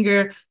place,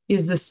 Springer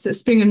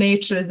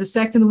Nature is the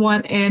second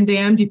one, and the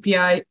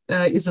MDPI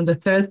is on the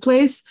third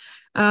place.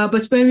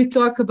 But when we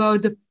talk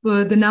about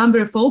the number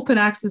of open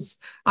access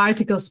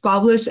articles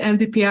published,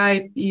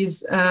 MDPI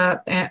is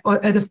at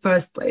the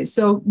first place.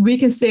 So we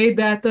can say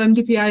that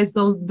MDPI is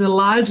the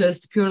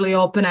largest purely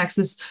open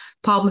access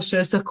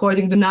publishers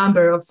according to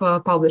number of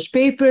published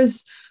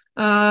papers.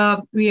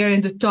 We are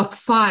in the top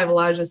 5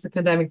 largest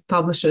academic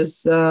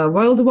publishers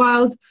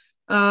worldwide.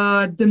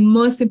 The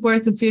most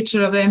important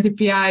feature of the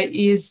MDPI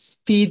is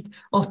speed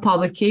of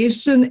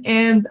publication.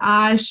 And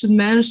I should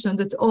mention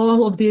that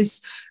all of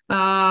these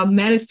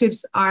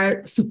manuscripts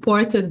are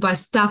supported by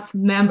staff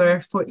member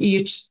for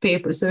each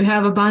paper. So we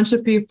have a bunch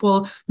of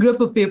people, group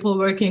of people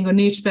working on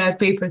each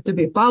paper to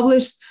be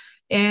published.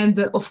 And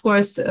of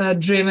course,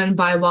 driven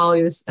by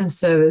values and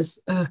service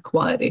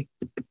quality.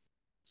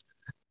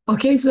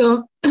 Okay,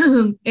 so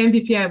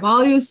MDPI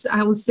values,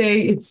 I would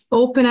say it's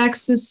open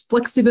access,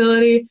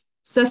 flexibility,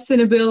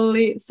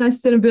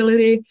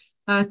 sustainability,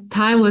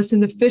 timeless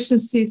and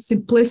efficiency,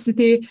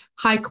 simplicity,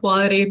 high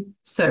quality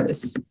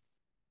service.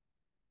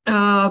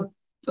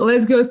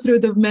 Let's go through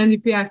the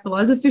MDPI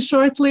philosophy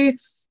shortly.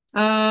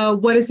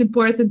 What is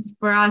important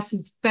for us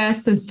is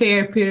fast and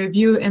fair peer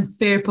review and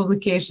fair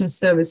publication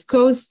service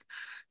cost.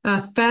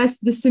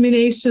 Fast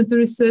dissemination to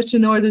research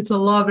in order to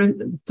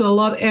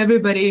allow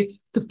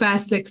everybody to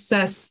fast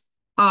access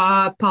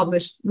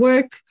published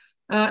work.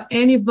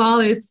 Any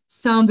valid,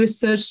 sound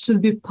research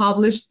should be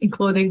published,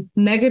 including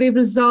negative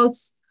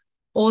results.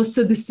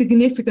 Also, the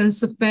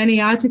significance of any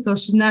article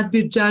should not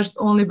be judged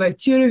only by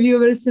 2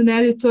 reviewers and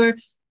editor,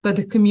 but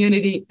the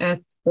community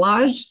at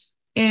large.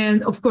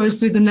 And of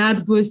course, we do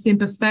not boost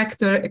impact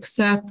factor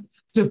except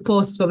through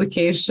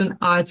post-publication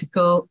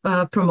article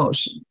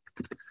promotion.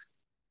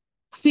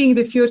 Seeing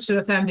the future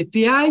of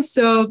MDPI,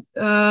 so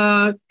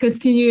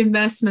continue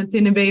investment,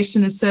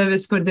 innovation, and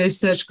service for the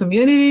research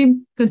community,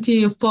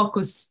 continue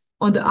focus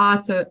on the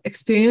author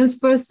experience,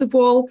 first of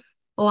all,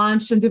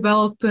 launch and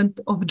development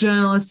of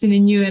journals in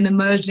new and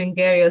emerging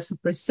areas of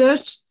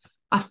research,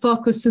 a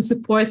focus on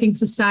supporting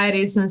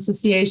societies and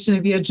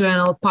association via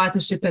journal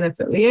partnership and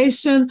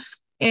affiliation,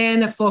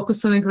 and a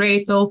focus on a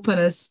great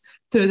openness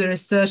through the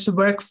research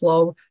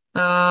workflow,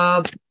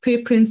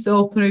 preprints,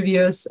 open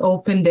reviews,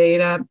 open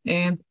data,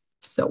 and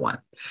so on.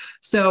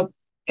 So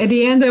at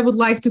the end, I would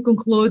like to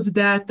conclude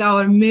that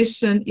our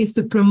mission is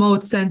to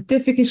promote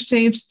scientific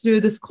exchange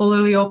through the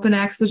scholarly open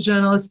access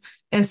journals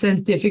and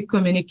scientific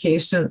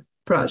communication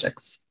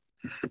projects.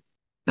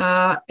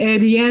 At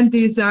the end,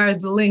 these are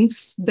the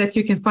links that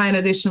you can find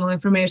additional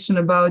information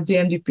about the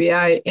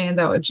MDPI and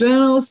our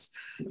journals.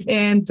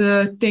 And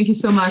thank you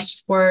so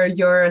much for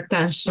your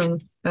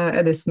attention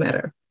at this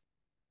matter.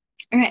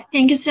 All right.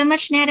 Thank you so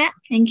much, Neda.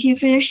 Thank you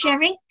for your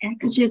sharing.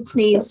 Could you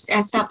please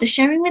stop the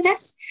sharing with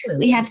us?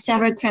 We have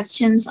several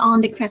questions on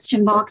the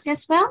question box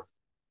as well.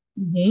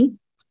 Yeah,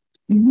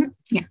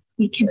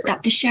 you can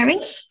stop the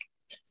sharing.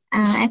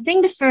 I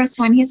think the first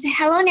one is,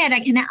 hello,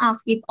 Neda. Can I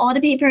ask if all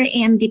the paper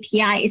in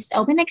MDPI is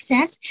open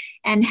access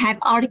and have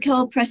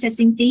article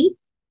processing fee?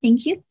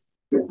 Thank you.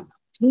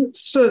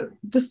 Sure.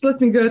 Just let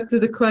me go to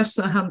the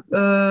question.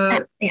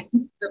 Yeah. The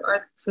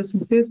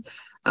processing fees.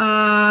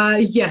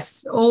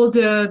 Yes, all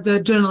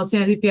the journals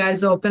in MDPI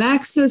is open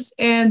access,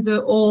 and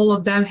all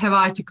of them have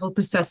article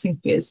processing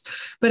fees.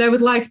 But I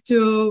would like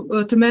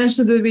to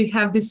mention that we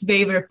have this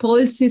waiver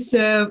policy,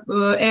 so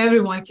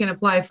everyone can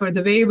apply for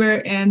the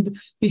waiver, and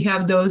we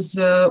have those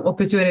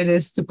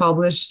opportunities to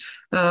publish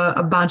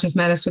a bunch of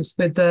manuscripts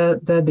with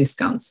the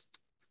discounts.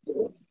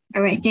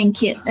 All right,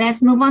 thank you.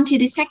 Let's move on to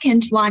the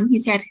second one. He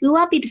said, who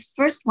will be the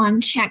first one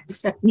to check the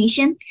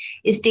submission?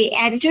 Is the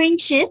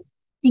editor-in-chief?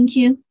 Thank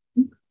you.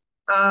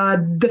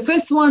 The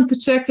first one to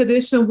check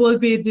edition will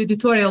be the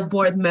editorial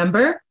board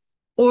member,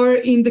 or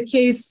in the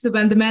case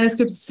when the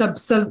manuscript is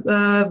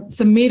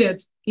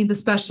submitted in the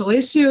special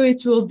issue,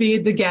 it will be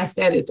the guest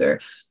editor.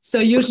 So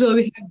usually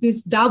we have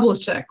this double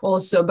check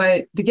also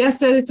by the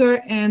guest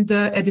editor and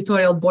the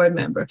editorial board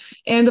member.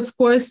 And of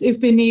course, if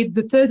we need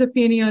the third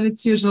opinion,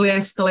 it's usually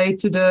escalate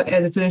to the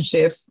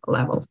editor-in-chief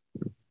level.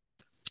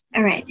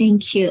 All right,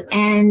 thank you.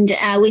 And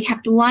we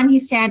have the one who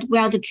said,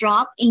 will the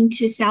drop in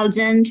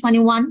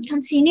 2021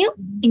 continue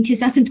in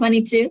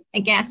 2022? I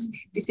guess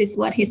this is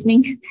what he's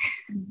meaning.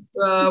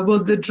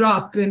 Will the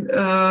drop in,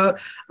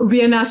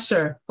 we are not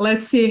sure.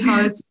 Let's see how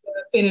it's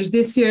finished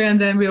this year,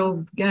 and then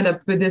we'll end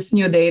up with this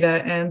new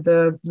data, and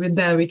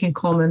then we can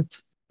comment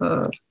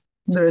the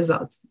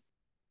results.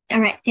 All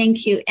right,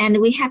 thank you.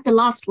 And we have the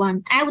last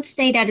one. I would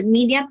say that the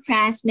media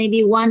press may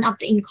be one of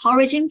the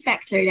encouraging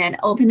factors that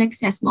open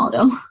access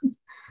model.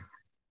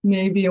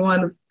 Maybe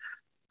one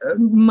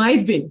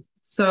might be.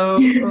 So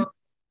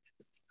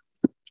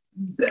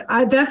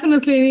I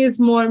definitely needs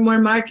more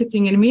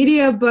marketing and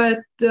media,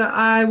 but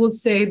I would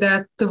say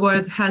that the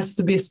word has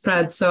to be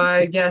spread. So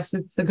I guess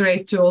it's a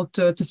great tool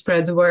to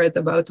spread the word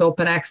about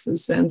open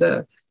access and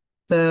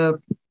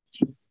the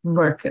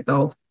work at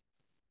all.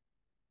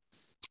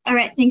 All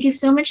right, thank you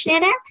so much,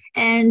 Neda.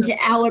 And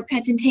our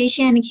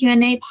presentation and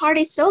Q&A part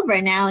is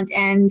over now.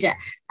 And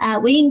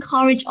we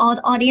encourage all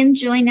the audience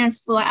join us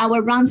for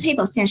our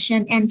roundtable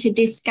session and to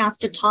discuss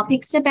the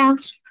topics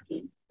about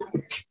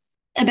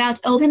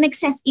open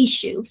access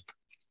issue.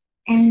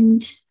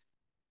 And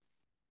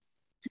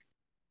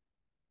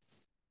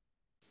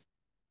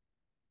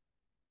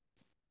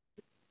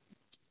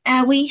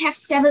we have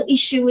several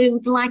issues we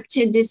would like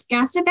to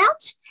discuss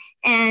about.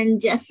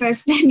 And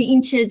first, let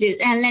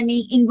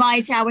me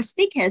invite our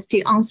speakers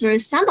to answer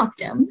some of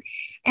them.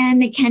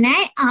 And can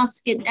I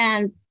ask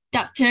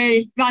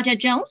Dr. Roger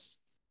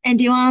Jones? And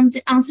do you want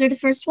to answer the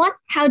first one?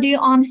 How do you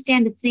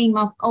understand the theme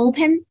of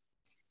open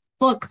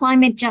for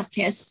climate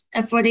justice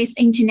for this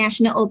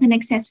International Open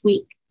Access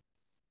Week?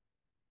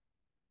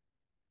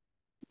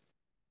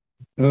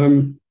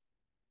 I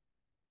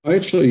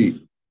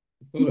actually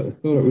thought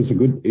it was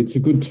it's a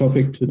good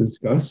topic to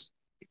discuss.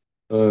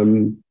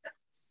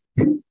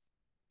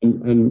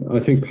 And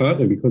I think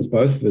partly because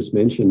both of us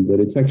mentioned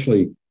that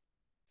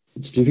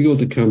it's difficult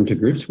to come to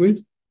grips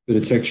with, but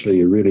it's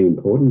actually a really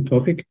important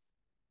topic.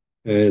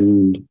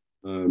 And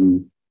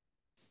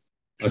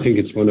I think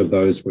it's one of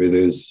those where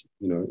there's,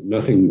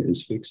 nothing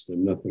is fixed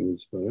and nothing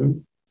is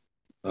firm.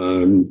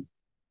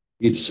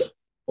 It's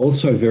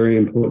also very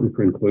important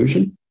for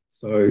inclusion.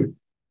 So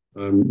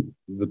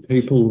the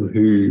people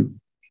who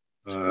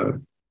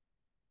are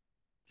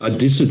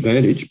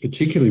disadvantaged,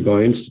 particularly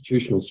by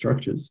institutional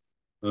structures,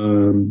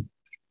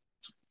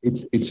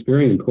 it's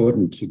very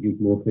important to give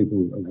more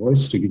people a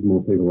voice, to give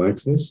more people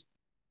access.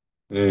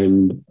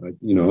 And,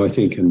 I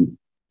think, and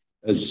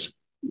as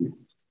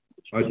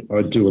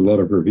I do a lot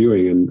of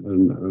reviewing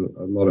and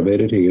a lot of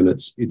editing, and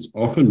it's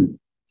often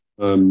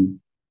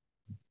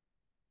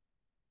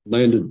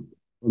landed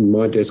on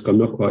my desk, I'm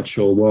not quite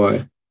sure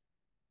why,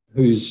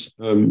 who's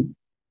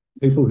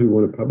people who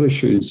want to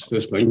publish whose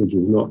first language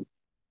is not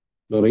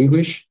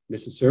English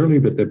necessarily,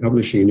 but they're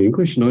publishing in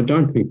English, and I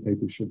don't think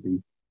people should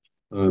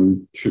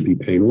be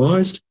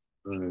penalised.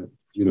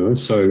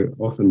 So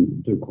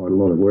often do quite a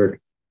lot of work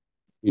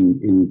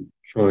in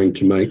trying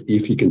to make,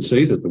 if you can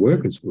see that the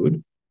work is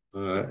good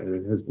and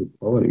it has good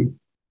quality,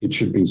 it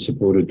should be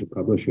supported to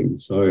publishing.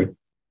 So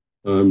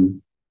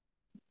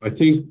I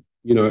think,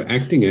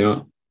 acting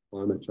out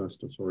climate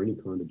justice or any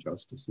kind of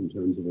justice in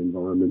terms of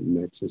environment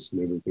and access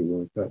and everything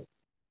like that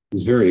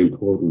is very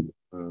important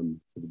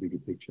for the bigger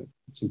picture.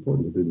 It's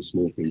important to do the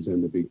small things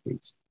and the big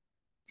things.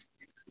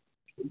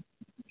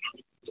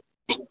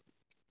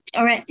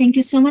 All right, thank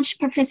you so much,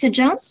 Professor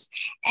Jones.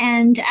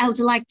 And I would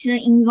like to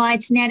invite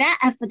Neda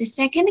for the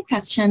second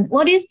question.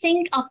 What do you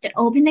think of the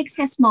open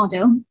access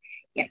model?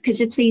 Yeah, could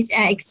you please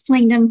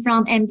explain them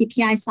from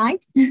MDPI side?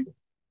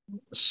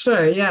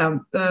 Sure, yeah.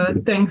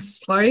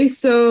 Thanks, Laurie.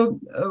 So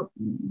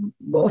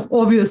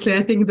obviously,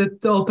 I think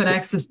that open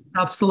access is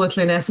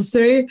absolutely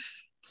necessary.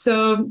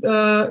 So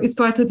it's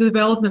part of the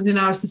development in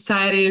our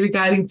society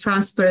regarding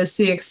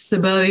transparency,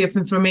 accessibility of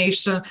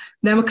information,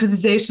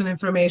 democratization of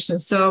information.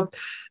 So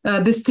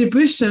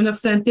distribution of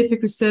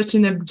scientific research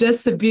in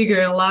just a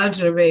bigger and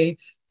larger way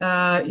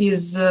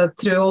is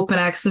through open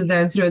access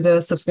than through the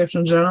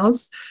subscription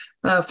journals.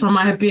 from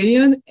my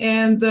opinion.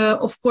 And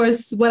of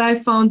course, what I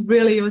found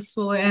really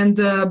useful and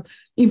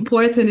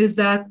important is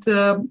that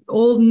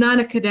all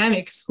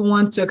non-academics who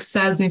want to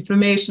access the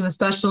information,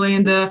 especially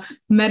in the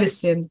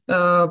medicine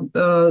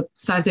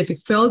scientific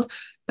field,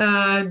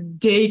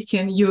 they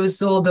can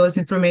use all those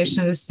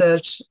information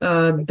research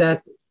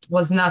that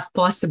was not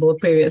possible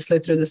previously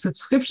through the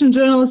subscription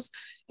journals.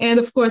 And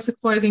of course,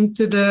 according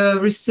to the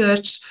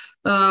research,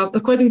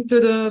 according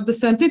to the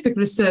scientific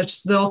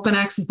research, the open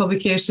access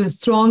publication is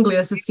strongly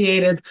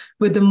associated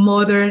with the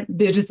modern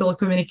digital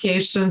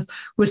communications,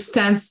 which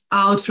stands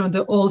out from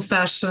the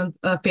old-fashioned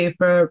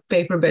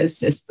paper-based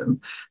system.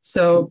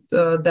 So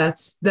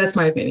that's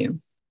my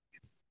opinion.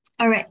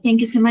 All right, thank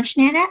you so much,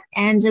 Neda.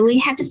 And we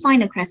have the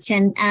final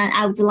question.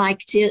 I would like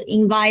to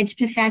invite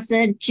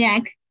Professor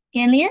Jacques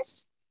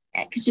Ganoulis.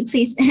 Could you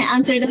please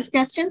answer this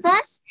question for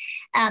us?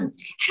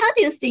 How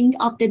do you think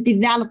of the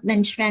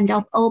development trend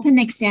of open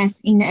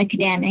access in the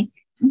academic?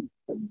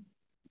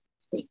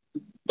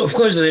 Of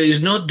course, there is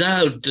no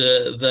doubt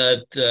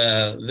that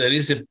there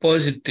is a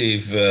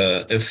positive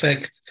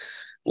effect.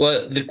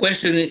 Well, the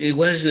question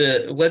was,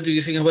 what do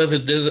you think about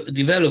the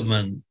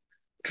development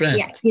trend?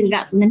 Yeah,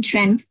 development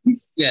trend.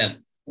 Yeah,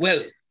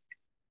 well,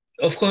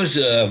 of course,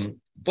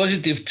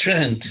 positive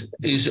trend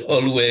is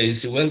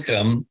always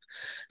welcome.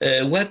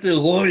 What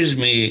worries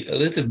me a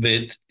little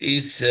bit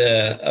is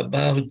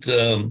about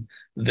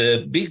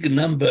the big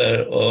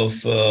number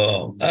of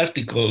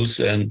articles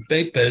and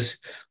papers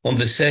on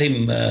the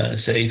same,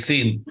 say,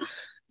 theme.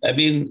 I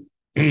mean,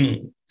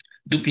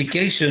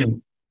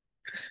 duplication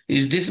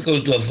is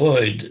difficult to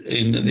avoid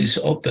in this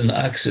open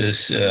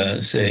access,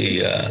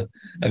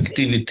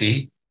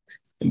 activity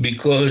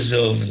because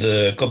of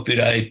the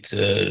copyright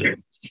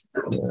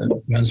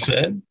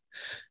transfer.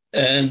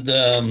 And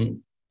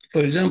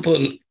for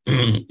example,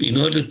 in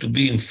order to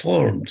be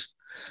informed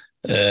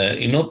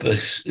in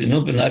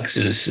open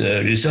access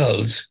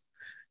results,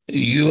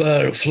 you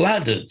are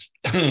flooded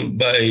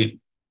by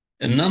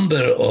a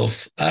number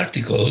of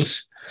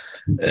articles,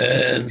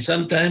 and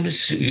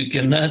sometimes you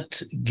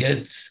cannot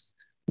get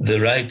the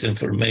right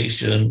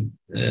information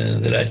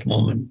the right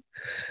moment.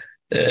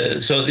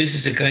 So this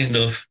is a kind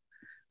of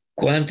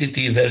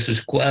quantity versus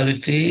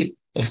quality.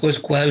 Of course,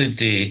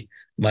 quality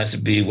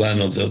must be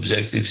one of the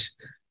objectives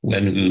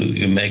when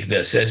you make the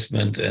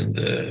assessment and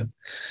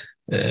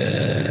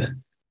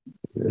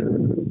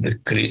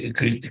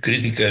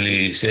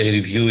critically, say,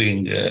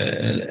 reviewing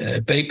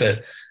a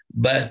paper.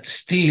 But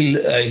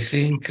still, I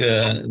think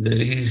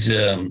there is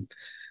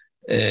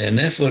an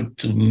effort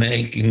to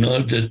make in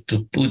order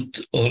to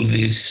put all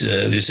these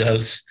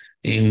results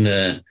in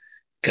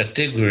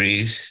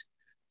categories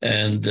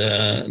and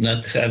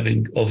not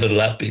having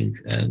overlapping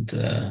and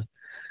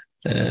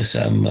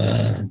some,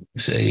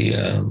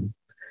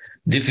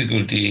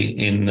 difficulty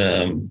in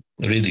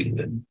reading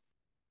them.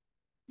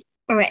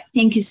 All right,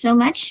 thank you so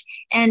much.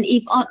 And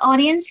if our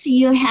audience,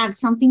 you have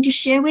something to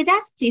share with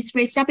us, please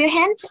raise up your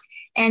hand.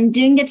 And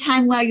during the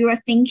time while you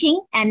are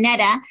thinking, and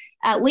Neda,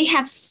 we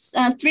have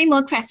 3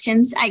 more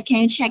questions I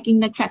can check in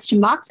the question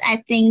box.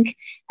 I think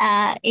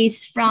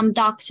is from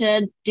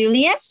Dr.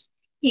 Julius.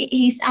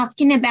 He's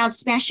asking about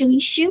special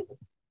issue.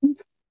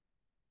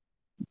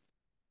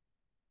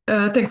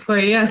 Thanks,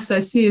 Chloe. Yes, I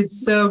see it.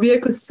 So we are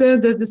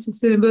concerned that the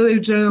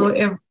sustainability journal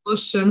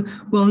evolution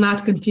will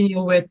not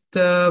continue with,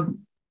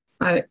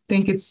 I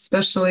think it's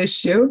special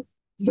issue.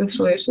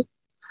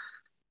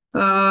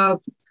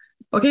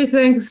 Okay,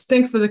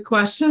 thanks for the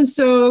question.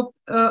 So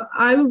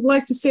I would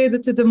like to say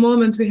that at the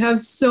moment we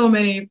have so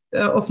many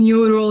of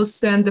new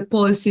rules and the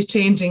policy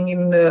changing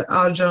in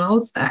our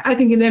journals. I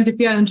think in the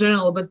MDPI in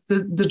general, but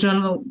the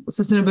journal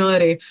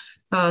sustainability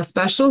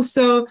special.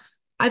 So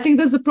I think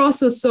there's a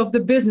process of the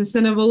business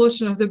and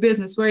evolution of the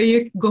business where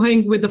you're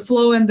going with the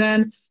flow, and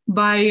then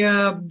by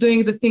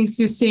doing the things,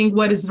 you're seeing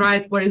what is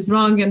right, what is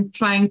wrong, and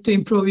trying to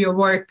improve your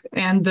work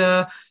and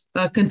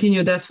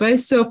continue that way.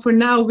 So for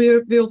now,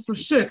 we'll for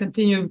sure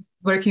continue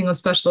working on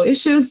special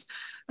issues.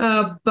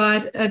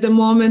 But at the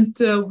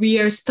moment, we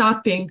are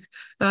stopping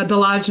the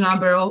large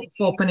number of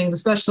opening the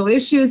special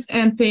issues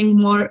and paying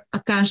more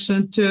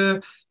attention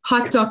to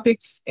hot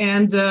topics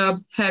and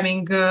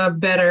having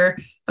better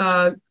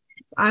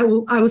I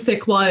will say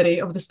quality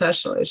of the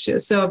special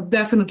issues. So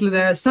definitely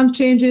there are some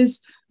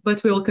changes,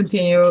 but we will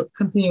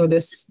continue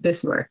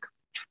this work.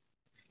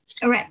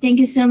 All right. Thank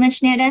you so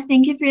much, Neda.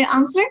 Thank you for your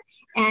answer.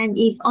 And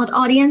if our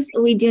audience,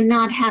 we do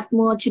not have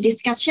more to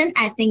discussion,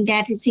 I think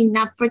that is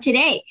enough for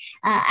today.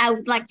 I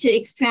would like to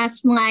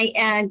express my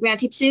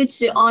gratitude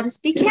to all the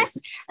speakers,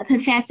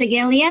 Professor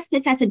Ganoulis,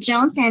 Professor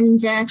Jones, and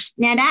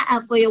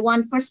Neda for your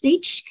wonderful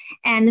speech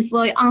and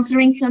for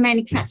answering so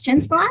many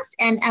questions for us.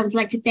 And I would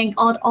like to thank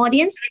all the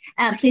audience.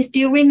 Please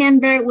do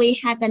remember we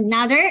have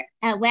another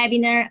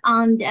webinar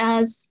on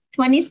the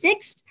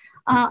 26th.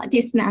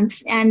 This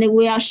month, and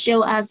will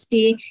show us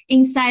the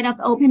inside of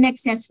Open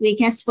Access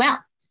Week as well.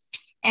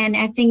 And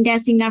I think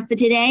that's enough for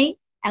today.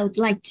 I would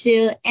like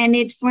to end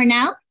it for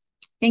now.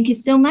 Thank you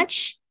so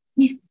much.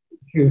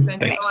 you.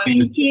 Thank you.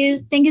 Thank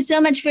you. Thank you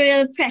so much for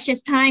your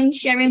precious time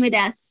sharing with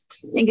us.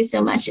 Thank you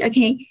so much.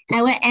 Okay,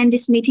 I will end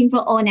this meeting for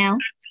all now.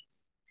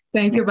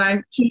 Thank you.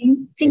 Bye. Okay.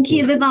 Thank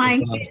you.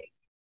 Bye-bye. Bye.